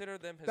not consider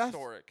them That's-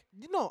 historic?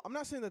 I'm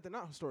not saying that they're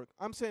not historic.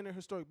 I'm saying they're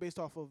historic based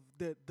off of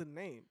the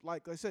name.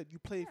 Like I said, you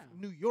play Yeah.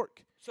 New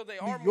York. So they New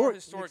are more York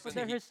historic Knicks than But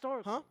they're the Heat.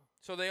 historical. Huh?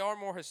 So they are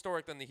more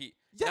historic than the Heat.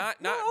 Yeah,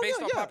 Not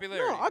based on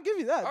popularity. No, I'll give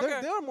you that.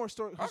 Okay. They are more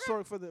historic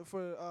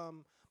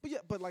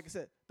but like I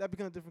said, that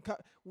becomes a different.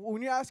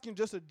 When you're asking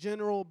just a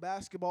general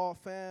basketball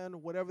fan,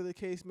 whatever the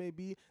case may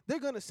be, they're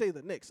gonna say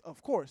the Knicks,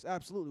 of course,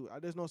 absolutely.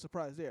 There's no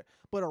surprise there.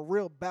 But a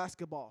real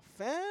basketball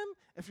fan,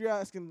 if you're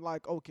asking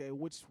like, okay,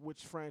 which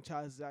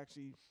franchise has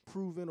actually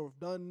proven or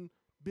done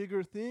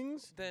bigger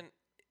things, Then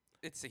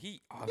it's the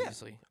Heat,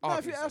 obviously. Now,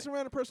 if you Obviously. ask a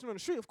random person on the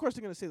street, of course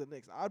they're gonna say the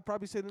Knicks. I'd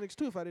probably say the Knicks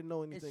too if I didn't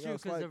know anything It's true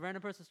else. because Like, the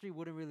random person on the street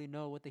wouldn't really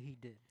know what the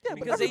Heat did. yeah, but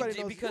because they everybody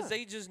knows. because yeah.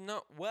 they just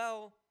know.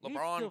 Well, He's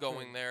LeBron still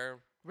going fair. there,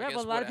 Right, I but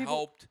guess a lot would of have people-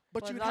 helped.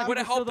 But But you would a lot have of Would to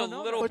have people helped still a don't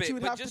know little that. bit, But you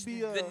would but have to just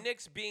be, the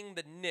Knicks being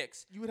the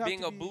Knicks, you would have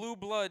being to a be- blue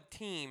blood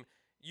team,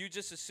 you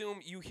just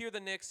assume you hear the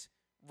Knicks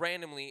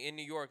randomly in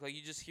New York, like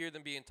you just hear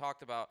them being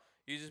talked about.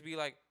 You just be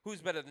like,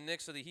 who's better, the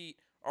Knicks or the Heat?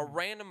 A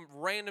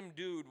random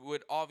dude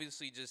would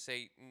obviously just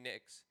say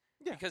Knicks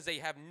Yeah. because they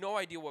have no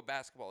idea what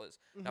basketball is.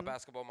 Now, Mhm.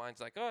 basketball minds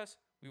like us,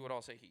 we would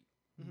all say Heat.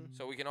 Mhm.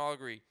 So we can all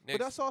agree. But Knicks.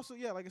 that's also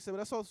like I said, but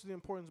that's also the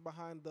importance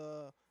behind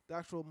the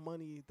actual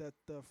money that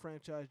the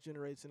franchise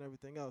generates and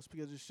everything else,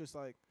 because it's just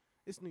like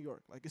it's New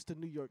York, like it's the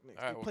New York Knicks.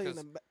 All right, They well, play in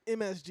 'cause- the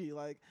MSG.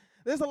 Like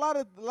there's a lot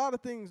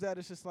of things that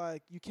it's just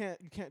like you can't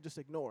just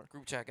ignore.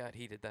 Group chat got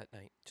heated that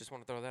night. Just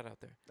want to throw that out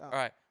there. Oh. All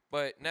right.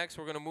 But next,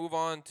 we're going to move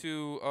on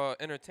to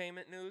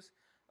entertainment news.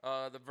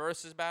 The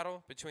versus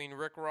battle between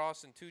Rick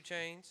Ross and 2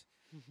 Chainz.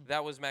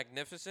 That was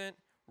magnificent.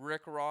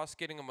 Rick Ross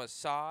getting a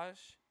massage.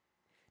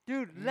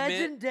 Dude, Mid-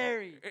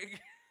 legendary.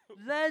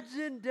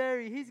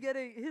 Legendary. He's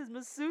getting his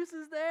masseuse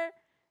is there,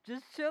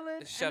 just chilling.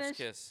 and Chef's then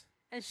kiss.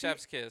 and she-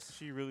 Chef's kiss. Is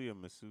she really a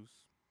masseuse?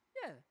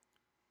 Yeah.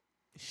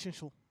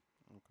 Essential.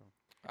 Okay.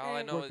 All I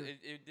And- know Worker. is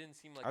it didn't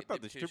seem like I it thought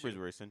did the tissue. strippers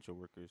were essential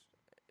workers.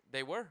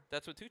 They were.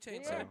 That's what 2 Chainz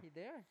They said. are.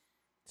 They are.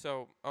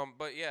 So,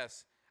 but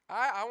yes,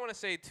 I want to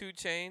say 2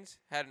 Chainz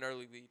had an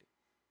early lead.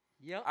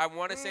 Yep. I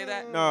want to say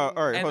that, Mm. No, all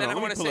right, and hold then on. I let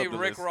want me to pull say up the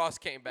Rick list. Ross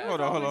came back.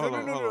 Hold on, hold on, hold No,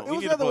 on, no, hold no, on. it We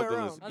was need the to other pull way up the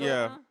around. list.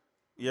 Yeah,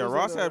 yeah. It was the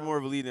Ross other way had more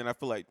around. of a lead, and I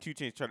feel like 2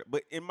 Chainz tried to.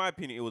 But in my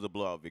opinion, it was a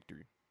blowout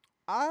victory.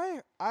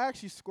 I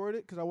actually scored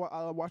it because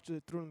I watched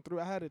it through and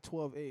through. I had it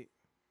 12-8.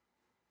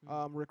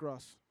 Rick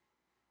Ross,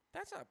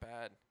 That's not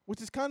bad.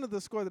 which is kind of the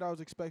score that I was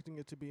expecting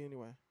it to be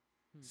anyway.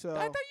 Hmm. So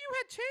I thought you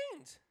had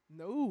Chainz.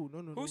 no.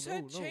 Who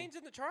said no. Chainz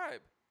in the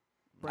tribe?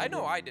 I Brandon.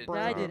 know I did.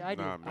 Yeah, I did. Nah, I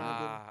did. nah,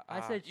 man.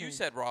 I said you Chainz.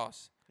 said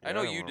Ross. I Yeah,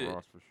 know had you one did.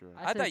 Ross for sure.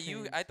 I said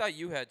Chainz. I thought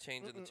you had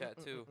Chainz in the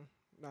chat too.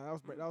 No,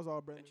 that was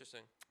all Brandon.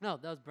 Interesting. No,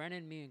 that was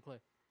Brandon, me, and Clay.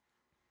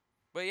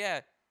 But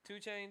yeah, 2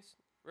 Chainz,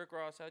 Rick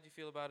Ross. How'd you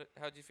feel about it?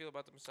 How'd you feel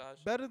about the massage?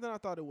 Better than I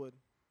thought it would.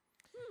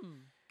 Hmm.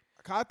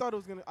 I thought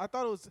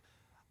it was.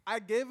 I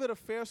gave it a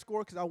fair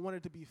score because I wanted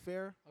it to be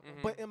fair. Okay.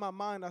 Mhm. But in my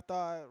mind, I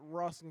thought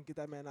Ross can get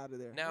that man out of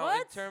there. Now in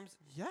What? terms,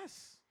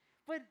 Yes.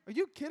 But Are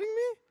you kidding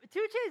me?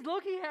 2 Chainz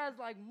Loki has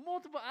like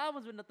multiple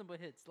albums with nothing but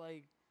hits.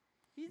 Like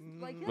he's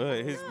like. he has But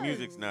some his hits.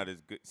 music's not as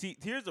good. See,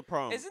 here's the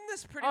problem. isn't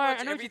this pretty Alright,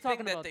 much I know what you're everything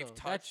talking that about, they've though.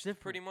 That's touched? different.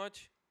 Pretty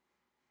much,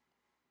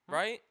 Huh?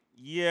 right?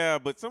 Yeah,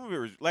 but some of it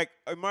was like,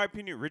 in my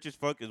opinion, "Rich as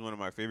Fuck" is one of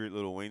my favorite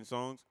Lil Wayne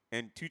songs,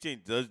 and 2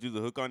 Chainz does do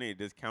the hook on it. It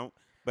does count,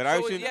 but I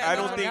So, shouldn't. yeah, I that's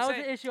don't what think. I'm That was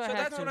saying. the issue I So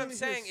had that's too. what I'm His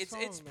saying. It's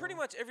song, pretty though.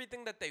 much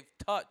everything that they've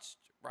touched,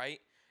 right?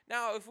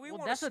 Now, if we Well,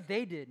 want that's to what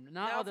they did. Not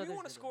now, all if the we others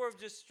want a did, score of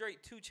just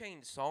straight 2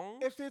 Chainz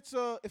songs, If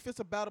it's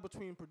a battle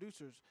between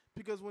producers,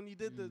 because when you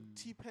did the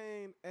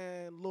T-Pain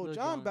and Lil Lil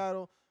Jon Jon.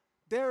 battle,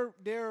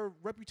 their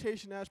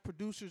reputation as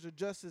producers are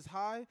just as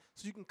high,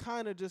 so you can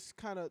kind of you know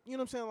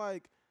what I'm saying,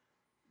 like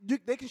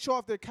they can show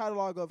off their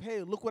catalog of,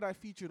 hey, look what I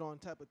featured on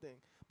type of thing.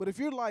 But if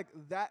you're like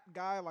that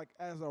guy, like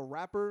as a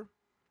rapper,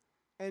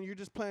 and you're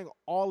just playing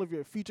all of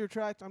your feature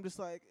tracks, I'm just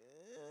like,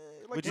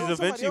 Which you is know,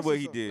 somebody eventually what else's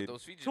he song. did.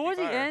 those features Towards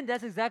be the fire. end,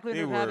 that's exactly what They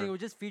they were having. It were. was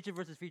just feature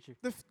versus feature.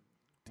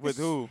 With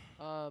who?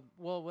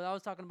 Well, what I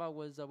was talking about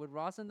was with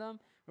Ross and them.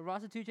 With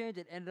Ross and 2 Chainz,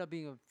 it ended up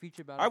being a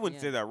feature battle. I at the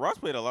wouldn't say end. that. Ross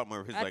played a lot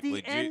more of his At like the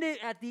legit. end,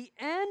 at the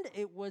end,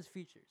 it was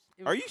features.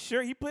 It Are was- you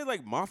sure he played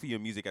like mafia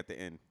music at the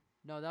end?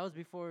 No, that was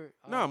before.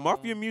 No,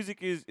 mafia music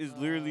is uh,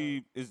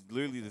 literally is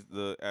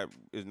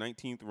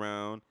 19th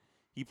round.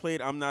 He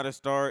played "I'm Not a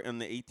Star" in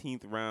the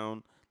 18th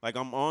round. Like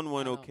I'm on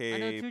one, I know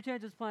okay. 2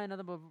 Chainz was playing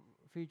nothing but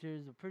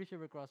features. I'm pretty sure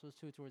Rick Ross was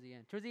too towards the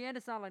end. Towards the end,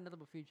 it sounded like nothing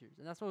but features,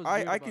 and that's what was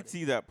weird I about could it.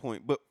 see that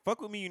point, but "Fuck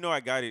With Me, You Know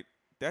I Got It."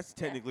 That's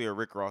technically a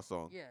Rick Ross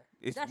song. Yeah,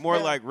 It's that's more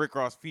fair. like Rick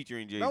Ross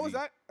featuring Jay Z. That was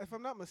that, if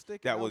I'm not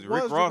mistaken. That was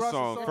Rick Ross'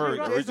 song That's first Rick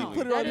Ross' originally. song.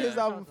 Put it on That his is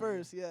album Ross' song.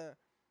 first, yeah.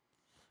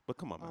 But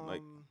come on, man,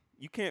 like Um,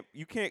 you can't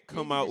Yeah,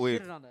 come you out just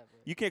with shitted on that,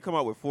 but- you can't come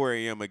out with 4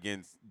 a.m.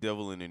 against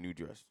 "Devil in a New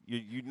Dress."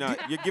 You're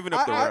not you're giving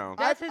I- up the I- round.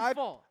 That's his I-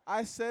 fault.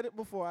 I said it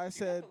before. I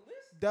said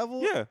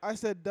Devil. Yeah. I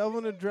said Devil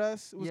in a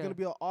Dress was Yeah. gonna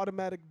be an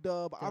automatic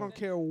dub. I don't Dub.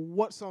 care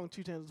what song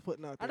 2 Chainz was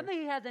putting out I there. don't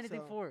think he has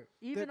anything So, for it.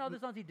 Even that- other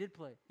songs he did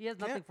play, he has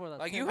Can't- nothing for that.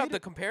 Like song. you read have the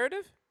it.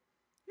 comparative?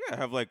 Yeah,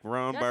 have like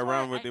round That's by why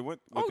round what I- they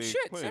went. Oh What they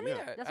shit! played, Send me yeah.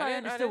 that. That's why I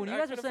didn't- understood when you I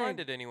guys were couldn't find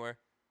saying- it anywhere.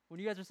 When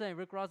you guys were saying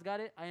Rick Ross got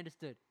it, I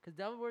understood. Because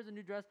Devil Wears a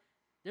New Dress,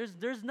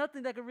 there's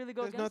nothing that could really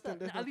go There's against nothing- that.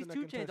 there's At least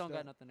nothing 2 that can Chainz touch don't got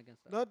that. nothing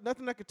against that.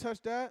 Nothing that could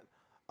touch that.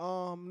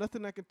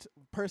 Nothing that could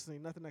personally,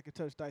 nothing that could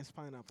touch Dice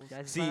Pineapples.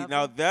 Guys, See, Pineapple?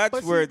 now that's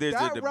But where see, there's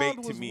that a debate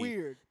round to was me.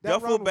 Weird. That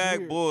Duffel round was Bag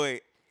weird.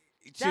 Boy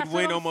should That's what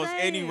win I'm almost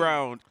any saying.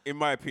 round, in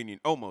my opinion.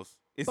 Almost.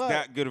 It's But,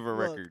 that good of a Look,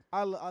 record.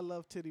 I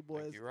love Titty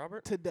Boys Thank you,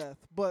 Robert. to death.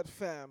 But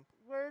fam,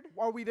 Word.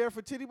 are we there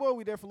for Titty Boy? Or are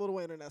we there for Lil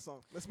Wayne in that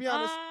song? Let's be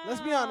honest.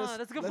 Let's be honest.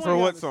 That's a good Let's point. For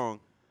be what honest. song?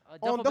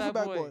 On Duffel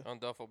Bag Boy. On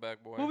Duffel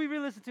Bag Boy. Who we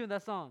re-listened to in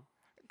that song?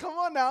 Come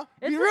on now.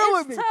 Be It's- real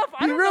it's with me. tough.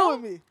 I Be don't real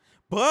know. with me.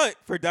 But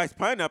for Diced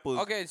Pineapples,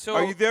 Okay, so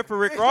are you there for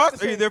Rick It's not Ross? the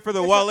Or are you same. there for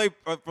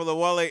the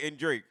Wale and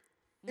Drake?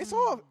 It's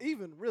all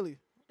even, really.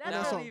 That's Now- That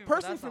not song. even for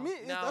Personally, that for song.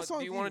 me, now, that song's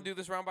do you want even. to do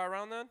this round by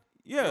round then?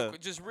 Yeah.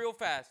 Just real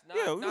fast. Not,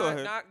 Yeah, we go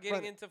ahead. not getting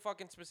Right. into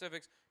fucking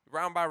specifics.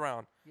 Round by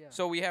round. Yeah.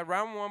 So we had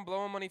round 1,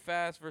 Blowing Money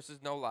Fast versus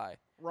No Lie.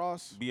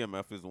 Ross.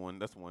 BMF is one.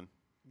 That's one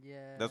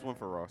Yeah. That's one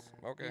for Ross.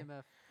 Okay.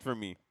 BMF. for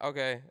me.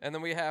 Okay, and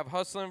then we have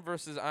Hustlin'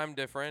 versus I'm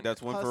Different.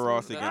 That's one for Hustling.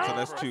 Ross again. So Ah,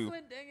 that's two.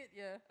 Hustling, dang it,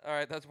 yeah. All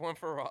right, that's one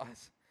for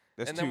Ross.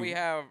 That's and two. then we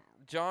have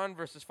John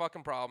versus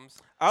Fucking Problems.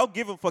 I'll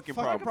give him fucking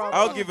Fucking problems. Problems.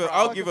 I'll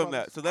give him Fucking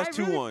that. So that's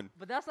I really- 2-1.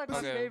 But that's like my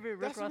Okay. favorite Rick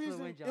That's the Ross Lil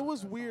reason. Wayne It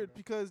was song, weird though.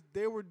 because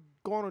they were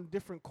going on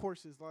different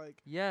courses.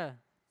 Like, Yeah.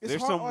 it's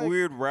There's hard, some like,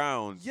 weird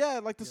rounds. Yeah,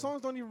 like the Yeah.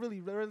 songs don't even really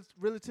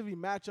relatively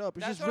match up.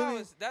 It's That's just what really. I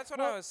was. That's what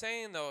well- I was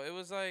saying though. It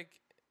was like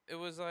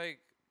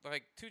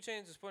 2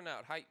 Chainz is putting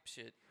out hype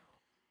shit.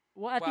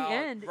 Well, at while the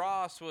end,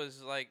 Ross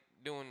was like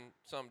doing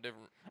something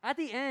different. At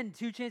the end,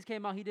 2 Chainz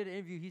came out. He did an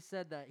interview. He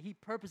said that he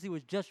purposely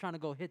was just trying to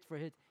go hits for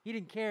hits. He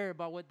didn't care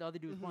about what the other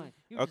dude was playing.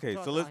 He was just Okay,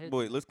 throwing so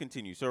out hits. let's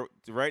continue. So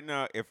right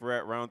now, if we're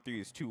at round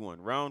 3, it's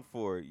 2-1. Round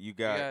 4, you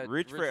got, We got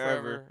Rich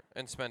Forever,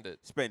 and Spend It.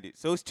 Spend It.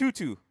 So it's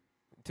 2-2.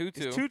 2-2.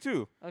 It's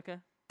 2-2. Okay.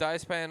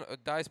 Dice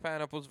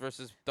Pineapples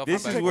versus Duffel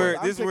This Bag is taking- Boy. where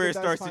I'm this is where it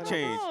taking Dice starts to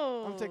Pineapple.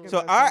 change. I'm taking So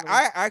Dice Pineapple.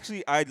 I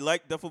actually I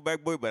like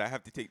Duffelbag Boy, but I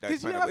have to take Dice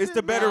 'Cause you Pineapple. have It's to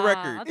the better Nah,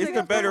 record. I It's think the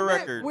that's better the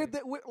record. With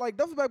like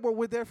Duffel Bag Boy,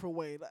 we're there for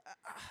Wayne.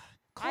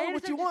 Call it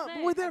what you understand what want, you're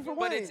but we're saying. there for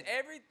But Wayne. it's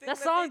everything. That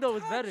they song, though,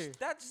 was touched. better.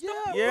 That's Yeah.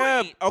 the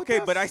Yeah, point. okay,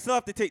 but I that's- still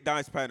have to take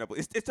Dice Pineapple.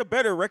 It's a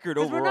better record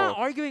Because we're not overall.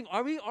 arguing.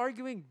 Are we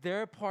arguing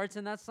their parts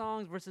in that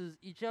songs versus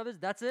each other's?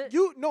 That's it.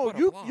 You no, What a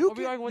you block. you Are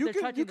we arguing can what you they're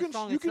can touching you the can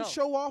song you can itself?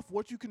 show off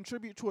what you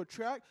contribute to a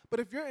track, but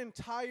if your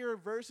entire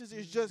verses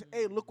is just,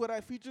 hey, look what I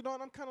featured on,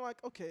 I'm kind of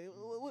like, okay,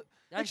 I like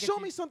get show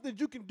you. me something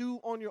you can do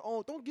on your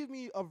own. Don't give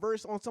me a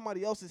verse on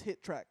somebody else's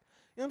hit track.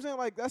 You know what I'm saying?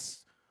 Like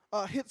that's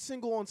a hit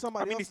single on I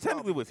somebody mean, it else's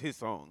technically album. was his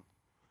song.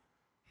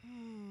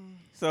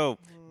 So,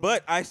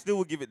 but I still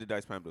would give it to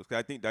Dice Pineapples because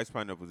I think Dice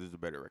Pineapples is a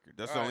better record.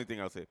 That's the Alright. only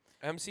thing I'll say.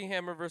 MC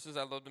Hammer versus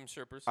I Love Them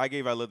Strippers. I Love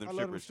Them I Love Them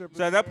Strippers. Strippers.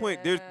 So at that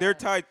point, they're Yeah.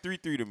 tied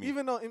 3-3 to me.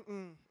 Even though MC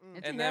And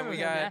then Hammer we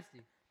was got-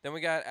 nasty. Then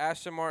we got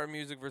Ashton Martin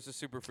Music versus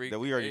Super Freak. that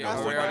we already Yeah, know. That's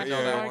we what already I- know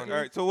yeah, that yeah. one. All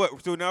right. So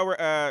what? So now we're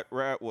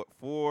at what?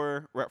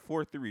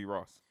 4-3.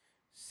 Ross.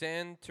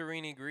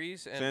 Santorini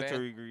Grease and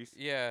Santorini Grease.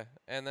 Yeah,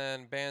 and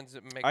then bands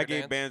that make I a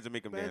gave dance. bands to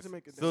make them Bands dance. to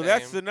make it So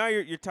dance. so now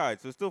you're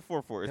tied. So it's still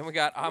 4-4. Then we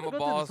got We're I'm a gonna go through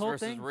Boss this whole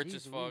versus thing? Rich Jeez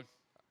as fuck. Louise.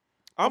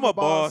 I'm a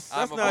boss. I'm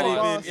That's a not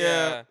boss. even.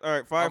 Yeah. All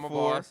right. I'm a 5-4.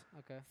 Boss.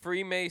 Okay.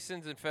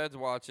 Freemasons and Feds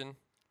watching.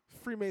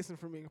 Freemason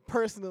for me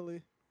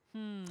personally.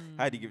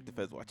 I had to give it to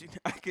Fez watching.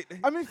 I could.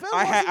 I mean, Fez I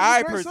Washington's I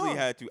a great personally song.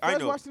 had to. I Fez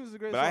know, Washington is a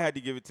great but song. I had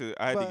to give it to.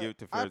 I had to But give it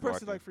to I Fez personally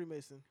watching. like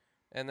Freemason.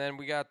 And then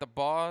we got the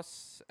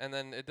Boss, and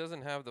then it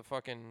doesn't have the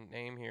fucking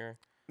name here.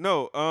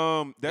 No,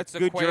 that's it's the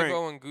good Quavo drink.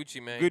 and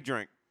Gucci Mane. Good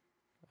drink.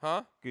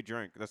 Huh? Good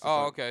drink. That's the Oh,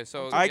 song. okay.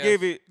 So I yes.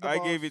 gave it. The I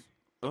gave Boss. it.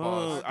 The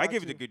Boss. I I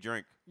gave got it a you. good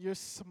drink. You're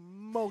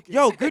smoking.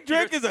 Yo, good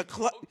drink You're is a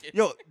smoking.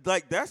 yo.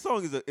 Like that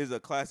song is a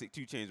classic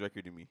 2 Chainz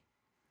record to me.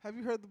 Have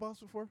you heard the boss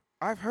before?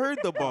 I've heard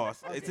the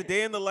boss. It's a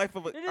day in the life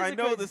of a. It is I a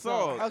know crazy the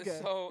song. song. Okay.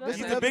 So, That's and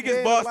He's then- the biggest day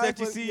in boss life that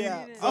you was- see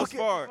yeah. thus Okay.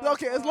 far.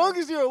 Okay, as long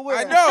as you're aware.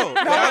 I know.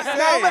 but I'm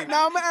saying.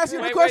 Now I'm gonna ask you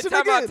the Wait, question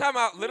time again. out, time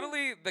out.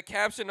 Literally, the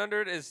caption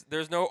under it is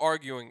 "There's no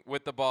arguing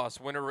with the boss,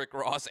 winner Rick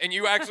Ross," and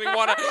you actually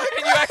wanna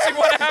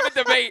have a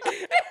debate.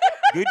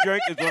 Good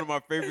drink is one of my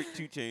favorite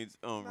 2 Chainz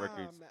Nah,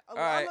 records. man. All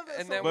right, I love that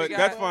and song. then we But got-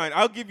 that's fine.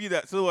 I'll give you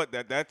that. So what?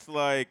 That's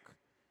like.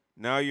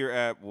 Now you're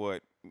at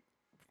what?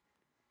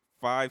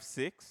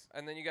 5-6.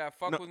 And then you got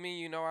 "Fuck No. with Me,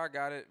 You Know I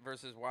Got It"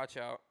 versus "Watch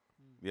Out."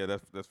 Yeah,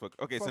 that's fuck.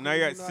 Okay, so Fuck now with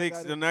you're Me, at You Know I 6.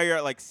 Got So It. now you're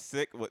at like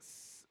 6. What?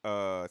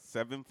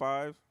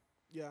 7-5.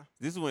 Yeah.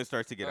 This is when it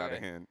starts to get out of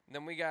Okay. hand.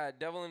 Then we got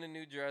 "Devil in a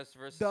New Dress"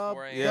 versus Dub.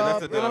 4 a.m. Yeah, Dub,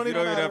 that's a it dub. don't You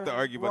don't even even have to matter.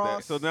 argue about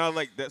that. So Ross. now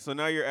like that. So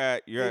now you're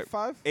at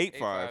 8-5.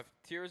 8-5.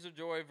 "Tears of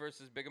Joy"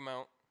 versus "Big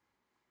Amount,"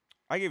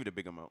 I gave it a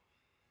big amount,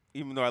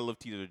 even though I love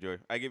Tears of Joy.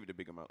 I gave it a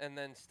big amount. and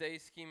then "Stay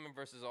Scheming"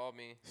 versus "All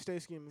Me." Stay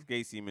scheming.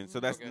 Gay Seaman.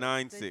 So that's Okay.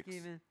 9-6. Stay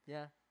scheming.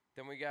 Yeah.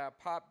 Then we got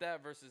 "Pop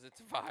That" versus "It's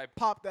a Vibe."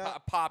 Pop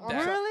that. Pop Oh,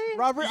 that. Really?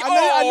 Robert, Yo,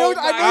 I know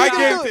my you I God. can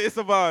gave do it to it. It's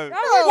a Vibe.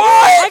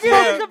 I give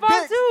Yeah. it to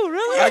Bob too.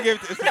 Really? I gave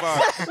it to It's a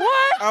Vibe.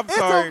 What? I'm It's a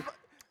sorry.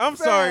 I'm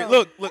sorry. Fam.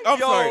 Look. I'm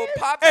Yo, sorry.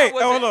 Pop Hey, That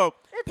was hold it. on.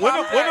 One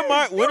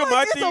of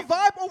my It's a things.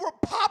 vibe over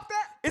pop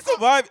that. It's a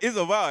vibe. Is a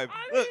vibe.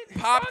 Look.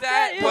 "Pop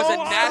That" That was is a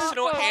so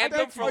national fucked.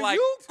 anthem for Are like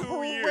you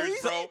 2 years,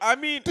 crazy? bro. I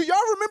mean, Do y'all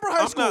remember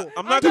high school?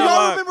 I'm not Do gonna y'all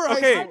lie. remember high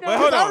Okay, school? but Because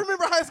hold I on.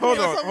 remember high school. Hold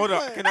That's on. what Hold we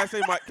on. playing.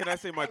 Can I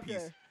say my Okay.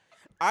 piece?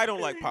 I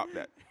don't like Pop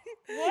That.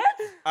 What?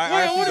 I Wait,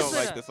 actually what don't is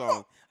like that? the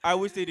song. I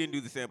wish they didn't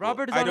do the sample.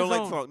 Robert is I on don't his like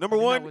own. the song. Number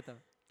He's not one, with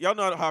them. y'all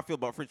know how I feel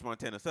about French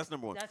Montana. So that's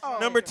number one. That's Oh,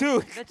 right. Number okay. two,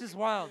 That's just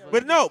wild.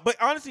 but no, but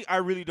honestly, I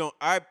really don't.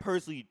 I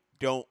personally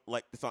don't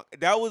like the song.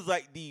 That was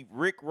like the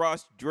Rick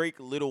Ross, Drake,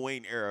 Lil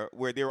Wayne era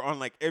where they were on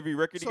like every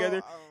record So,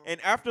 together.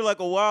 And after like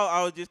a while,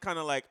 I was just kind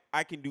of like,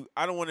 I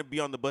don't want to be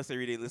on the bus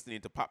every day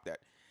listening to Pop That.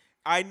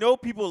 I know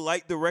people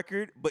like the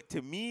record, but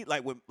to me,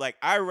 like when like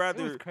I It was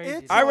rather crazy.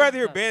 It's I a rather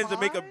hear Nuts. bands that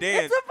make them vibe.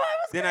 dance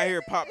than I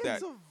hear pop that.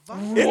 It's a It's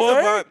vibe.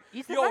 a vibe.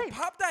 It's a Yo, vibe.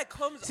 Pop That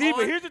comes See, on.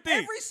 but here's the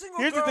thing. Every single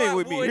Here's the girl thing at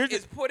with me. Wood Here's the-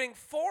 is putting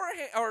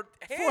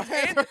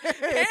hands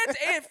Hands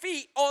and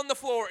feet on the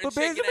floor and But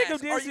bands shaking that make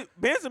ass. them Are dance, you-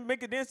 bands that make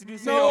them dance to do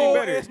something No,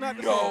 better. it's not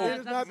the No. same.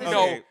 It's not the No. same.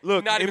 Okay,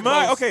 look, Not in even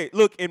my close.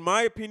 look, in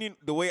my opinion,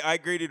 the way I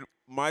graded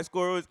my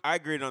score was I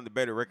graded on the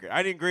better record.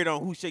 I didn't grade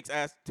on who shakes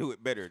ass to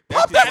it better.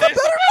 That's just That is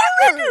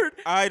a record.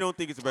 I don't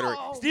think it's a better Oh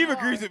record. Steve my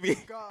agrees with me.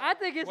 God. I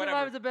think It's a Whatever.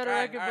 Vibe is a better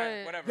Alright, record, alright,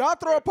 but whatever. Y'all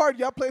throw a party,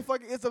 y'all play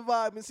fucking It's a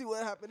Vibe and see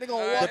what happens. They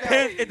gonna walk out.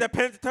 It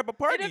depends the type of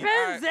party. it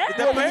depends. Alright. It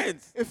Yeah.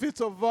 depends. If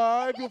it's a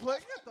vibe, you'll play.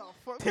 Get the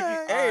fuck. Take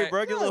Man. it, hey, Alright.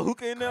 bro, get a little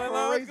hookah in there.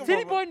 Crazy. Come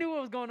City on, Boy knew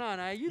what was going on.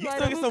 You You light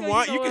still a get hookah, some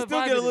wine. know You can what still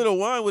vibe get a it is. little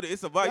wine with it.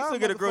 It's a vibe. You Y'all still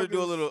get a girl to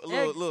do a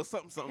motherfuckers- little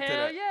something to Hell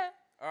that. yeah.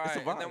 All It's a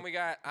right, and then vibe. we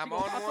got I'm She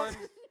on gonna- one.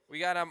 We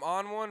got I'm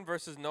on one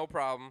versus No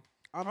Problem.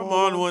 I'm I'm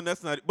on one.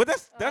 That's not. But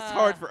that's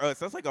hard Uh, for us.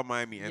 That's like a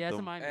Miami Yeah, it's a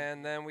anthem. Miami.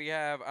 And then we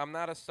have I'm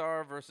Not a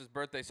Star versus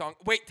Birthday Song.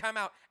 Wait, time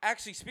out.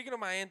 Actually, speaking of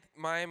my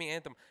Miami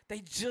anthem, they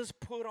just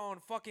put on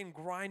fucking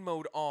grind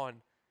mode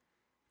on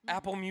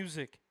Apple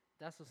Music.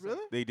 That's what's Really?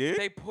 up. They did.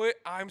 They put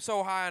I'm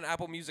So High on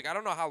Apple Music. I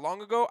don't know how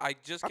long ago. I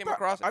just I came thought-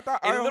 across it. I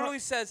thought It I- literally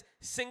says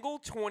single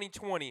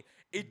 2020.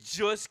 It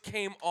just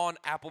came on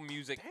Apple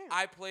Music. Damn.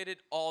 I played it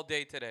all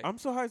day today. I'm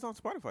So High is on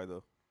Spotify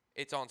though.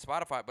 It's on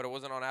Spotify, but it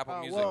wasn't on Apple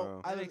Music.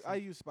 Well, Oh. That makes I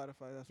sense. use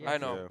Spotify. That's Yeah. what I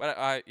know, Yeah. but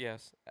I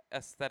yes,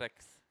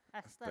 aesthetics.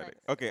 Aesthetics.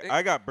 Okay, It-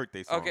 I got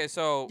birthday song. Okay,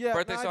 so Yeah,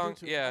 birthday no, I song, do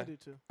too. yeah. I do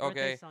too.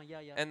 Birthday Okay, song,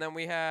 yeah. and then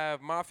we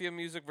have Mafia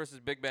Music versus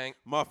Big Bang.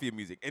 Mafia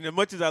music. And as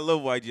much as I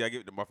love YG, I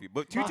give it to Mafia.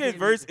 But 2 Mafia Chainz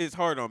verse music. is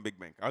hard on Big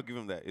Bang. I'll give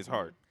him that. It's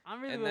hard. I'm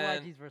really And with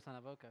then- YG's verse on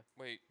that, but okay.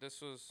 Wait, this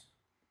was.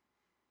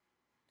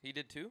 He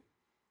did two.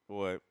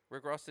 What?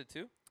 Rick Ross did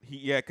two. Because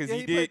Yeah, he he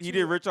played did he two.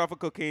 did Rich Off of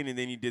Cocaine and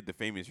then he did the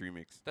famous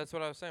remix. That's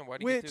what I was saying. Why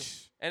did he get two?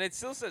 Which And it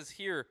still says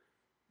here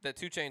that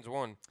 2 Chainz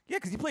won. Yeah,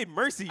 because he played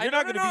Mercy. I You're know,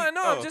 not no, gonna no, be.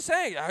 no. oh. I'm just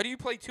saying. How do you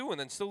play two and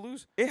then still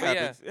lose? It But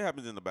yeah. happens. It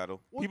happens in the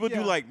battle. Well, People do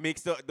yeah. like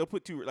mixed up. They'll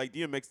put two like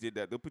DMX did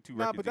that. They'll put two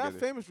nah, records but that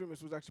together. famous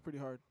remix was actually pretty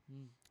hard.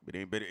 But it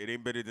ain't better. It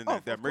ain't better than Oh,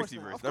 that of course Mercy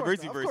not, verse. of That course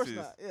Mercy not, verse of course is.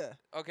 not,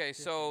 Yeah. Okay,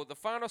 so the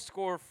final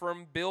score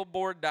from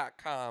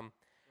Billboard.com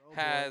Oh, boy.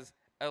 has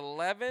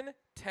 11,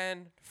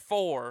 10,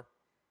 4.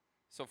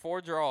 So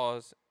 4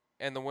 draws,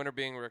 and the winner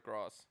being Rick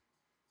Ross.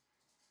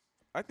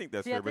 I think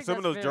that's See, I fair. But think some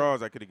of that's those fair.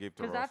 draws I could have gave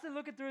to Because Ross. after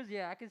looking through his,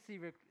 yeah, I can see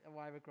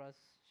why Rick Ross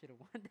should have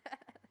won that.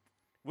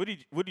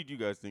 What did you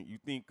guys think? You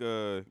think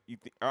I'm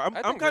I I'm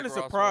think kind Rick of Ross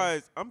won.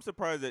 surprised. I'm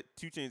surprised that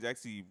 2 Chainz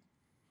actually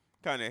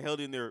kind of held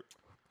in there.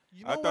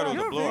 You I know thought what it was a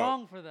You're blowout.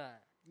 wrong for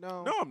that.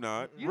 No. No, I'm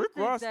not. You Rick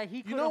think Ross. that he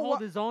You couldn't know hold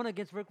what- his own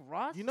against Rick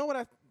Ross? You know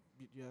what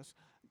yes.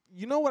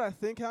 You know what I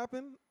think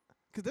happened?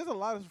 Because there's a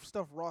lot of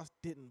stuff Ross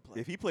didn't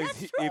play. If he plays,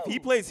 That's if he true.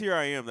 plays Here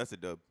I Am, that's a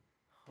dub.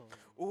 Oh.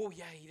 Oh,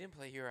 yeah, he didn't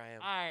play Here I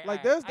Am. Alright, Like alright,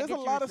 I there's get a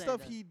you lot were of saying stuff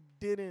that. he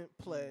didn't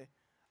play.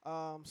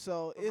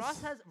 So But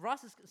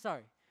it's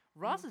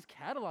Ross's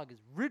catalog is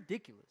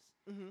ridiculous.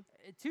 Mhm.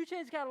 2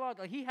 Chainz catalog,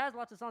 like he has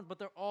lots of songs, but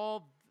they're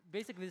all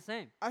basically the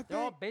same. I They're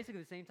all think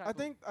basically the same type. I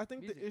think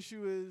music. the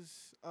issue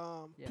is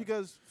Yeah.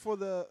 because for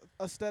the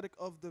aesthetic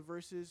of the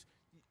verses,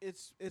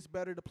 it's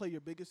better to play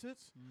your biggest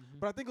hits. Mhm.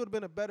 But I think it would have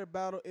been a better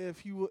battle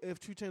if 2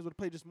 Chainz would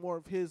play just more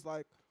of his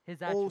like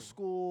his actual old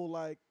school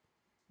like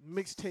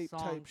mixtape type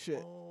songs.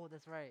 shit, Oh,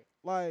 that's right.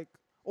 like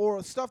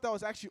or stuff that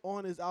was actually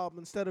on his album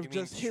instead of You mean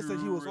just hits that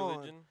he True was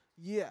Religion? on.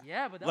 Yeah.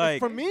 Yeah, but that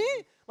Like- was For crazy.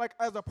 me, like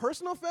as a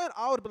personal fan,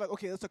 I would be like,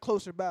 okay, that's a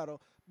closer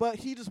battle. But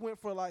he just went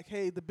for like,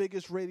 hey, the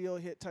biggest radio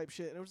hit type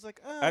shit, and it was like,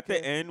 At the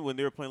okay. end, when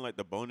they were playing like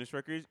the bonus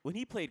records, when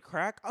he played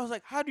Crack, I was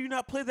like, how do you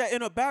not play that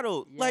in a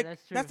battle? Yeah, like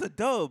that's true. a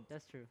dub.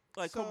 That's true.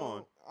 Like, come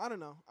on. So, I don't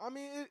know. I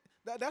mean,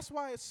 that's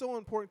why it's so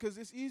important because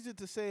it's easy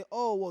to say,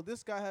 oh, well,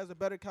 this guy has a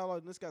better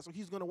catalog than this guy, so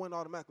he's gonna win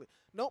automatically.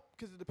 Nope,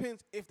 because it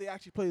depends if they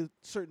actually play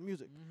certain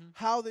music, Mhm.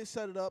 how they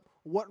set it up,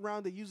 what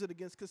round they use it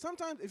against. Because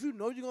sometimes if you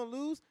know you're gonna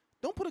lose,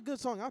 don't put a good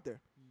song out there.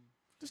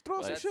 Just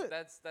throw some That's, shit.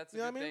 that's a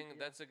You know good what I mean? thing.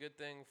 That's a good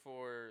thing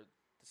for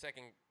the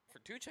second for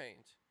 2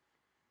 Chainz,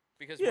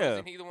 because Yeah.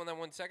 wasn't he the one that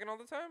won second all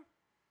the time?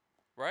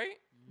 Right.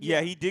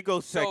 Yeah, he did go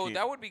So second.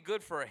 that would be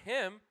good for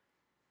him.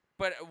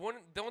 But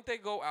don't they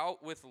go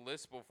out with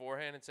lists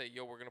beforehand and say,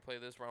 "Yo, we're gonna play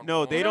this round"? no,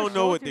 one? they They don't don't know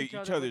show it what to they, each each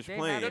other, but other's they have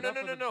playing. No, it no, up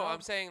no, for no, no. I'm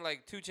themselves. saying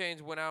like 2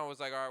 Chainz went out and was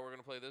like, "All right, we're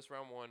gonna play this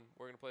round 1.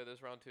 We're gonna play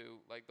this round 2."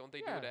 Like, don't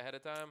they do it Yeah. ahead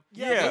of time?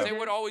 Yeah, Yeah. Because but- they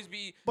would always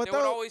be. But They would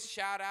they'll- always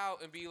shout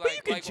out and be like,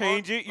 you can like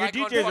change on, it. Your like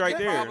on DJ's right Fucking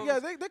there. Problems.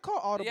 Yeah, they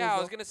call audibles. Yeah, I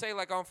was though. gonna say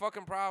like on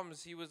fucking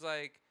Problems, he was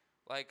like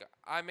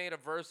I made a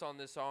verse on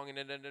this song and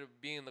it ended up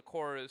being the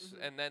chorus,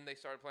 Mm-hmm. and then they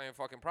started playing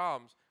fucking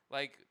Problems.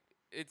 Like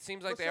it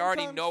seems like But they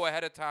already sometimes- know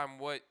ahead of time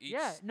what each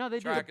Yeah, no, they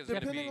do. track is going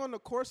to Depending be. on the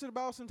course of the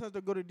battle, sometimes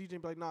they'll go to DJ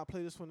and be like, nah,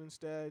 play this one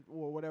instead,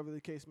 or whatever the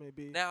case may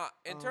be. Now,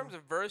 in terms Um,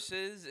 of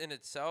verses in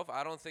itself,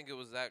 I don't think it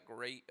was that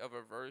great of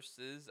a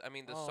verses. I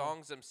mean, the Oh.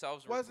 songs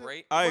themselves were Wasn't-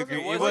 great. I It agree.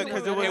 wasn't- It wasn't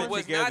because it it wasn't It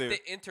was together. not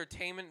the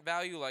entertainment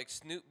value like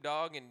Snoop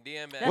Dogg and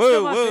DMX. That's Whoa,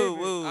 still my whoa,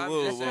 favorite. whoa, I'm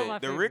whoa, just saying. whoa! my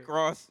The Rick favorite.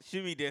 Ross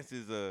shimmy dance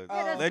is Yeah,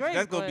 that's great,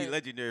 that's gonna be but-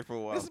 legendary for a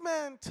while. This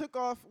man took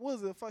off, what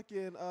was it,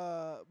 fucking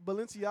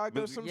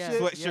Balenciaga or some Yeah,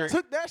 shit? Sweatshirt.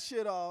 Took that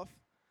shit off,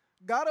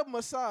 got a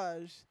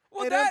massage,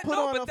 Well, and then that put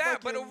no, on but a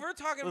that. But fucking if we're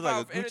talking It was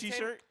about like a Gucci entertainment-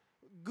 shirt.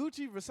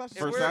 Gucci, Versace,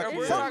 If we're- Versace, if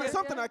we're yeah. something, talking-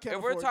 something I can't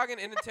If we're afford. talking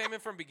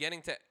entertainment from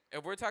beginning to,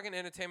 if we're talking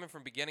entertainment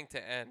from beginning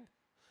to end,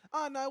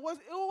 No, it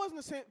wasn't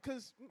the same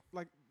because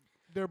like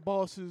their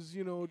bosses,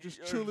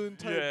 just chilling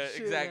type yeah,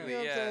 shit. exactly, You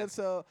know what I'm yeah. saying?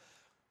 So,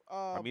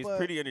 I mean, but it's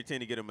pretty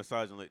entertaining to get a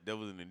massage and let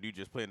Devils in the New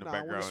just play in the Nah,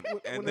 when the background,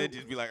 script- and when then the-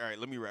 just be like, all right,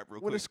 let me rap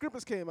real when the quick.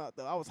 scrippers came out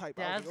though, I was hyped.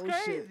 That's I was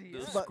like, oh crazy. shit. the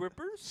Yeah. But-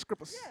 scrippers,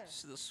 Scrippers. Yeah.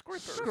 the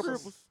scrippers.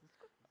 Scrippers.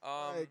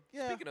 Um,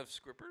 yeah. Speaking of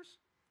scrippers,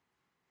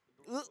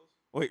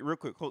 Wait, real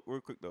quick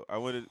though. I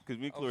wanted because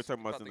me and I Chloe were was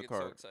talking about about this in to the get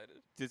car. so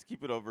excited. Just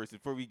keep it on verses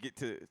before we get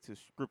to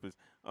scrippers.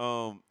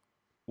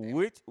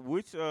 Which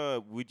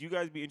would you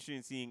guys be interested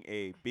in seeing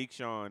a Big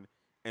Sean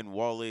and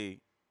Wale Big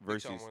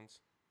versus? Sean wins.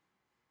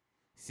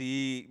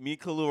 See, me and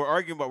Kalu were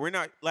arguing about. We're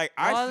not like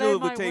I Wale still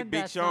would might take win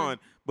Big that, Sean, son.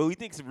 but we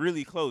think it's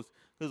really close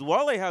because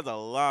Wale has a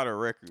lot of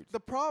records. The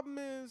problem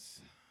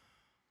is,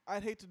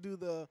 I'd hate to do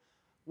the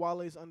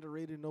Wale's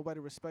underrated, nobody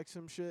respects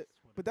him shit,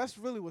 but that's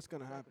really what's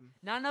gonna happen.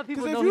 Not enough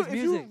people Because know if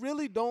his you music.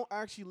 really don't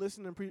actually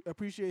listen and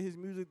appreciate his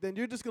music, then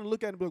you're just gonna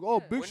look at it and be like, oh,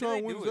 Yeah. Big When do Sean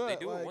they wins do it? that.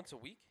 They do it like, once a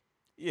week.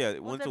 Yeah,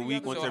 once a every week,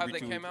 other once So week. have every they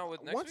 2 came weeks. out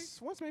with next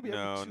week? once maybe No,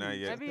 every 2 not weeks,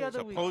 yet. I Every think.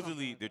 other week.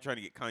 Supposedly, they're trying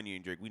to get Kanye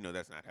and Drake. We know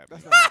that's not happening.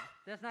 That's not happening.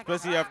 That's not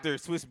Especially gonna after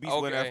Swiss Beats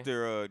went Okay.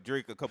 after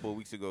Drake a couple of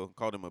weeks ago,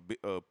 called him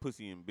a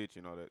pussy and bitch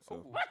and all that. So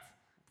What?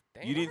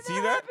 Damn. you didn't see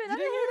happen. that, I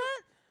didn't hear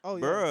that. Oh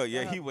yeah, Bruh, that yeah,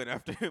 he happened. went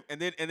after him,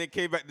 and then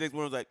came back the next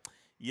morning and was like,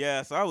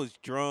 yeah, so I was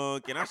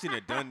drunk and I shouldn't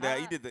have done that.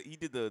 He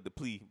did the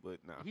plea, but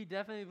nah. He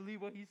definitely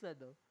believed what he said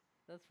though.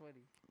 That's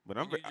funny. But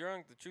When I'm you're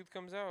drunk, the truth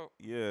comes out.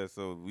 yeah,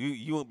 so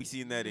you won't be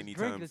seeing that Just drink,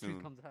 anytime the truth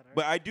soon. comes out, right?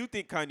 But I do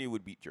think Kanye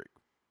would beat Drake.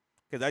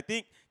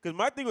 Because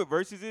my thing with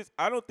verses is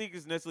I don't think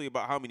it's necessarily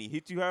about how many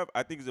hits you have.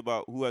 I think it's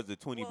about who has the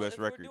 20 Well, best if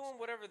records. we're doing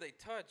whatever they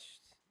touched,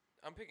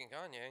 I'm picking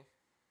Kanye.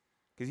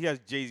 Because he has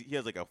Jay-Z, he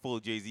has like a full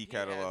Jay-Z He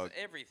catalog. has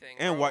everything.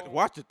 And bro.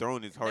 Watch the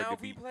Throne is hard now, to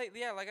if we beat. play,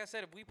 yeah, like I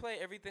said, if we play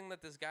everything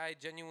that this guy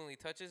genuinely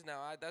touches,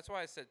 that's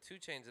why I said 2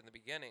 Chainz in the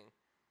beginning,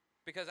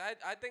 because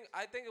I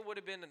think it would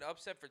have been an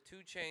upset for 2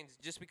 Chainz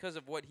just because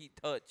of what he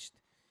touched.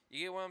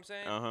 You get what I'm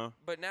saying? Uh-huh.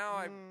 But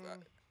now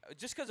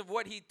just because of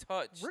what he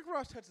touched. Rick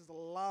Ross touches a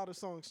lot of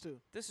songs too,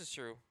 This is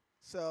true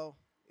so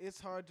it's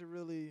hard to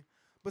really.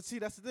 But see,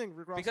 that's the thing.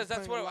 Rick Ross because is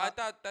that's playing what a I lot.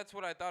 thought. That's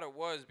what I thought it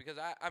was because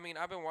I mean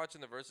I've been watching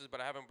the verses,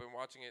 but I haven't been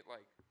watching it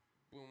like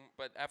boom.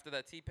 But after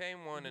that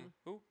T-Pain one and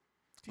who?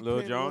 T-Pain Lil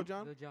and Jon? Lil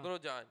Jon. Lil Jon. Little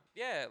John.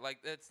 Yeah, like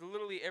that's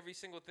literally every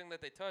single thing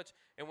that they touch.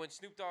 And when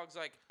Snoop Dogg's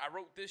like, I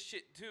wrote this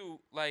shit too,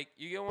 like,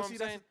 you get But what see, I'm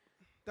that's saying?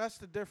 That's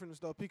the difference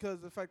though, because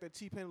the fact that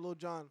T-Pain and Lil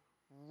Jon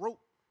wrote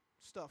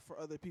stuff for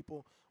other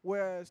people,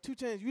 whereas 2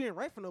 Chainz, you didn't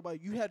write for nobody.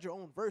 You had your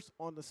own verse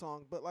on the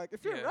song. But like,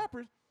 if you're Yeah. a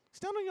rapper,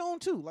 stand on your own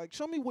too. Like,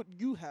 show me what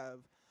you have.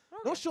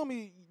 Don't show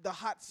me the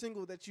hot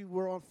single that you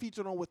were on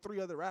featured on with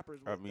 3 other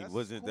rappers. I with. mean, That's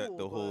wasn't that cool,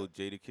 the whole but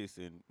Jadakiss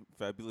and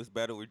Fabulous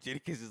battle where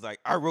Jadakiss is like,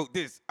 I wrote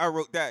this, I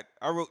wrote that,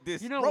 I wrote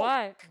this. You know wrote,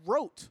 why?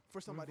 wrote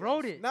for somebody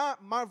Wrote else, it.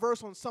 not my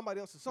verse on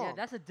somebody else's song. Yeah,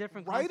 that's a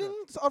different Writing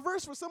concept. a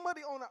verse for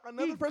somebody on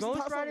another He person's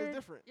hot song ghostwriter? is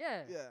different.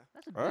 Yeah. Yeah.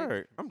 That's a big All right,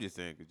 difference. I'm just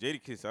saying, 'cause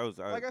Jadakiss,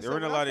 Like I there said,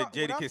 weren't a when lot I of fo-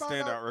 when I Jadakiss found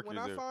standout out- records When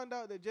I there. found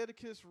out that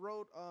Jadakiss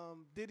wrote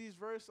Diddy's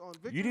verse on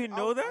Victory, You didn't I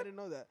know w- that? I didn't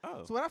know that.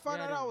 Oh. So when I found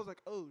Yeah, I that out, I didn't. was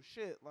like, oh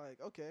shit, like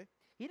okay.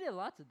 He did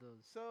lots of those.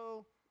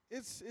 So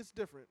it's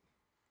different.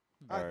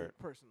 All I right. think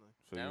personally.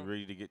 So No. you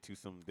ready to get to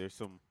there's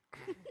some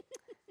in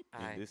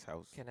I this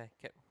house. can I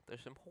get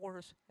there's some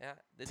whores. Yeah,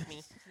 that's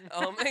me.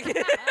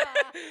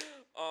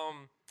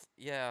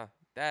 Yeah,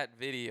 that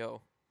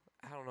video.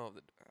 I don't know.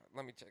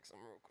 Let me check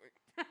something real quick.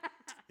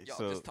 Y'all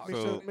So- just talk Make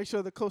so- sure make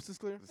sure the coast is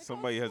clear.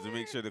 Somebody has to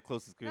make sure the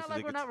closest clear Not so like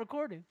they we're can not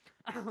recording.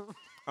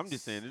 I'm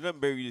just saying, there's nothing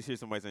better you just hear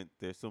somebody saying,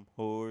 there's some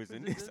whores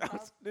in this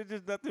house. There's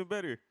just nothing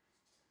better.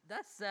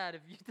 That's sad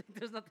if you think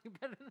there's nothing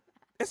better than that.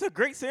 It's a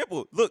great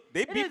sample. Look,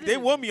 they It beat, is, they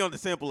it won is. me on the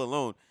sample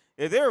alone.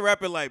 If they were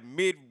rapping like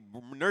mid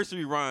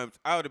nursery rhymes,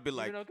 I would have been You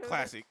like been okay with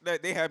classic.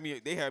 They had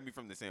me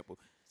from the sample.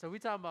 So we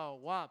talking about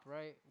WAP,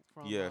 right?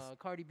 From Yes.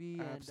 Cardi B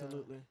and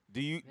Absolutely.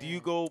 Do you Yeah.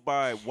 go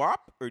by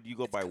WAP or do you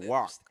go by good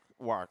WAP?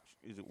 WAP.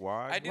 Is it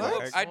Y? I do.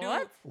 What? I do.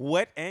 What?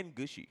 Wet and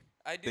gushy.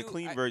 I do. The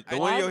clean I- version. I The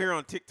one do- you'll hear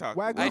on TikTok. Wagyu?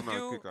 Well, I not on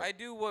do. TikTok. I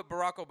do what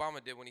Barack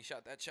Obama did when he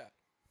shot that shot.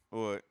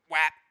 What?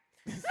 Whap.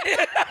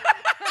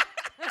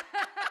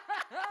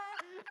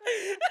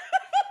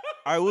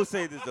 I will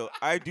say this though,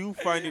 I do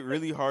find it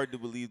really hard to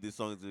believe this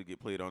song is gonna get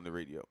played on the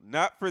radio.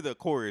 Not for the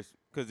chorus,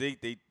 cause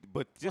but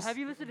Well, just have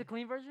you listened to the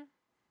clean version?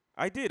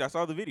 I did. I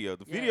saw the video.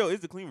 The video is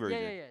the clean Yeah,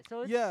 version. yeah, yeah.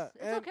 So it's, Yeah,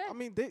 it's and okay. I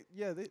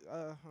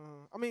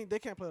mean they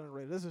can't play it on the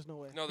radio. There's just no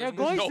way. No, They're there's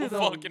going no to, though.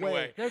 fucking Way.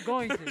 way. They're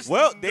going to. There's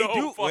Well, they no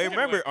do. Wait, fucking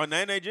remember way. on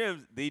 99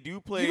 Gems, they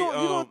do play. you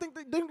don't think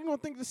you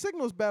don't think the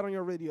signal's bad on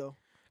your radio?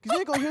 Cause you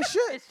ain't gonna hear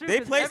shit. It's true, they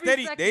 'cause play every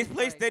steady. second They is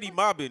play like- steady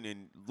mobbing,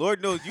 and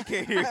Lord knows you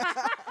can't hear.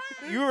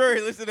 You already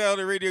listen to it on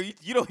the radio.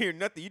 You don't hear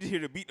nothing. You just hear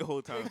the beat the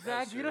whole time.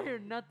 Exactly. You don't true. hear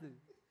nothing.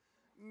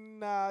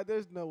 Nah,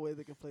 there's no way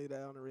they can play that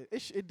on the radio.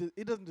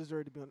 It doesn't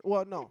deserve to be on.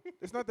 Well, no,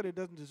 it's not that it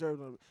doesn't deserve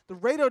it. The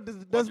radio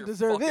doesn't Your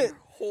deserve fucking it.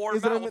 whore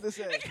Is what I mouth. meant to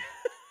say.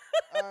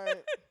 All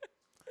right.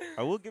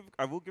 I will give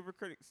her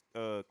credit,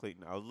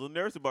 Clayton. I was a little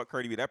nervous about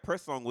Cardi B. That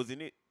press song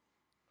wasn't it.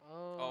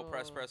 Oh,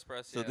 press.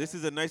 So Yeah. this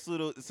is a nice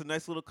little. It's a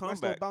nice little Nice little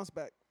comeback. bounce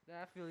back.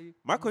 I feel you.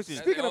 My question is,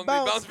 That- Speaking they of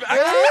only bounce, bounce back.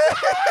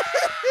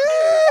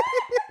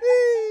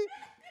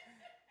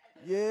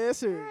 yes,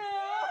 sir.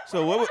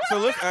 so what? So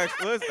let's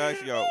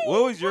ask y'all.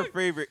 What was your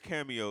favorite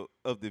cameo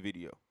of the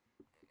video?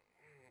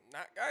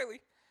 Not Kylie.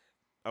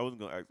 I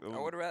wasn't gonna ask. I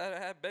would rather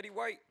have Betty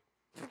White.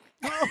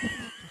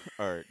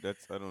 All right,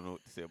 I don't know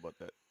what to say about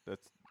that.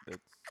 That's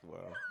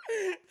wow.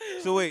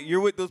 So wait, you're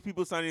with those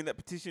people signing that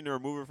petition to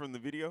remove her from the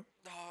video?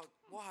 Dog,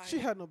 why? She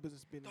had no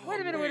business being. in Dog, the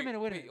Wait a minute, wait a video.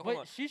 minute, wait a minute. hold Wait,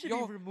 on. she should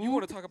Y'all- be You want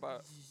removed. to talk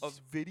about a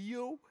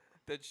video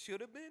that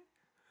should have been?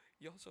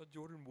 Y'all saw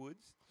Jordan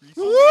Woods?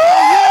 Yo, All All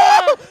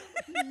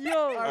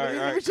right, right,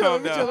 let me chill.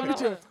 calm Let me chill. down. Let me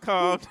chill.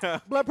 Calm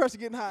down. Blood pressure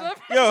getting high.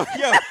 Yo,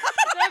 that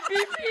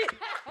BP.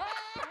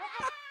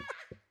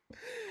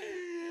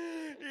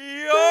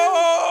 Yo!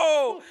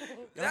 Y'all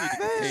need to That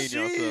contain she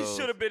yourselves.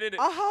 should have been in it.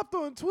 I hopped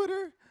on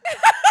Twitter.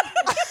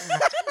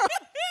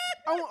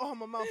 Oh,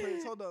 my mouth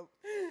hurts. Hold up.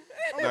 I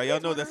Now went y'all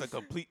on know that's Twitter. a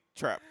complete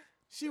trap.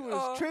 She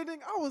was trending.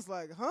 I was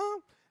like, huh?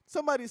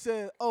 Somebody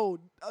said, "Oh,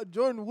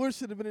 Jordan Woods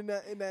should have been in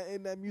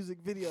that music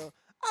video."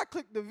 I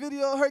clicked the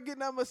video, her getting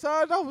that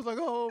massage. I was like,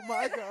 "Oh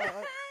my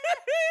god!"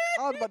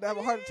 I was about to have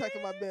a heart attack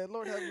in my bed.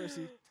 Lord have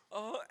mercy.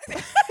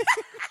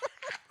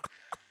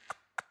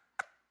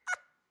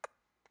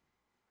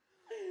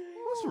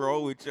 What's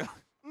wrong with y'all?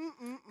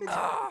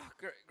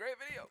 Great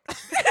video.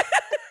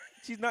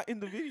 She's not in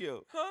the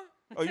video. Huh?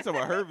 Oh, you talking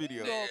about her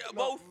video? Yeah,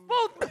 no.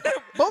 both.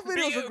 Both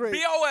videos are great.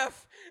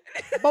 BOF.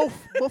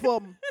 Both of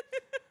them.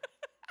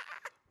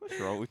 What's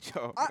wrong with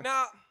y'all?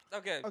 Now,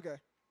 okay. Okay.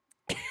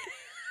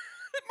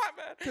 My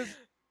bad. 'Cause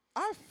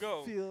I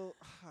Go. feel.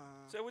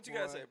 Say what you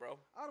gotta boy. say, bro.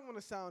 I don't want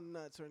to sound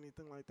nuts or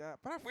anything like that,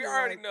 but I feel We're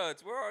already like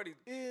nuts. We're already.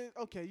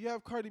 okay, you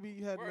have Cardi B,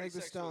 you had We're Meg already Thee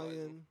sexualizing.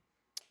 Stallion,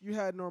 you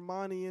had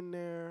Normani in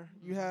there,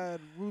 you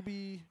had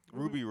Ruby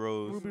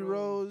Rose, Ruby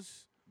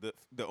Rose. the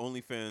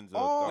OnlyFans.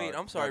 Oh. Wait,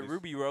 I'm sorry. goddess.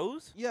 Ruby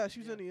Rose? Yeah, she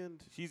was in the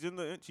end. She's in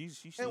the.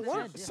 She's And in one,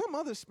 the end, yeah. some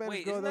other Spanish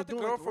Wait, girl isn't that the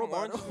doing girl like the from robot.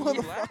 Orange is the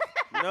New Black?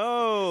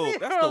 No, Leave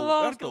that's her the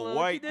alone, that's the Khalil.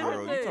 white She did girl.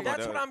 her You thing. talking about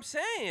That's that? what I'm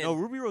saying. No,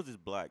 Ruby Rose is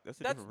black. That's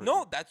a That's different.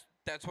 no.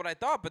 That's what I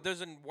thought. But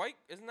there's a white.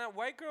 Isn't that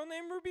white girl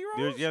named Ruby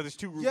Rose? There's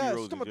two Ruby Yeah, she's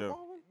Roses. talking about Yeah. the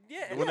wrong one?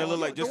 Yeah. The one that yeah. look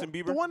like The- Justin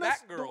Bieber? The one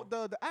that's That girl.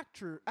 the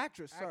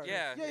actress. Sorry.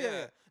 Yeah, yeah,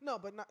 yeah. No,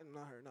 but not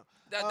her. No.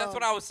 That's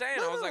what I was saying.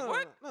 No, I was no, like,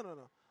 no, what?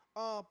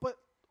 No. But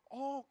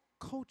all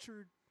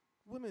cultured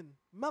women,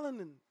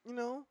 melanin, And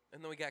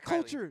then we got Kylie.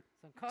 cultured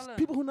Some color.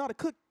 people who know how to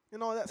cook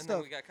and all that And stuff.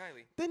 then we got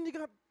Kylie. Then you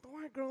got the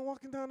white girl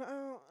walking down the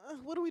aisle.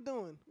 What are we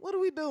doing? What are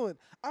we doing?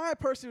 I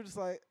personally was just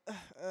like,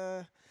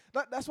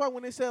 that's why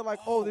when they said like,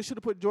 oh, they should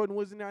have put Jordan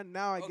Woods in there.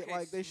 Now I get Okay,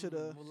 like they should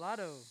have.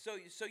 Mulatto. So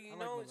you I like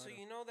know Mulatto.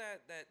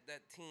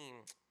 that team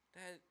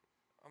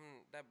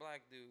that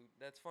black dude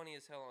that's funny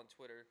as hell on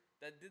Twitter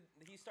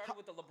he started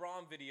with the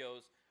LeBron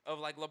videos of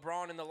like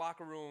LeBron in the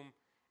locker room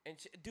and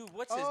dude,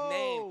 what's his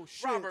name? Oh,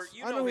 shit. Robert,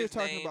 you I know know who his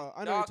you're talking name. about.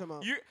 I know who you're dog.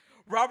 talking about.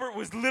 Robert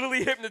was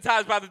literally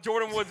hypnotized by the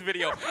Jordan Woods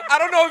video. I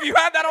don't know if you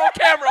had that on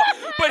camera,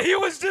 but he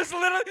was just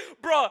literally,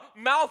 bruh,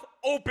 mouth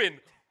open.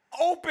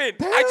 I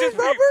Damn, just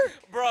Robert?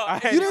 bruh. I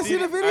and- hadn't You didn't see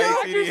the it. video? I ain't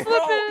Caught seen you it.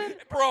 slipping.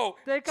 bro,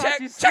 They caught check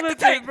you the slipping,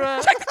 tape,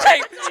 bruh. check the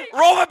tape,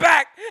 roll it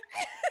back.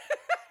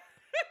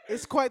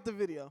 It's quite the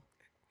video.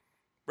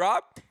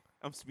 Rob?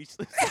 I'm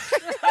speechless.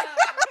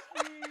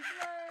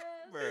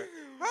 Bruh,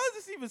 how is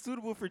this even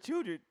suitable for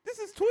children? This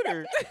is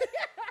Twitter.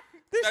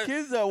 There's That's-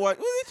 kids that watch.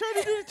 What are they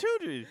trying to do to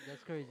children?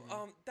 That's crazy.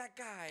 Man. That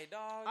guy,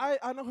 dog.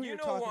 I know who you you're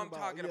know talking who I'm about.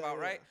 talking Yeah, about,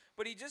 yeah. right?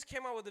 But he just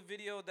came out with a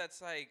video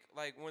that's like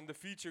when the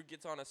feature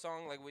gets on a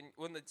song, like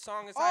when the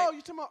song is Oh, like,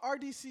 you're talking about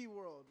RDC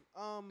World.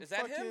 Is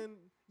that him? fucking,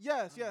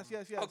 Yes.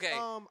 Okay.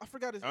 I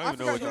forgot his. I don't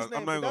even know what y'all. I'm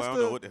not gonna. I don't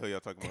know what the hell y'all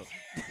talking about.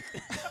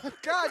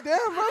 God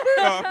damn, Robert.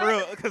 No, for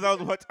real, because I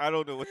was watching. I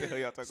don't know what the hell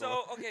y'all talking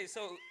about. so okay,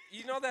 so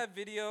you know that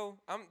video?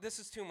 This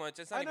is too much.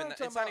 It's I not know even. what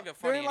you're It's not talking even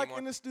about. funny They're like anymore.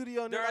 in the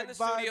studio and They're they're in the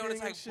like studio and vibing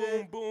it's and like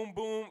shit. boom, boom,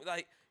 boom,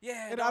 like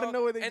yeah. And out of dog.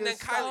 nowhere they and then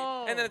just Kylie,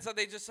 stop. and then it's like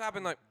they just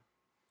happen like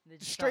They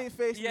just Straight stop.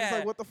 face. And yeah. it's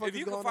like, what the fuck if is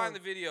you going could find on? the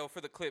video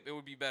for the clip, it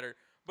would be better.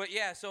 But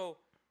yeah, so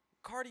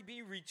Cardi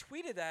B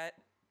retweeted that,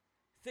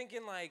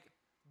 thinking like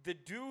the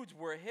dudes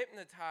were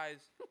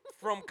hypnotized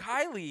from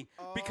Kylie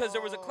because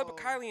there was a clip of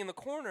Oh. Kylie in the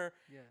corner,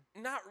 Yeah.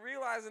 not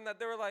realizing that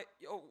they were like,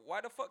 yo, why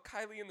the fuck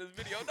Kylie in this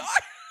video? dog?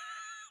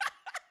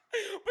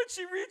 But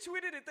she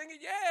retweeted it thinking,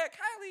 yeah,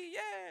 Kylie,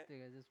 yeah.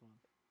 Think of this one.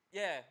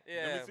 Yeah,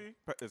 yeah. Let me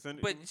see. Send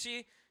it But to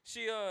me.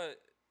 she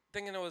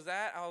thinking it was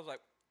that, I was like,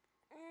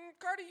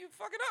 Cardi, you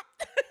fucking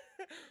up.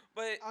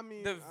 But I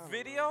mean, the I don't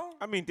video,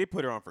 I mean, they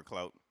put her on for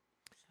clout.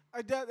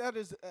 that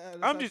is. That's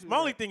I'm just absolutely my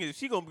only right. thing is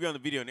she gonna be on the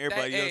video and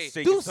everybody hey, else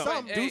shaking Do something.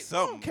 something. Hey, Do I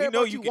something. I don't care We know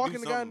about you you can walking do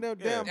the something.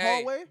 goddamn Yeah. damn hey,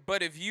 hallway.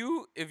 but if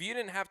you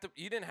didn't have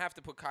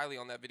to put Kylie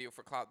on that video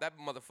for clout. That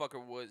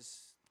motherfucker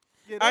was.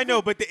 Yeah, I that's know,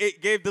 what- but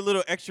it gave the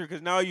little extra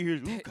because now you hear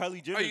ooh,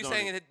 Kylie Jenner's Are you on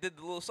saying it. it did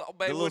the little salt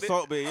bay The little with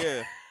salt bay,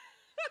 yeah.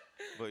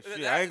 But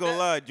shit, I ain't gonna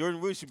lie. Jordan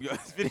Woods should be on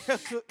this video.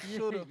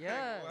 shoulda.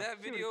 Yeah. That should've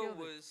video killed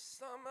it. was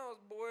something else,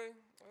 boy.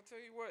 I'll tell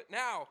you what.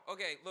 Now,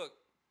 okay, look.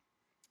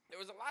 There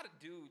was a lot of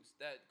dudes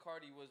that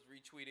Cardi was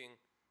retweeting,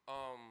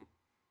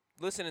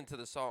 listening to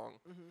the song.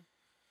 Mhm.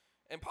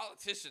 And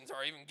politicians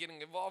are even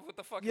getting involved with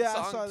the fucking Yeah, I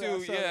song saw that, too.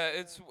 I saw Yeah,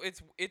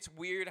 that. it's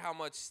weird how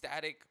much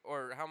static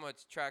or how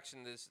much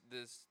traction this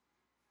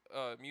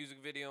music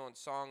video and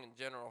song in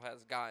general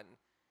has gotten.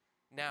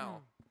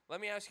 Now, let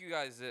me ask you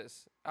guys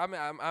this. I'm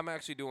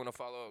actually doing a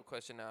follow-up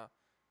question now.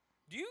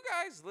 Do you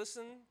guys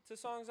listen to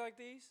songs like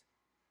these?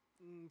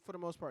 For the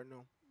most part,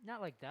 no. Not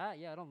like that.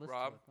 Yeah, I don't listen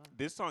Rob? to it.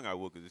 This song I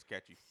will because it's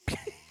catchy.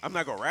 I'm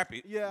not gonna rap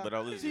it. Yeah. but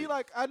I'll listen. See, to it.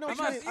 like I know. I'm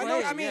what not you mean. I I know.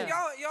 know. I mean,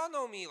 yeah. y'all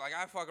know me. Like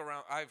I fuck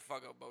around. I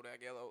fuck up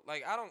Bodak Yellow.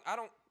 Like I don't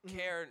Mhm.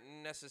 care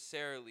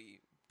necessarily.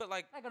 But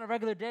like, Like on a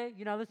regular day,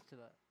 you know, listen to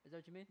that. Is that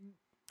what you mean?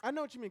 I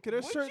know what you mean. Cause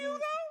there's would certain. you though?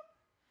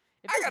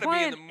 If I it's gotta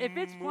be in playing, the if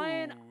it's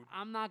playing, mood.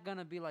 I'm not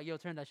gonna be like, yo,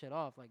 turn that shit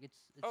off. Like it's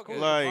Okay. cool,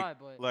 it's like, vibe,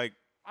 but like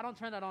I don't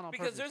turn that on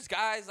Because purpose. there's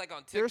guys like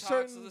on There's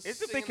TikTok. certain- it's if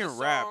they singing can the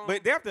rap, song,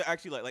 but they have to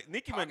actually like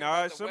Nicki talking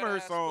about Minaj. the Some of her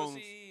wet-ass songs,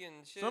 pussy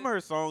and shit. some of her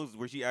songs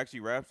where she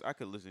actually raps, I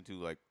could listen to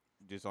like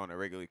just on a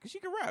regular because she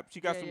can rap. She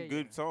got Yeah, some yeah,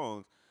 good yeah.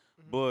 songs.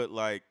 Mhm. But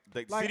like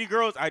Like, City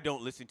Girls, I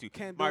don't listen to.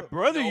 Can't My do it.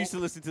 brother Nope. used to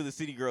listen to the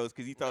City Girls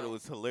because he thought it No.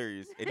 was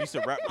hilarious and he used to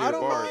rap I their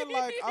don't bars. mind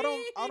like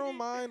I don't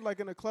mind like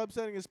in a club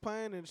setting it's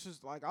playing and it's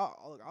just like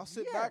I'll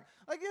sit Yeah. back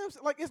like you know what I'm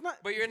saying? Like it's not.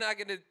 But you're not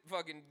gonna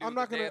fucking do I'm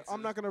not the gonna dances.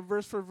 I'm not gonna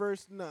verse for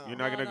verse. No. You're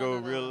not No, gonna no, go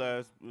no, real no.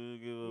 ass.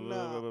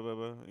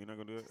 You're not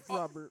gonna do it.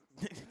 Robert.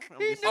 I'm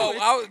He just- knew Oh,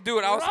 it. I was talking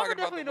Robert about the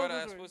definitely knows wet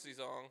ass this one. pussy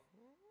song.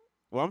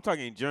 well, I'm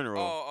talking in Oh,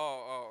 general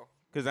oh,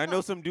 because I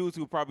know some dudes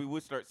who probably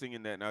would start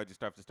singing that, and I would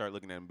just have to start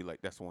looking at them and be like,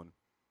 "That's one."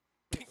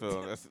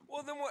 So that's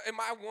Well, then what? Am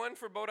I one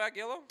for Bodak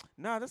Yellow?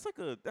 nah.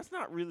 That's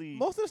not really.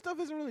 Most of the stuff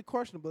isn't really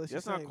questionable. That she's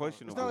That's not saying, though.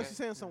 questionable. It's not like Okay. she's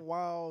saying some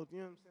wild. You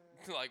know what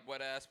I'm saying? Like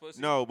wet ass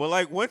pussy. No, but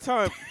like one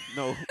time,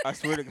 no, I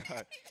swear to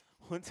God,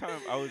 one time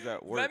I was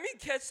at work. Let me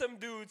catch some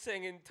dude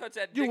singing "Touch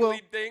That You will.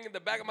 Jiggly Thing" in the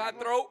back of my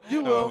throat.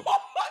 You No. will.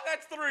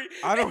 That's three.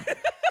 I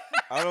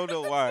don't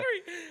know why.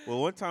 Three.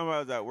 Well, one time I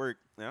was at work,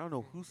 and I don't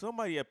know who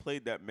somebody had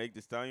played that Meg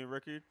Thee Stallion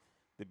record,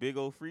 the Big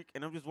Old Freak,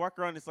 and I'm just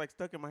walking around, it's like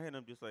stuck in my head. And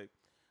I'm just like,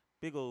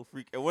 Big Old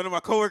Freak. And one of my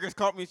coworkers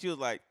caught me, and she was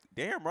like,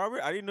 "Damn,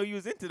 Robert, I didn't know you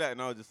was into that."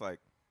 And I was just like,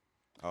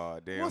 "Oh,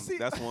 damn, see-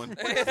 that's one."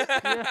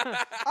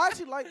 I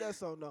actually like that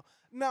song though.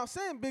 Now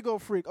saying "Big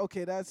Old Freak,"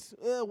 okay, that's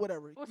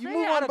whatever. Well, you say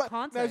move it on out of about now.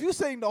 If context. you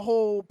saying the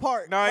whole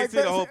part, No, I like ain't say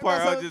the that's- whole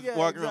part. I that's was how- just yeah,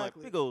 walking around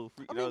exactly. like, "Big Old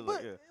Freak." I And I mean, was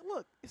but like, yeah.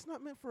 look, it's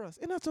not meant for us,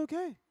 and that's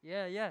okay.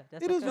 Yeah,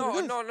 that's It is okay.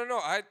 what it No, is.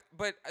 no.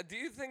 But do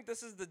you think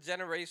this is the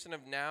generation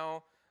of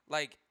now?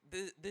 Like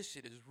this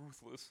shit is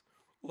ruthless.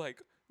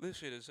 Like this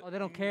shit is. Oh, they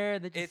don't care.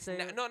 They just It's say.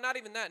 it. no, not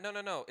even that.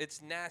 No.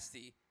 It's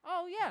nasty.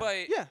 Oh yeah.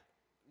 But Yeah,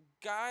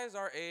 guys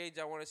our age,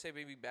 I want to say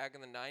maybe back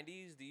in the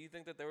 '90s, do you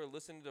think that they were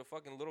listening to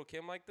fucking Little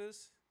Kim like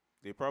this?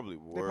 They probably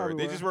were. probably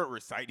They were. just weren't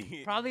reciting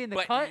it. Probably in the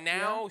But cut.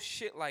 now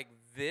shit like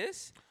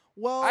this.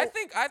 well, I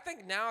think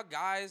now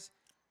guys,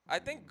 I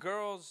think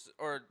girls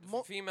or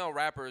Mo- female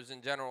rappers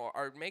in general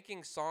are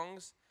making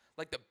songs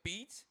like the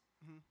beats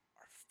Mhm.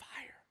 are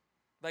fire.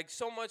 Like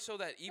so much so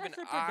that even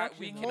their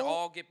we production. can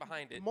all get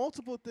behind it.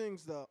 multiple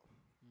things though.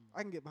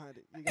 I can get behind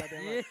it. You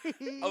goddamn right.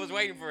 Yeah. I was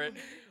waiting for it.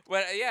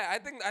 But yeah, I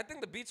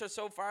think the beats are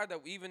so fire that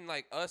even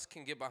like us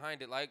can get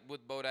behind it, like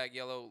with Bodak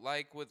Yellow,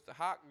 like with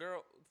Hot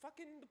Girl,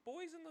 fucking the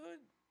Boys in the Hood.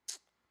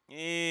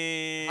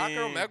 Hot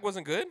Girl Meg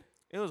wasn't good.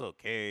 It was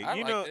okay. I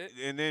you know, liked it.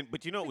 and then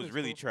but you know I it think was it's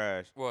really cool.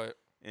 trash. What?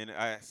 And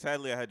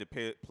sadly I had to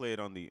play it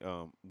on the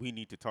We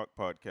Need to Talk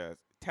podcast.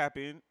 Tap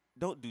in.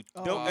 Don't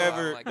Oh, I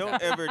ever like don't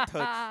that. ever touch.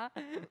 That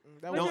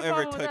Don't was What's your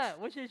ever problem with touch- that?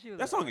 What's your issue with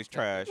That song Oh, is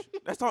trash.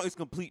 That song is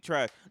complete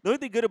trash. The only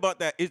thing good about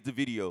that is the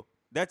video.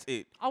 That's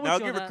it. I'm with Now I'll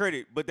you on give her that.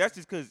 credit, but that's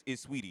just because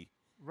it's Sweetie.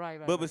 Right.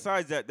 But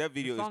besides that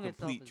video is song itself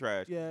complete is-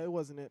 trash. yeah, it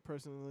wasn't it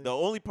personally. The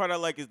only part I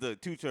like is the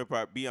two-tone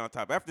part, Be On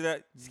Top. After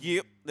that,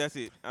 skip. That's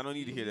it. I don't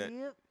need to hear that.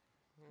 Yep.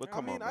 But I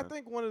come mean, on, I man.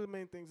 think one of the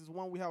main things is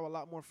one, we have a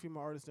lot more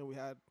female artists than we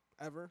had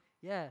ever,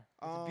 Yeah.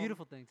 It's a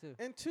beautiful thing too.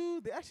 and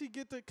two, they actually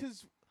get the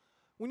because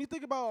when you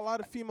think about a lot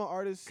of female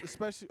artists,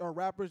 especially or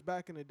rappers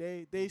back in the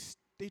day, they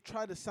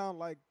try to sound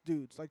like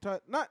dudes, like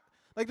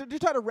they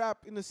try to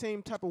rap in the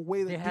same type of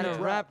way that They had dudes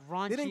to rap. rap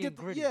raunchy They didn't get and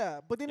to, gritty. yeah,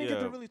 but they didn't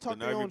get to really talk but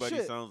now their own everybody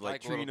shit. sounds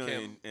like Like Lil' Trina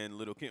Kim. and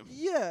Little Kim.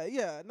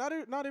 Yeah.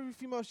 Not every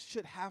female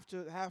should have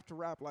to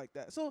rap like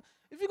that. So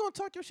if you're gonna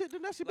talk your shit,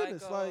 then that's your Like,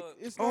 business. Like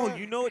it's Oh, not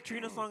you know what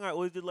Trina song I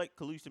always did like?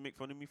 Khalees to make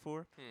fun of me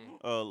for?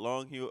 Hmm.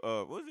 Long Hill.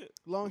 What was it?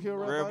 Long Hill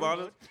Red Red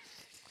Bottoms.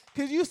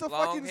 Cause you used to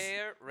Long fucking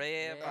hair,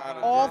 red Yeah.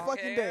 bottom. All long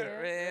fucking hair,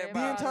 day. red The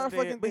bottom. entire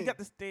fucking But thing. you got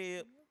the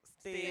step.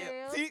 See,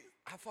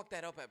 I fucked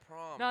that up at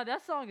prom. No,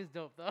 that song is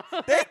dope though.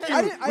 thank you.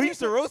 I didn't- I we didn't used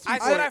to roast you I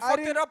for said it. I fucked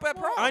it didn't- up at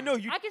prom. I know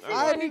you. I can see I-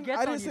 why I he didn't. gets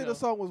I on didn't you, say though. the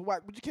song was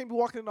whack, but you can't be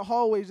walking in the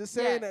hallways just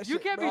saying Yeah, that you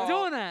shit. can't be bro.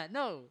 doing that.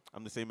 No.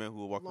 I'm the same man who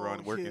will walk Long around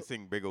and work hair. and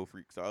sing Big Ol'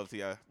 Freak. So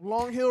obviously,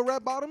 Long Hill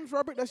Red Bottoms,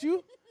 Robert. That's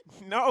you.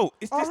 no,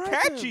 it's All just right,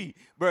 then. catchy,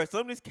 bro.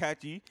 Something that's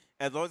catchy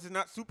as long as it's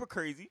not super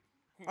crazy.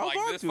 I'll Like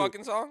vibe this to it.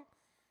 fucking song.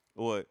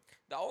 What?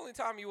 The only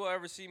time you will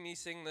ever see me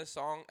sing this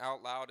song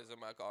out loud is in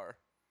my car,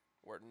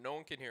 where no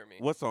one can hear me.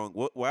 What song?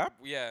 What? WAP?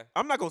 Yeah.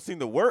 I'm not gonna sing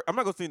the word. I'm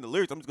not gonna sing the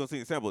lyrics. I'm just gonna sing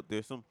the sample.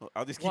 There's some.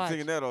 I'll just keep Watch.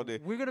 singing that all day.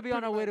 We're gonna be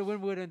on our way to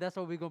Winwood, and that's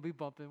what we're gonna be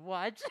bumping.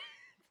 Watch.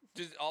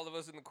 Just all of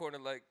us in the corner,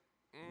 like.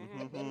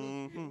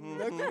 Mm-hmm.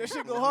 That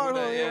shit go hard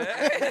on you.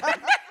 Yeah.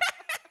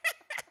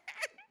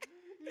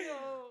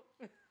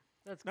 Yo.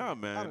 That's Nah, cool.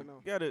 man. I don't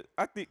know. Gotta.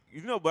 I think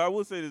but I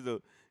will say this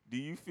though. Do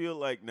you feel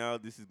like now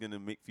this is gonna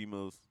make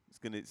females?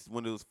 It's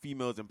one of those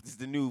females, and this is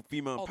the new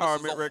female Oh,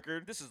 empowerment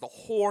record. This is the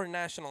whore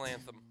national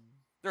anthem.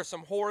 There's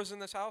some whores in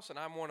this house, and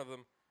I'm one of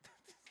them.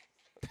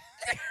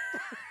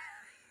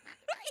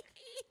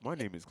 My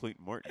name is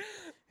Clayton Martin,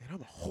 and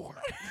I'm a whore.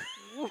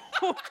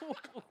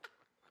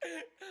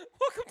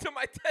 Welcome to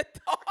my TED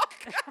Talk.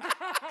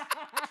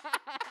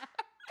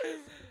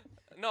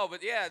 No,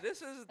 but yeah,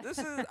 this is.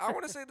 I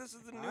want to say this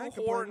is the I new ain't whore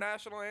complaining.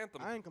 national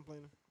anthem. I ain't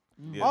complaining.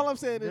 Yeah. All I'm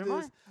saying is Never this: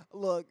 mind.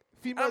 look,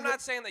 And females. I'm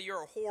not saying that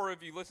you're a whore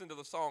if you listen to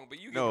the song, but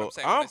you get what No, I'm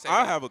saying. when I say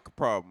I that. have a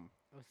problem.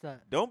 What's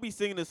that? Don't be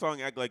singing the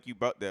song, act like you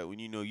about that when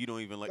you know you don't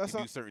even like That's to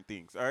do not- certain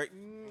things. All right,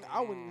 I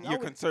wouldn't. I you're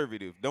wouldn't,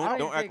 conservative. I Don't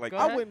don't act think like go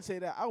that. I ahead. wouldn't say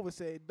that. I would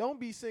say don't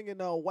be singing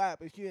no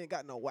WAP if you ain't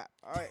got no WAP.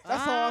 All right,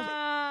 that's all.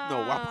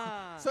 No, wap.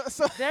 Ah.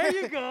 So There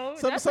you go.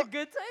 Some- That's some- a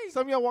good take.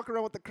 Some of y'all walk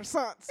around with the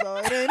croissant, so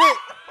it ain't it.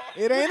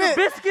 It ain't it.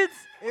 Biscuits.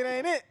 It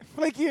ain't it.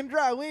 Flaky and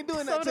dry. We ain't doing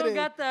Some that of them today.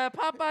 got the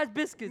Popeyes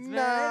biscuits, man.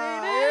 Nah.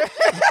 That ain't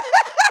it.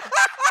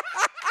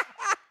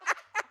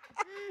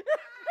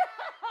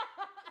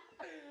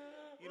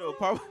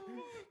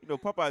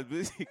 Popeye's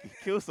busy can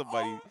kill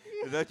somebody.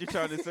 Is that what you're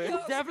trying to say?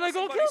 Definitely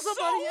gonna Somebody's kill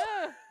somebody. soul.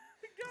 Yeah.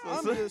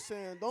 I'm So- just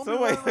saying, don't so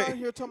be wait, running around wait,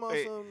 here talking about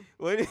wait.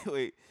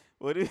 some.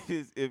 What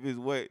if it's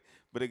wet,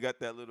 but it got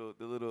that little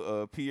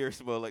Pierre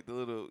smell, like the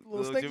little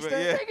Little stinky Jama-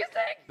 stink? yeah, Take a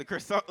stick. the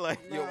croissant, like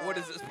Yo, what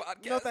is this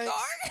podcast? No thanks.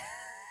 dog?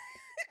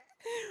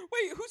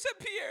 Wait, who said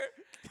Pierre?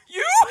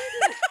 You?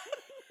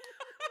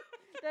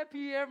 That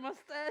Pierre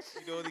mustache.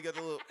 you know they got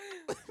the little.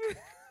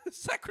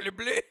 Sacre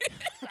bleu.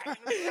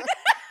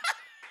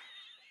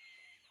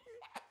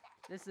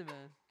 Listen,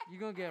 man. You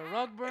gonna get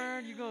rug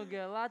burn. You gonna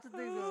get lots of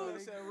things. Oh, going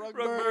they said on. rug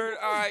Rug burn. burn.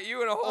 All right,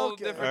 you in a whole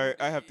Okay. different. All right,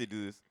 I have to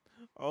do this.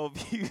 All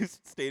views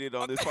stated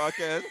on this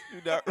podcast do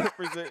not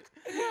represent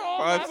all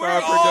Five laughing. Star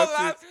We're all Productions.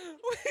 laugh-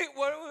 Wait,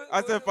 what,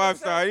 I said what's 5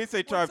 star. that- I didn't say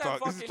what's Tribe that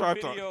Talk. This is fucking Tribe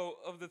Talk. video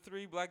of the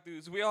three black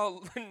dudes. We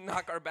all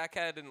knock our back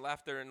head in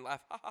laughter and laugh.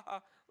 Ha ha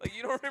ha. Like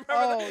you don't remember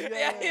Oh, that?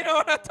 yeah. You know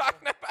what I'm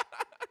talking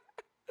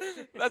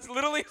about. That's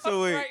literally So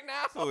us wait, right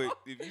now. so wait,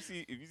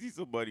 if you see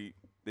somebody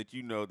that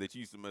you know that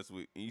you used to mess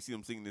with, and you see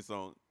them singing this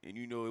song, and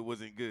you know it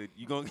wasn't good,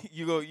 you gonna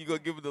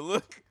give it a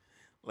look,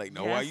 like,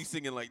 no, why you Yes.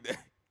 singing like that?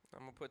 I'm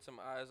gonna put some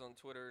eyes on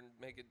Twitter and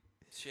make it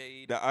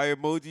shade. The eye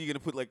emoji, you gonna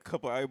put like a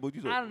couple eye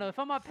emojis. I don't know. If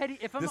I'm a petty,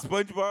 if I'm The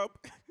SpongeBob.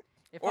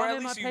 if or I'm at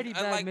in my least you, petty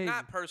bag, like maybe.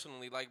 not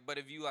personally, like, but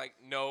if you like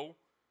know,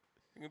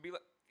 you're gonna be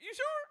like, you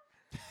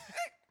sure?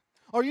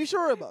 Are you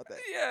sure about that?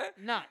 Yeah.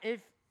 Nah,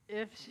 if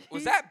she,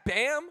 Was that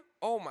Bam?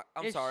 Oh my!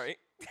 I'm If sorry.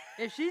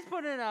 if she's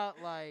putting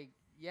out like,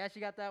 yeah, she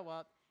got that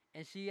WAP,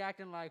 and she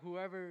acting like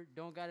whoever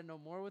don't got it no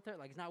more with her,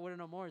 like it's not with her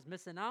no more, is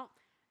missing out,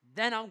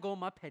 then I'm going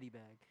my petty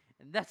bag,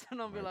 and that's when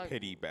I'm be like,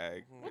 Petty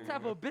bag. what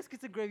type of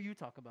biscuits and gravy you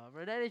talk about,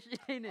 bro? That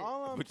ain't it.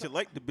 All I'm But you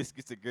like the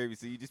biscuits and gravy,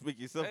 so you just make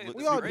yourself Hey, look.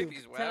 We all do.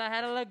 gravy's Till I whack.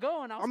 had to let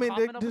go, and I was I mean,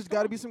 coughing up a there's got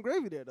to storm. be some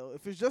gravy there though.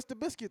 If it's just a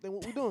biscuit, then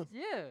what we doing?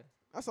 Yeah,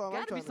 That's all I'm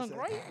gotta trying be some to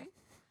say. gravy.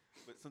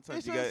 But sometimes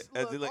It's you got, just,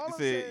 as look, they like all to I'm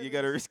say, saying you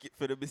gotta is- risk it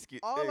for the biscuit.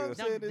 All There you I'm go.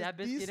 saying is that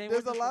biscuit these, ain't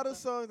there's worth a it lot of sometimes.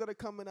 songs that are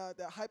coming out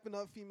that hyping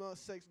up female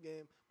sex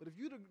game. But if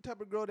you the type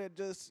of girl that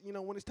just,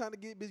 when it's time to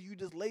get busy, you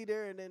just lay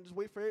there and then just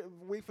wait for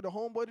the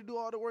homeboy to do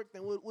all the work,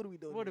 then what are we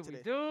doing What here are we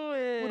today?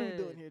 doing? What are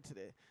we doing here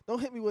today? Don't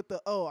hit me with the,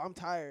 I'm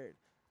tired.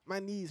 My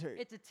knees hurt.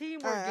 It's a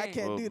teamwork I game.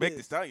 can't Well, do Meg Thee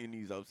this. Stallion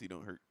knees obviously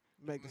don't hurt.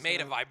 Meg Thee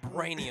Made of Stallion.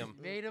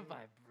 vibranium. Made of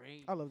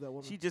vibrate. I love that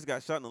woman. She just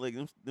got shot in the leg.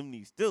 Them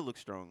knees still look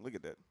strong. Look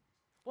at that.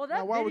 Well, Now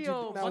that why would you?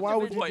 video Now must why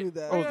have would been, you Wait, do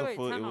that? It was Wait, a wait,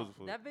 foot, time it out. was a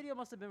foot. That video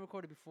must have been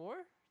recorded before.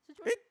 It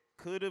Situation?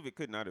 could have. It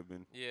could not have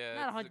been. Yeah,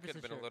 Not it could have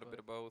 100% been a sure, little but- bit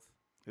of both.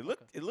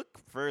 It looked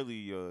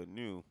fairly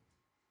new.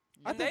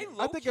 I And think they it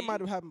might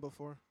low-key- have happened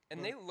before. And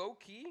but- they low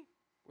key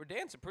were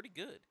dancing pretty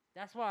good.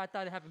 That's why I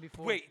thought it happened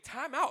before. Wait,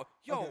 time out.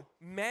 Yo, Okay.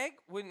 Meg,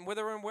 when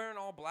they were wearing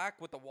all black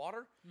with the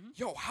water.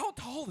 Yo, how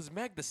tall is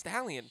Meg the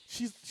Stallion?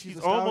 She's She's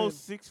a stallion.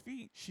 almost 6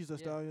 feet. She's a Yeah,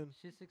 stallion.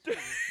 She's 6 feet.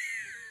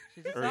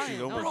 She's a Or she's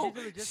stallion. almost- No, Bro,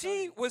 she's a legit she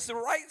stallion. was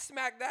right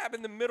smack dab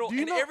in the middle, Do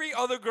you and know- every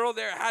other girl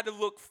there had to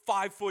look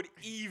 5 foot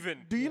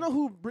even. Do you know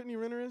who Brittany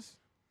Renner is?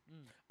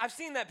 I've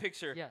seen that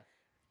picture. Yeah.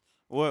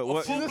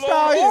 What? She's a Full-blown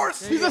stallion. horse.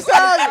 There She's you a go.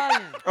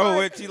 stallion. Oh,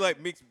 when she like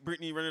makes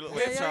Britney run it like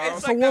Yeah, a yeah, child.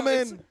 It's a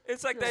woman.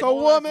 It's like Yeah. that. It's a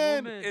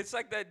woman. It's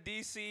like that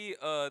DC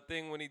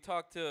thing when he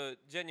talked to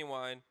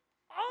Genuine.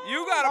 Oh,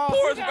 You got a Oh,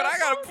 Porsche, you but got I a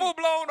got a full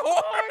blown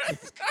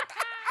horse.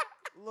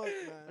 Look,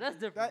 man. That's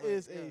different, That bro.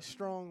 is Yeah. a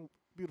strong,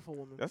 beautiful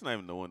woman. That's not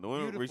even the one. The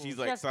one where Beautiful. she's She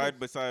like has side kids.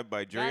 by side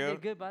by God Drea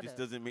did good by just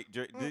that. doesn't make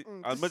Drea.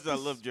 Mm-mm. As much as I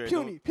This love is Drea,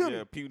 puny, don't- puny.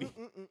 yeah, puny.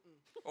 Mm-mm-mm-mm.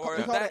 Or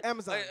We call that, it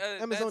Amazon.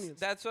 Amazonians.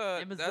 That's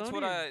what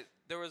Amazonians. I.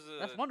 There was a.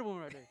 That's Wonder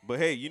Woman right there. But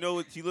hey, you know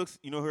what? She looks.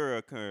 You know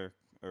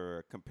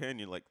her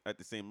companion like at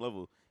the same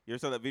level. You ever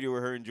saw that video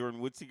where her and Jordan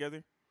Woods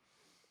together?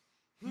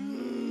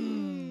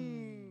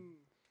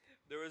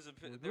 There was a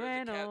Muy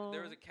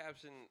there was a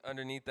caption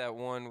underneath that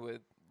one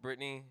with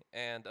Britney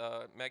and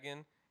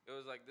Megan. It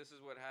was like, "This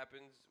is what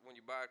happens when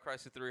you buy a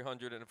Chrysler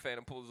 300 and a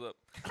Phantom pulls up."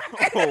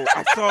 Oh,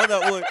 I saw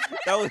that one.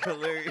 That was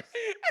hilarious.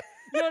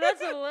 Yo,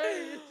 that's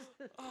hilarious.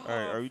 All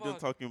right, are we done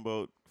talking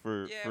about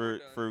Yeah, we're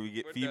done. for we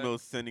get We're done.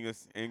 females sending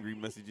us angry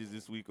messages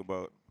this week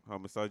about how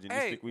Hey,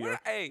 misogynistic we are?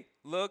 hey,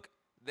 look,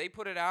 they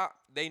put it out.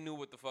 They knew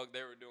what the fuck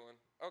they were doing.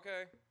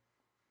 Okay,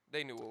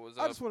 they knew what was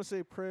I up. just want to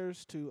say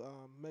prayers to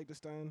Meg Thee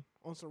Stallion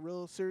on some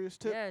real serious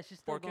tip. Yeah, she's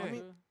still 4K. going I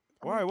through.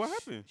 Why? What sh-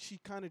 happened? She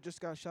kind of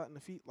just got shot in the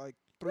feet like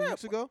 3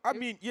 weeks ago. I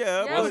mean, Yeah,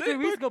 yeah, it but was 3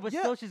 weeks but- ago, but yeah,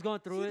 still she's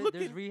going through she's it. looking-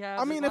 There's rehab.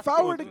 I there's mean, lots if of I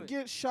stuff were to to it.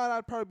 get shot,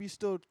 I'd probably be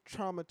still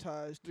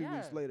traumatized 3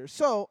 weeks Yeah. later.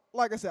 So,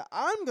 like I said,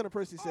 I'm gonna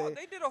personally Oh, say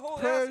they did a whole.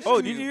 prayers ass Oh,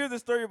 to did interview. you hear the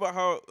story about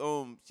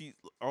how she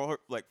all her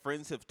like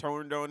friends have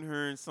turned on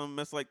her and some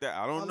mess like that?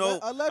 I don't know.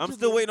 I'm still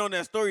allegedly. waiting on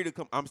that story to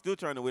come. I'm still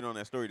trying to wait on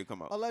that story to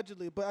come out.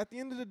 Allegedly, but at the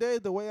end of the day,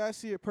 the way I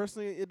see it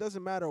personally, it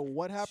doesn't matter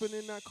what happened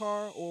in that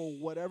car or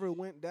whatever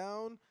went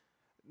down.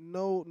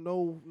 No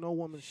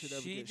woman should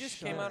ever She get just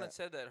shot came out at. and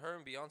said that her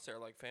and Beyonce are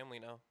like family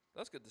now.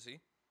 That's good to see.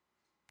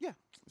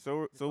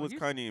 So Well, was Houston.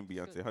 Kanye and Good.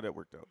 Beyonce. How that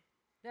worked out?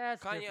 Yeah,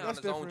 it's Kanye different. on That's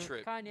his own different.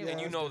 trip, Kanye Yeah, and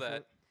you that's know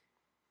different.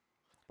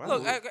 By that. the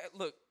Look,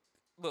 way-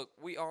 look.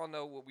 We all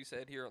know what we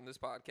said here on this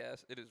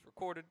podcast. It is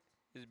recorded.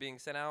 It is being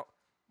sent out.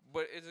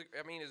 But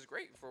it's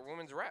great for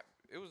women's rap.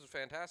 It was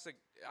fantastic.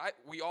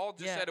 We all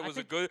just Yeah, said it I was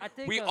think- a good. I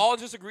think, We uh, all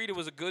just agreed it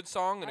was a good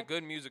song and I- a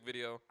good music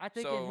video. I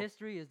think so, in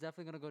history is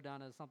definitely gonna go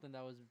down as something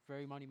that was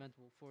very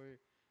monumental for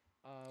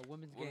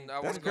women's Well, game. I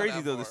That's wouldn't go crazy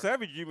that though. The far.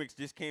 Savage remix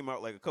just came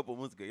out like a couple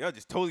months ago. Y'all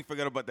just totally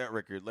forgot about that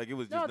record. Like it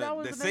was No, just that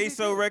was the the Say amazing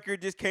So thing.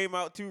 record just came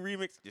out 2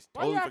 remix. Just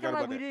Why totally you forgot acting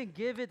about like we that. didn't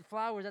give it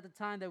flowers at the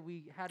time that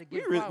we had to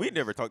give We flowers?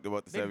 never talked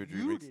about the Maybe Savage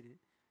you remix. did it.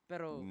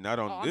 Pero, Not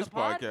on the this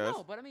pod? podcast.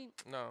 No, but I mean,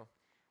 no,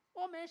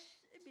 well, man,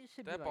 it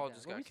should be that like ball that.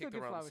 just But we got still kicked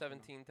give around flowers to them.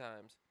 17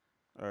 times.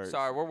 All right.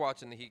 Sorry, we're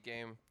watching the Heat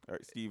game. All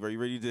right, Steve, are you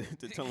ready to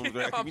tell them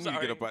that I'm we need to get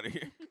sorry. up out of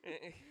here?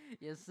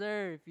 Yes,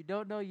 sir. If you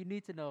don't know, you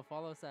need to know.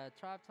 Follow us at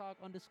Tribe Talk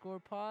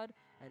 _pod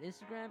at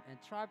Instagram and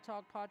Tribe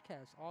Talk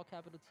Podcast, all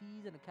capital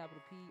T's and a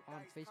capital P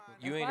on Facebook.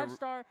 You and ain't a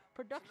 5-Star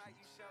Productions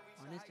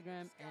on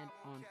Instagram and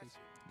on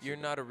Facebook. You're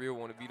not a real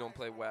one if you don't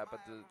play WAP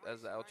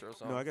as the outro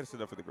song. No, I got to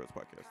sit up for the girls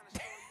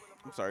podcast.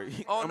 I'm sorry.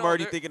 Oh, I'm no,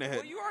 already they're- thinking ahead.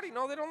 Well, you already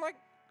know they don't like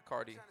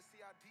Cardi.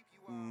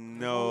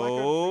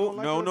 No, don't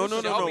like her? no.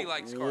 This Shelby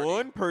likes Cardi.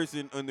 One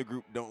person in the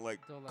group don't like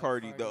Don't like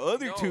Cardi. The Cardi.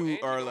 other No, two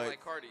Angie are don't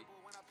like, Cardi.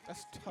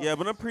 That's tough. yeah,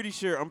 but I'm pretty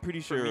sure. me.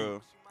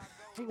 They'll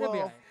be Well,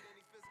 alright.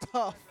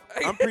 tough.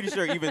 I'm pretty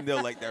sure even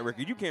they'll like that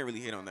record. You can't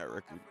really hate on that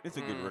record. It's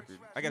a good Mm. record.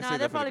 I gotta Nah, say they'll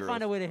that for the probably girls.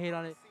 find a way to hate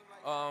on it.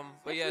 But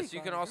That's yes, sweet,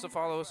 you can Cardi. also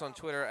follow us on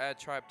Twitter at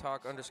Tribe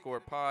Talk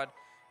 _pod.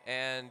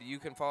 And you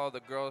can follow the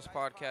girls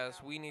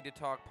podcast, We Need to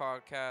Talk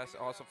podcast.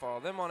 Also follow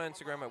them on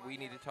Instagram at We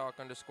Need to Talk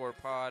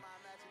 _pod.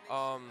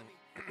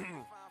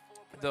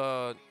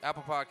 The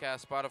Apple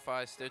Podcast,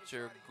 Spotify,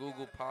 Stitcher,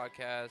 Google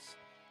Podcasts,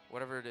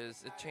 whatever it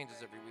is, it changes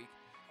every week.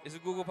 Is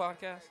it Google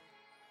Podcast?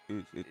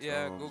 It's,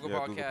 Yeah, Google yeah,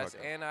 Podcasts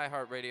and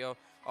iHeartRadio.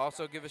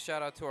 Also, give a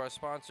shout out to our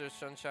sponsors,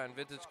 Sunshine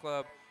Vintage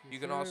Club. You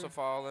can also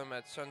follow them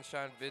at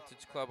Sunshine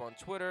Vintage Club on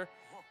Twitter,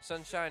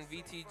 Sunshine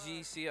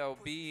VTG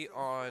CLB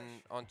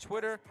on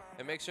Twitter,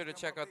 and make sure to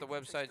check out the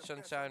website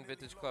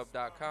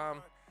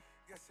sunshinevintageclub.com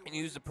and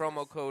use the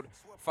promo code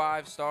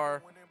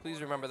 5-star. Please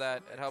remember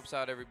that; it helps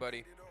out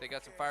everybody. They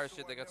got some fire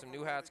shit. They got some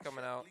new hats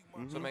coming out,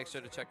 so make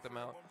sure to check them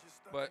out.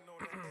 But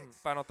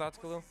final thoughts,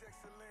 Khalil?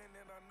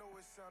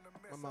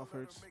 My mouth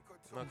hurts.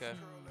 Okay.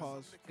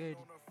 Pause. Good.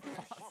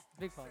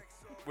 Big pause.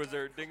 Was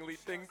there a dingly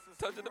thing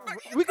touching the back?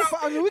 We can fight.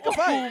 I mean, we can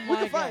fight. Oh We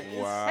my can fight.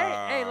 God.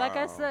 Wow. Hey, like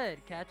I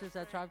said, catch us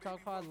at Tribe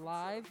Talk Pod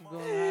live. We're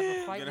gonna have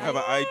a fight. We're gonna have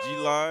an night. IG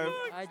live.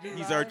 IG He's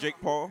live. our Jake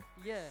Paul.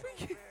 Yeah.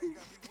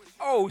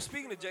 Oh,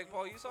 speaking of Jake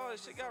Paul, you saw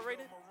his shit got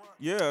rated?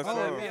 Yeah, I Oh, saw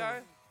The it. yeah.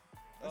 FBI?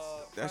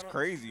 That's Final-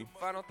 crazy.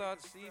 Final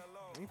thoughts, Steve?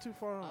 Ain't too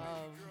far off.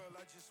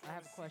 I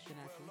have a question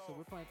actually. So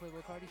we're playing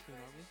Playboy Cardi soon,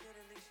 aren't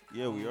we?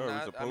 Yeah, we are.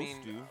 Not- We're supposed I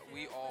mean, to.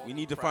 We all. We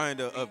need to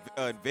practice. find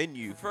a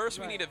venue. First,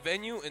 we Right. need a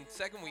venue, and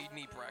second, we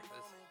need practice.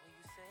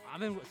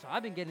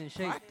 I've been getting in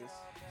shape. Practice.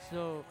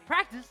 So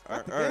practice. All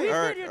right, the all right, game. We all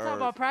sit right, here all talking right.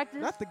 about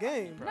practice. Not the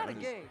game. Not a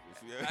game.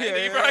 Yeah, I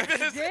need yeah,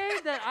 practice. The game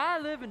that I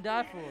live and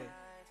die for. All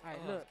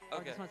right, look. I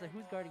Okay. just want to say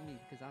who's guarding me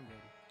because I'm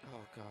ready. Oh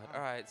God!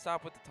 All right,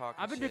 stop with the talk.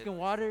 I've been drinking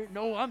water.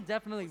 No, I'm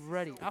definitely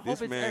ready. I hope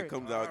This it's man Eric.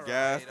 comes out All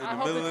gassed right, in I the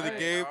hope middle it's of the Eric.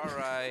 game. All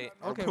right.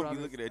 I'm Okay, gonna be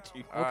Robert. looking at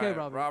you. All Okay, right,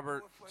 Robert.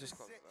 Robert, just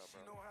close it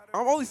up,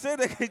 bro. I'm only saying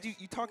that because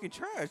you talking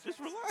trash. Just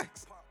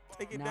relax.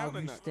 Take it Now down a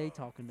you notch. stay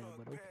talking there,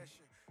 but okay.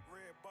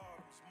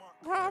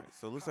 All right,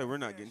 so it looks like we're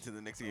not getting to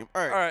the next game.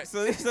 All right. All right.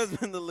 So this has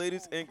been the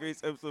latest and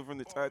greatest episode from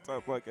the Chai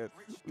Talk Podcast.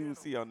 We will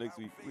see y'all next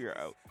week. We are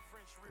out.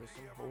 There's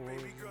some holes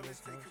in this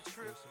house.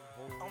 There's some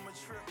holes. On a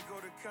trip, go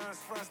to Cannes,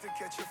 France to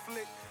catch a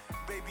flick.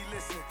 Baby,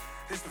 listen,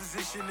 this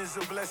position is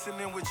a blessing,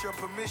 and with your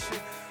permission,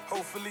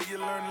 hopefully you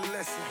learn a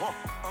lesson.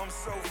 I'm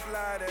so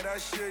fly that I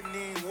shouldn't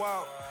even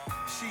walk.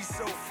 She's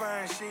so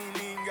fine, she ain't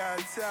even got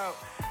tout.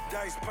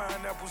 Diced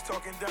pineapples,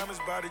 talking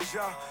diamonds by the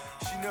jaw.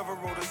 She never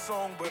wrote a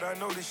song, but I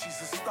know that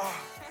she's a star.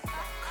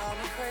 Call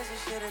me crazy,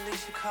 shit, at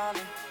least you call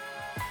it.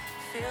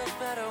 Feels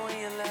better when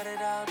you let it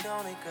out,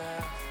 don't it,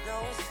 girl?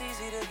 Know it's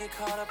easy to get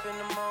caught up in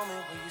the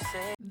moment when you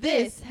say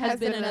This has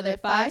been another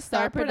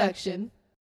 5-star production.